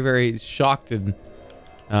be very, very shocked and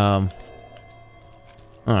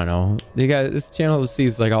I don't know. You guys, this channel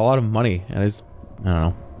sees like a lot of money, and I don't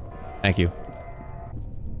know. Thank you.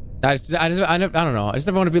 I don't know. I just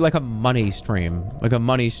never want to be like a money stream, like a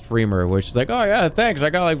money streamer, which is like, oh yeah, thanks.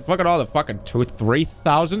 I got like fucking all the fucking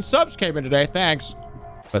 3,000 subs came in today. Thanks.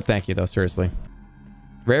 But thank you though, seriously.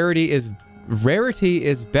 Rarity is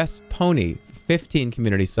best pony. 15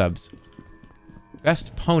 community subs.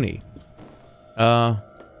 Best pony.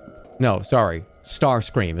 No, sorry.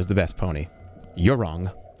 Starscream is the best pony. You're wrong,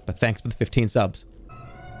 but thanks for the 15 subs.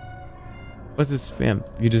 What's this spam?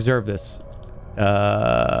 You deserve this. Hold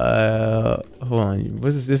on.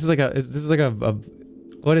 What's this? This is like a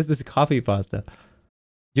what is this? Coffee pasta.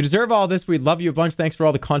 You deserve all this. We love you a bunch. Thanks for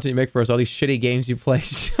all the content you make for us. All these shitty games you play.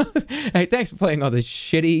 Hey, thanks for playing all these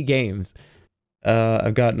shitty games.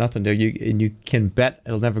 I've got nothing to you, and you can bet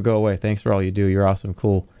it'll never go away. Thanks for all you do. You're awesome.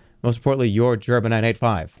 Cool. Most importantly, you're Jerma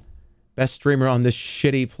 985. Best streamer on this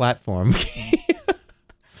shitty platform.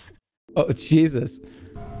 Oh, Jesus.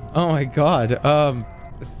 Oh my God.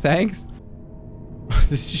 Thanks.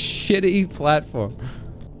 This shitty platform.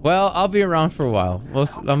 Well, I'll be around for a while.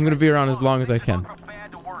 I'm gonna be around as long as I can.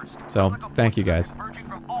 So, thank you guys.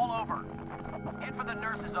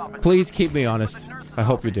 Please keep me honest. I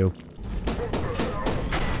hope you do.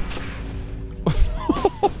 Oh,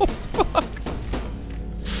 fuck.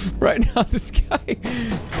 Right now, this guy...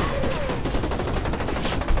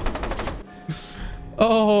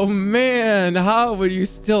 Oh man, how were you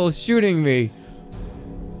still shooting me?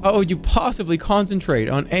 How would you possibly concentrate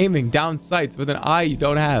on aiming down sights with an eye you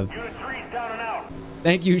don't have?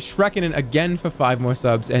 Thank you, Shrekinen, again for 5 more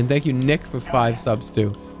subs, and thank you, Nick, for 5 subs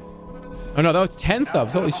too. Oh no, that was 10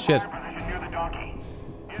 subs. Holy shit.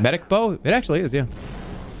 Medic Bow? It actually is, yeah.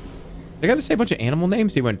 They got to say a bunch of animal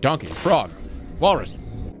names. He went donkey, frog, walrus,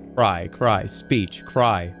 cry, cry, speech,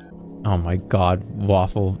 cry. Oh my God,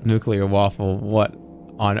 waffle, nuclear waffle. What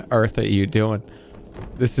on earth are you doing?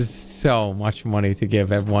 This is so much money to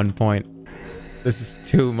give at one point. This is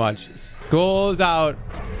too much. School's out.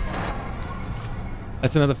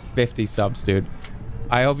 That's another 50 subs, dude.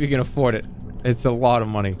 I hope you can afford it. It's a lot of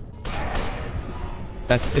money.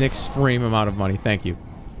 That's an extreme amount of money. Thank you.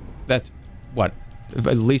 That's, what?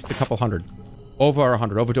 At least a couple hundred. Over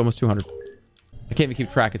 100. Over to almost 200. I can't even keep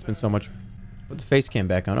track. It's been so much. Put the face cam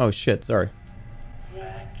back on. Oh, shit. Sorry.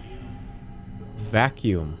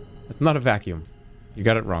 Vacuum. It's not a vacuum. You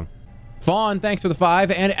got it wrong. Fawn, thanks for the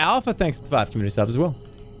 5. And Alpha, thanks for the 5 community subs as well.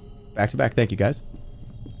 Back to back. Thank you, guys.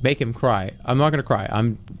 Make him cry. I'm not gonna cry.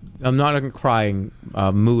 I'm not in a crying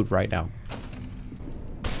mood right now.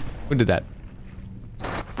 Who did that?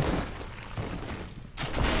 I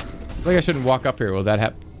feel like I shouldn't walk up here. Will that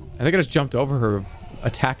happen? I think I just jumped over her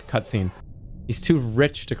attack cutscene. He's too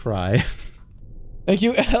rich to cry. Thank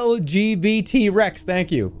you, LGBT Rex.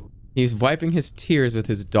 Thank you. He's wiping his tears with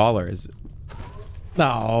his dollars.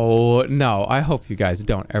 No, no. I hope you guys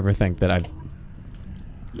don't ever think that I've...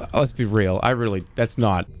 Let's be real. I really... That's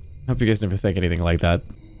not... I hope you guys never think anything like that.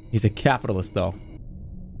 He's a capitalist, though.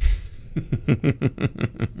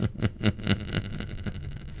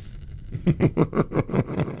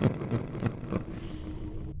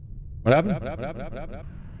 What happened?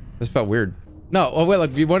 This felt weird. No, oh wait,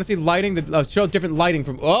 look, if you want to see lighting, show different lighting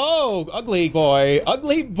from... Oh, ugly boy.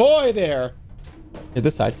 Ugly boy there. Here's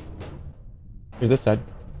this side. Here's this side.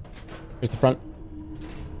 Here's the front.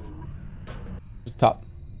 Here's the top.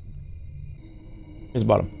 Here's the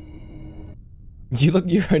bottom. You look,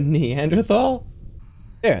 you're a Neanderthal?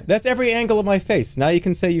 There, that's every angle of my face. Now you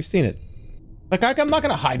can say you've seen it. Like, I'm not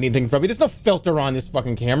gonna hide anything from you. There's no filter on this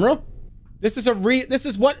fucking camera. This is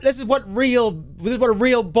what a real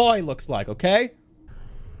boy looks like, okay?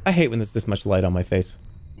 I hate when there's this much light on my face.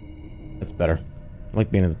 That's better. I like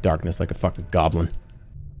being in the darkness like a fucking goblin.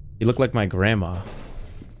 You look like my grandma.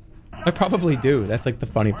 I probably do. That's like the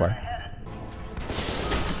funny part.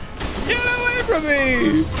 Get away from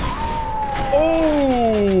me!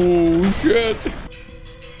 Oh shit!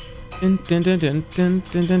 That's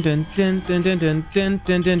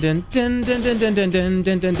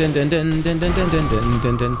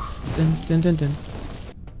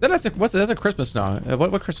a Christmas song.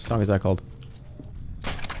 What Christmas song is that called?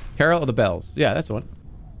 Carol of the Bells. Yeah, that's the one.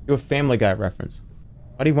 Do a Family Guy reference.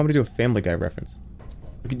 Why do you want me to do a Family Guy reference?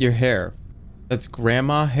 Look at your hair. That's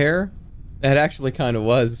grandma hair? That actually kind of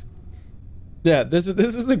was. Yeah, this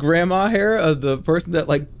is the grandma hair of the person that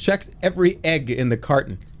like checks every egg in the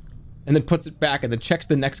carton. And then puts it back and then checks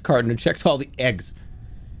the next carton and checks all the eggs.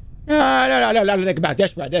 No, don't think about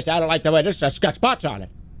this one. I don't like the way this has got spots on it.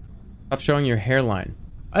 Stop showing your hairline.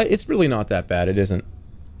 It's really not that bad. It isn't.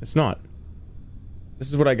 It's not. This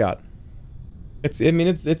is what I got. It's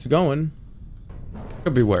going.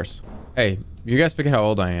 Could be worse. Hey, you guys forget how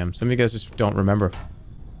old I am. Some of you guys just don't remember.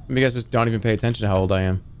 Some of you guys just don't even pay attention to how old I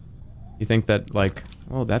am. You think that, like,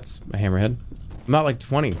 oh, that's a hammerhead. I'm not like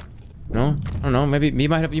 20. No? I don't know. Maybe you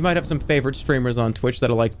might have some favorite streamers on Twitch that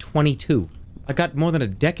are like 22. I got more than a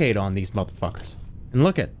decade on these motherfuckers. And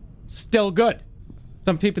look at, still good.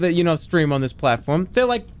 Some people that, you know, stream on this platform, they're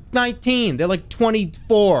like 19. They're like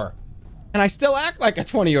 24. And I still act like a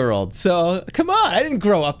 20-year-old. So, come on. I didn't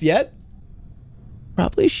grow up yet.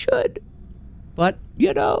 Probably should. But,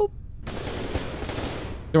 you know.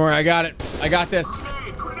 Don't worry, I got it. I got this.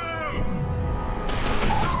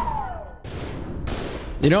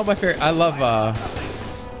 You know what my favorite... I love,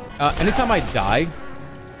 anytime I die,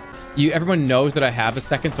 everyone knows that I have a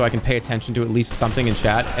second so I can pay attention to at least something in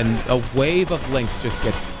chat, and a wave of links just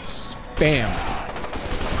gets spammed.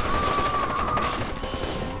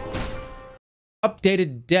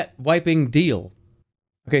 Updated debt wiping deal.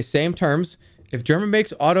 Okay, same terms. If Jerma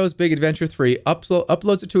makes Otto's Big Adventure 3,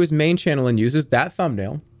 uploads it to his main channel and uses that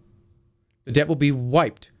thumbnail, the debt will be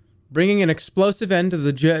wiped, bringing an explosive end to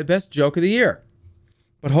the best joke of the year.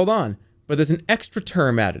 But hold on, but there's an extra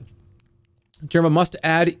term added. Jerma must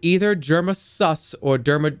add either Jerma Sus or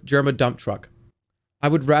Jerma Dump Truck. I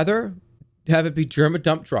would rather have it be Jerma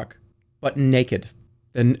Dump Truck, but naked,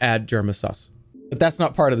 than add Jerma Sus. But that's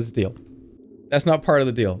not part of this deal. That's not part of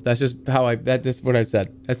the deal. That's just how that's what I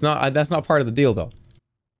said. That's not part of the deal, though.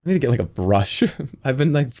 I need to get like a brush. I've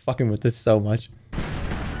been like fucking with this so much.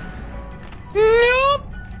 Nope.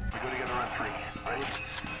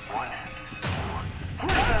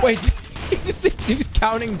 Wait, he was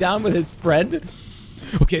counting down with his friend?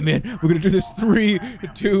 Okay, man, we're gonna do this 3,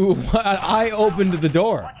 2, 1. I opened the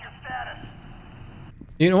door.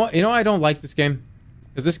 You know what? You know I don't like this game?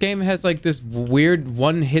 Because this game has like this weird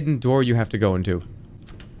one hidden door you have to go into.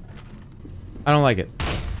 I don't like it.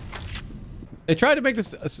 They tried to make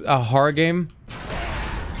this a horror game.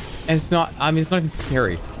 And it's not, I mean, it's not even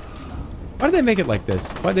scary. Why did they make it like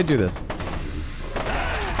this? Why'd they do this?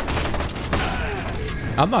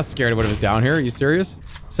 I'm not scared of whatever's down here. Are you serious?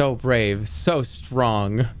 So brave. So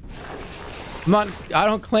strong. I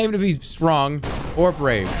don't claim to be strong or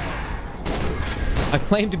brave. I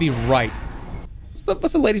claim to be right.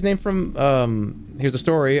 What's the lady's name from, here's a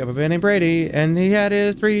story of a man named Brady, and he had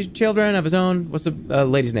his 3 children of his own. What's the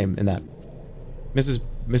lady's name in that? Mrs.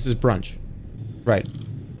 Brunch. Right.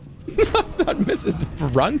 That's not Mrs.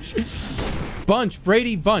 Brunch. Bunch.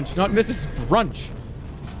 Brady Bunch, not Mrs. Brunch.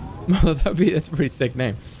 Well, that's a pretty sick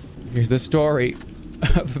name. Here's the story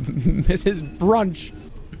of Mrs. Brunch.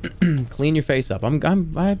 Clean your face up. I'm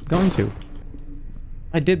going to.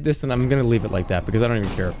 I did this and I'm gonna leave it like that because I don't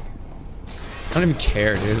even care. I don't even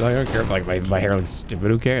care, dude. I don't care if like my hair looks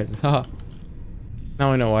stupid. Who cares? Now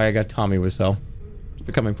I know why I got Tommy Wiseau. It's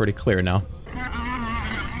becoming pretty clear now.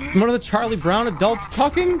 Is one of the Charlie Brown adults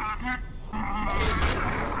talking?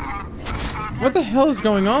 What the hell is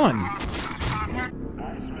going on?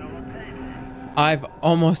 I've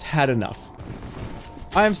almost had enough.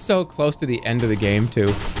 I am so close to the end of the game,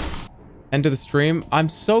 too. End of the stream. I'm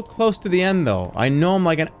so close to the end, though. I know I'm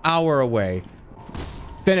like an hour away.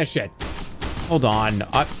 Finish it. Hold on.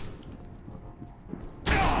 What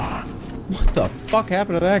the fuck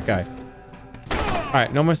happened to that guy?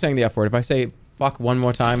 Alright, no more saying the F word. If I say fuck one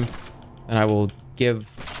more time, then I will give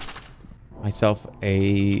myself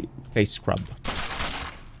a face scrub.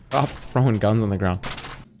 Stop throwing guns on the ground.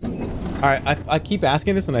 Alright, I keep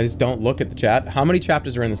asking this and I just don't look at the chat. How many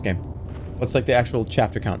chapters are in this game? What's like the actual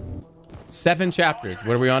chapter count? 7 chapters.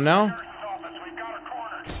 What are we on now?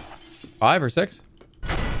 5 or 6?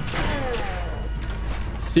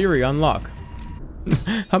 Siri, unlock.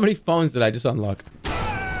 How many phones did I just unlock?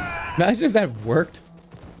 Imagine if that worked.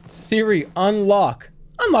 Siri, unlock.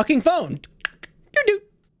 Unlocking phone.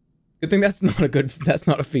 Good thing that's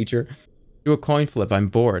not a feature. Do a coin flip. I'm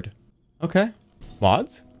bored. Okay.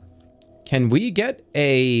 Mods? Can we get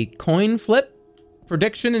a coin flip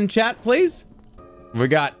prediction in chat, please? We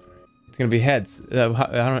got. It's gonna be heads. I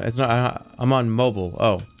don't. It's not. I'm on mobile.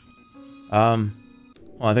 Oh. Well,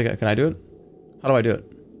 I think. Can I do it? How do I do it?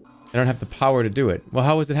 I don't have the power to do it. Well,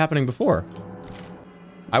 how was it happening before?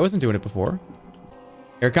 I wasn't doing it before.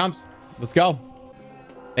 Here it comes. Let's go.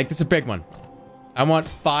 Make this a big one. I want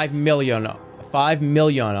 5 million. 5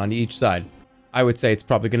 million on each side. I would say it's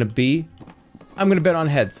probably gonna be. I'm gonna bet on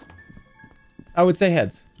heads. I would say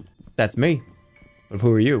heads. That's me. But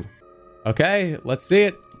who are you? Okay, let's see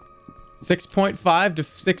it. 6.5 to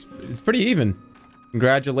 6. It's pretty even.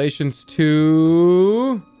 Congratulations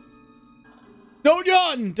to... Don't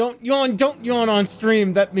yawn! Don't yawn! Don't yawn on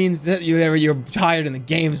stream. That means that you're tired and the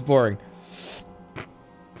game's boring.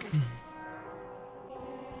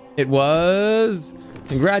 It was...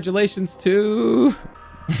 Congratulations to...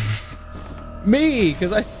 me!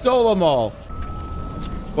 Because I stole them all.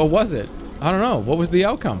 What was it? I don't know. What was the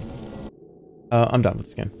outcome? I'm done with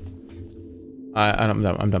this game. I'm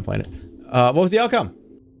done playing it. What was the outcome?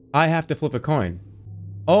 I have to flip a coin.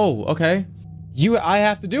 Oh, okay. I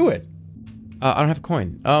have to do it. I don't have a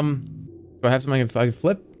coin. Do I have something I can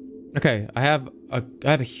flip? Okay, I have a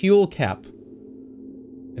Huel cap.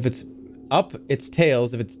 If it's up, it's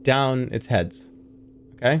tails. If it's down, it's heads.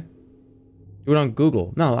 Okay? Do it on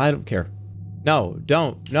Google. No, I don't care. No,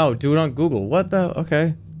 don't. No, do it on Google. What the?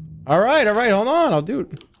 Okay. Alright, hold on. I'll do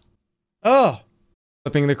it. Oh.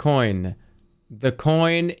 Flipping the coin. The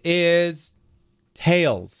coin is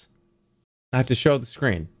tails. I have to show the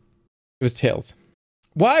screen. It was tails.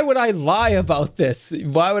 Why would I lie about this?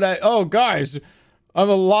 Why would I? Oh, guys, I'm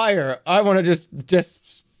a liar. I want to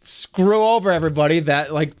just screw over everybody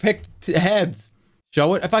that like picked heads.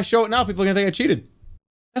 Show it. If I show it now, people are gonna think I cheated.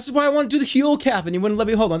 That's why I want to do the Huel cap, and you wouldn't let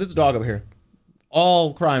me. Hold on, there's a dog over here.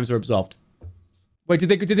 All crimes are absolved. Wait, did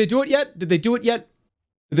they do it yet? Did they do it yet?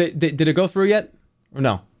 Did it go through yet? Or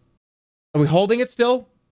no? Are we holding it still?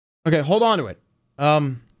 Okay, hold on to it.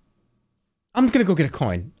 I'm gonna go get a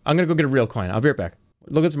coin. I'm gonna go get a real coin. I'll be right back.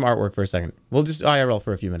 Look at some artwork for a second. We'll just IRL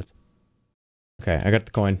for a few minutes. Okay, I got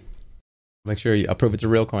the coin. Make sure I'll prove it's a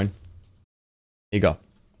real coin. Here you go.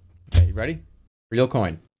 Okay, you ready? Real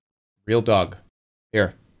coin. Real dog.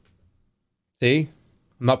 Here. See?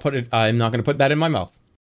 I'm not gonna put that in my mouth.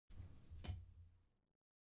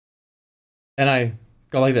 And I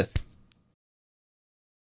go like this.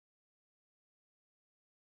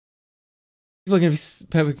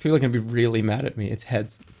 People are gonna be really mad at me. It's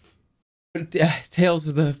heads. But tails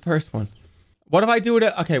was the first one. What if I do it?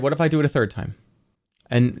 Okay, what if I do it a third time?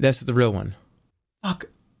 And this is the real one. Fuck.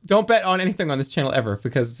 Don't bet on anything on this channel ever,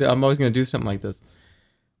 because I'm always gonna do something like this.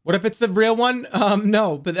 What if it's the real one?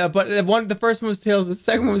 No, but the first one was tails, the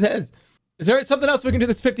second one was heads. Is there something else we can do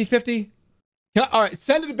that's 50-50? All right,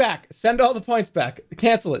 send it back. Send all the points back.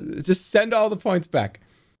 Cancel it. Just send all the points back.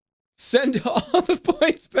 Send all the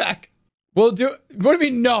points back. We'll do. What do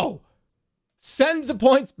you mean no? Send the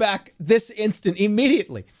points back this instant,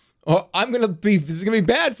 immediately, or I'm gonna be. This is gonna be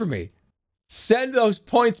bad for me. Send those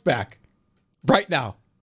points back right now.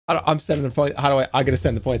 I'm sending the point. How do I gotta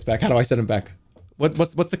send the points back. How do I send them back?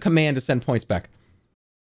 What's the command to send points back?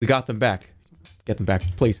 We got them back. Get them back,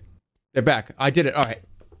 please. They're back. I did it. All right.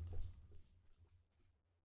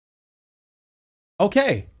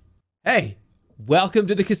 Okay. Hey, welcome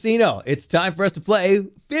to the casino. It's time for us to play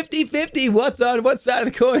 50-50. What's on what side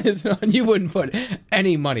of the coin is on? You wouldn't put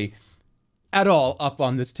any money at all up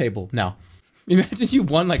on this table. Now, imagine you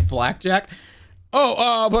won like blackjack.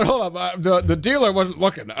 Oh, but hold up. The dealer wasn't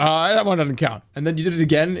looking. That one doesn't count. And then you did it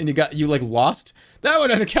again and you like lost. That one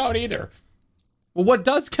doesn't count either. Well, what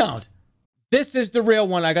does count? This is the real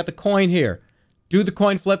one. I got the coin here. Do the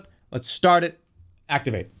coin flip. Let's start it.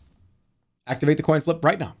 Activate. Activate the coin flip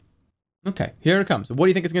right now. Okay, here it comes. What do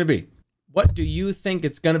you think it's going to be? What do you think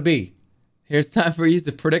it's going to be? Here's time for you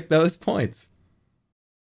to predict those points.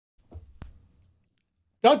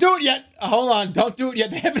 Don't do it yet. Hold on. Don't do it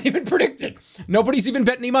yet. They haven't even predicted. Nobody's even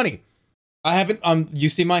bet any money. I haven't. You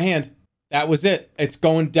see my hand. That was it. It's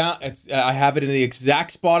going down. I have it in the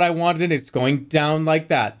exact spot I wanted it. It's going down like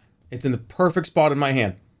that. It's in the perfect spot in my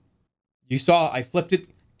hand. You saw I flipped it.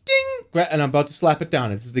 Ding! And I'm about to slap it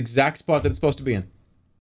down. This is the exact spot that it's supposed to be in.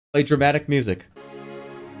 Play dramatic music.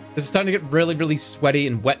 This is starting to get really, really sweaty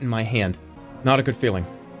and wet in my hand. Not a good feeling.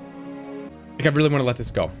 Like I really want to let this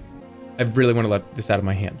go. I really want to let this out of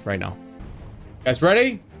my hand right now. You guys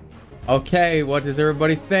ready? Okay, what does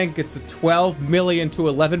everybody think? It's a 12 million to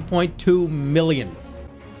 11.2 million.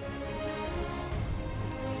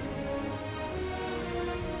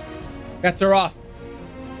 Bets are off.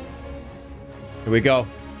 Here we go.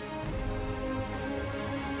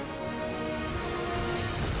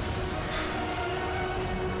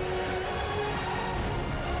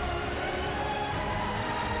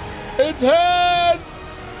 It's head!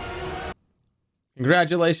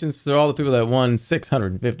 Congratulations to all the people that won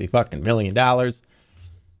 $650 fucking million.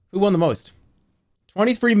 Who won the most?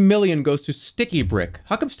 23 million goes to Sticky Brick.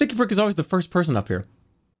 How come Sticky Brick is always the first person up here?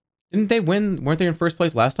 Didn't they win? Weren't they in first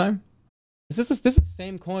place last time? This is the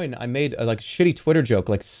same coin I made a like shitty Twitter joke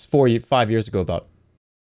like 5 years ago about.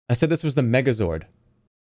 I said this was the Megazord.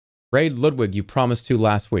 Raid Ludwig, you promised to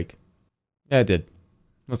last week. Yeah, I did.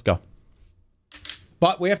 Let's go.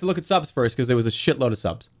 But we have to look at subs first because there was a shitload of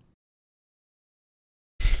subs.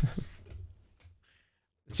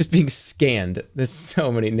 It's just being scanned. There's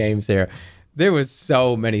so many names here. There was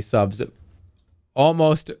so many subs.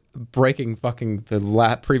 Almost breaking fucking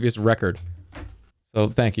the previous record. So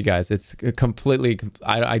thank you guys. It's completely...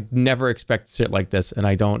 I never expect shit like this. And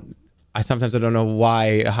sometimes I don't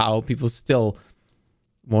know how people still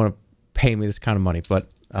want to pay me this kind of money. But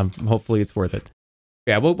hopefully it's worth it.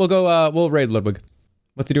 Yeah, we'll go, we'll raid Ludwig.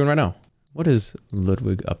 What's he doing right now? What is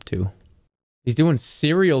Ludwig up to? He's doing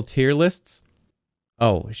serial tier lists?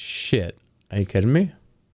 Oh, shit. Are you kidding me?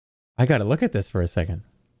 I gotta look at this for a second.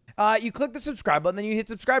 You click the subscribe button, then you hit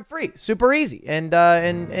subscribe free. Super easy. And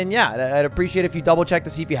yeah, I'd appreciate if you double check to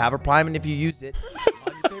see if you have a Prime and if you used it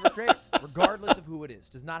on your favorite creator, regardless of who it is.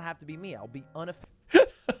 Does not have to be me. I'll be unaffected.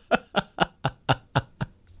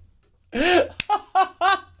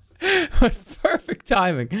 What perfect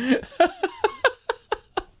timing.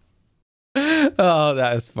 Oh,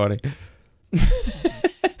 that is funny.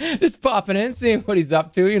 Just popping in, seeing what he's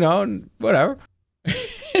up to, you know, and whatever.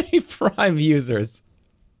 Any Prime users?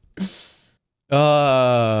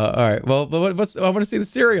 All right. Well, I want to see the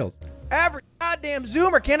serials. Every goddamn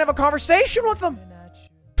Zoomer can't have a conversation with them.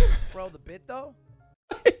 Bro, the bit though.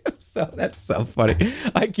 That's so funny.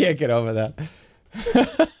 I can't get over that.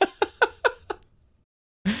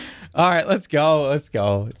 All right, let's go. Let's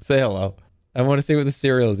go. Say hello. I want to see what the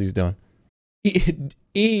serials he's doing.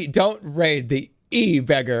 Don't raid the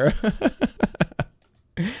beggar.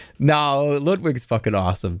 No, Ludwig's fucking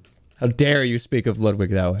awesome. How dare you speak of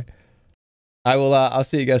Ludwig that way? I'll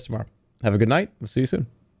see you guys tomorrow. Have a good night. We'll see you soon.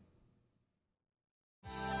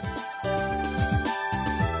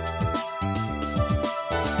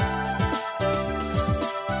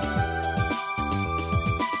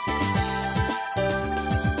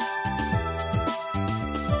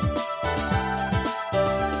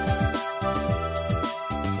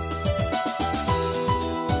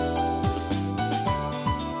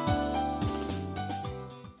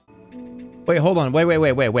 Wait, hold on. Wait. Hold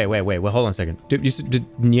on a second. Did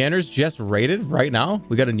Neanders just raided right now?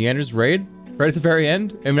 We got a Neanders raid right at the very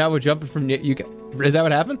end, and now we're jumping from. Is that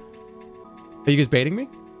what happened? Are you guys baiting me?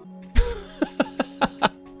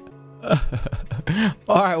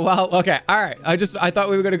 All right. Well, okay. All right. I thought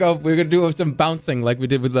we were gonna do some bouncing like we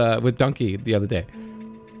did with Donkey the other day.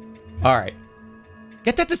 All right.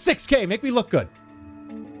 Get that to 6K. Make me look good.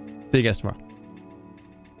 See you guys tomorrow.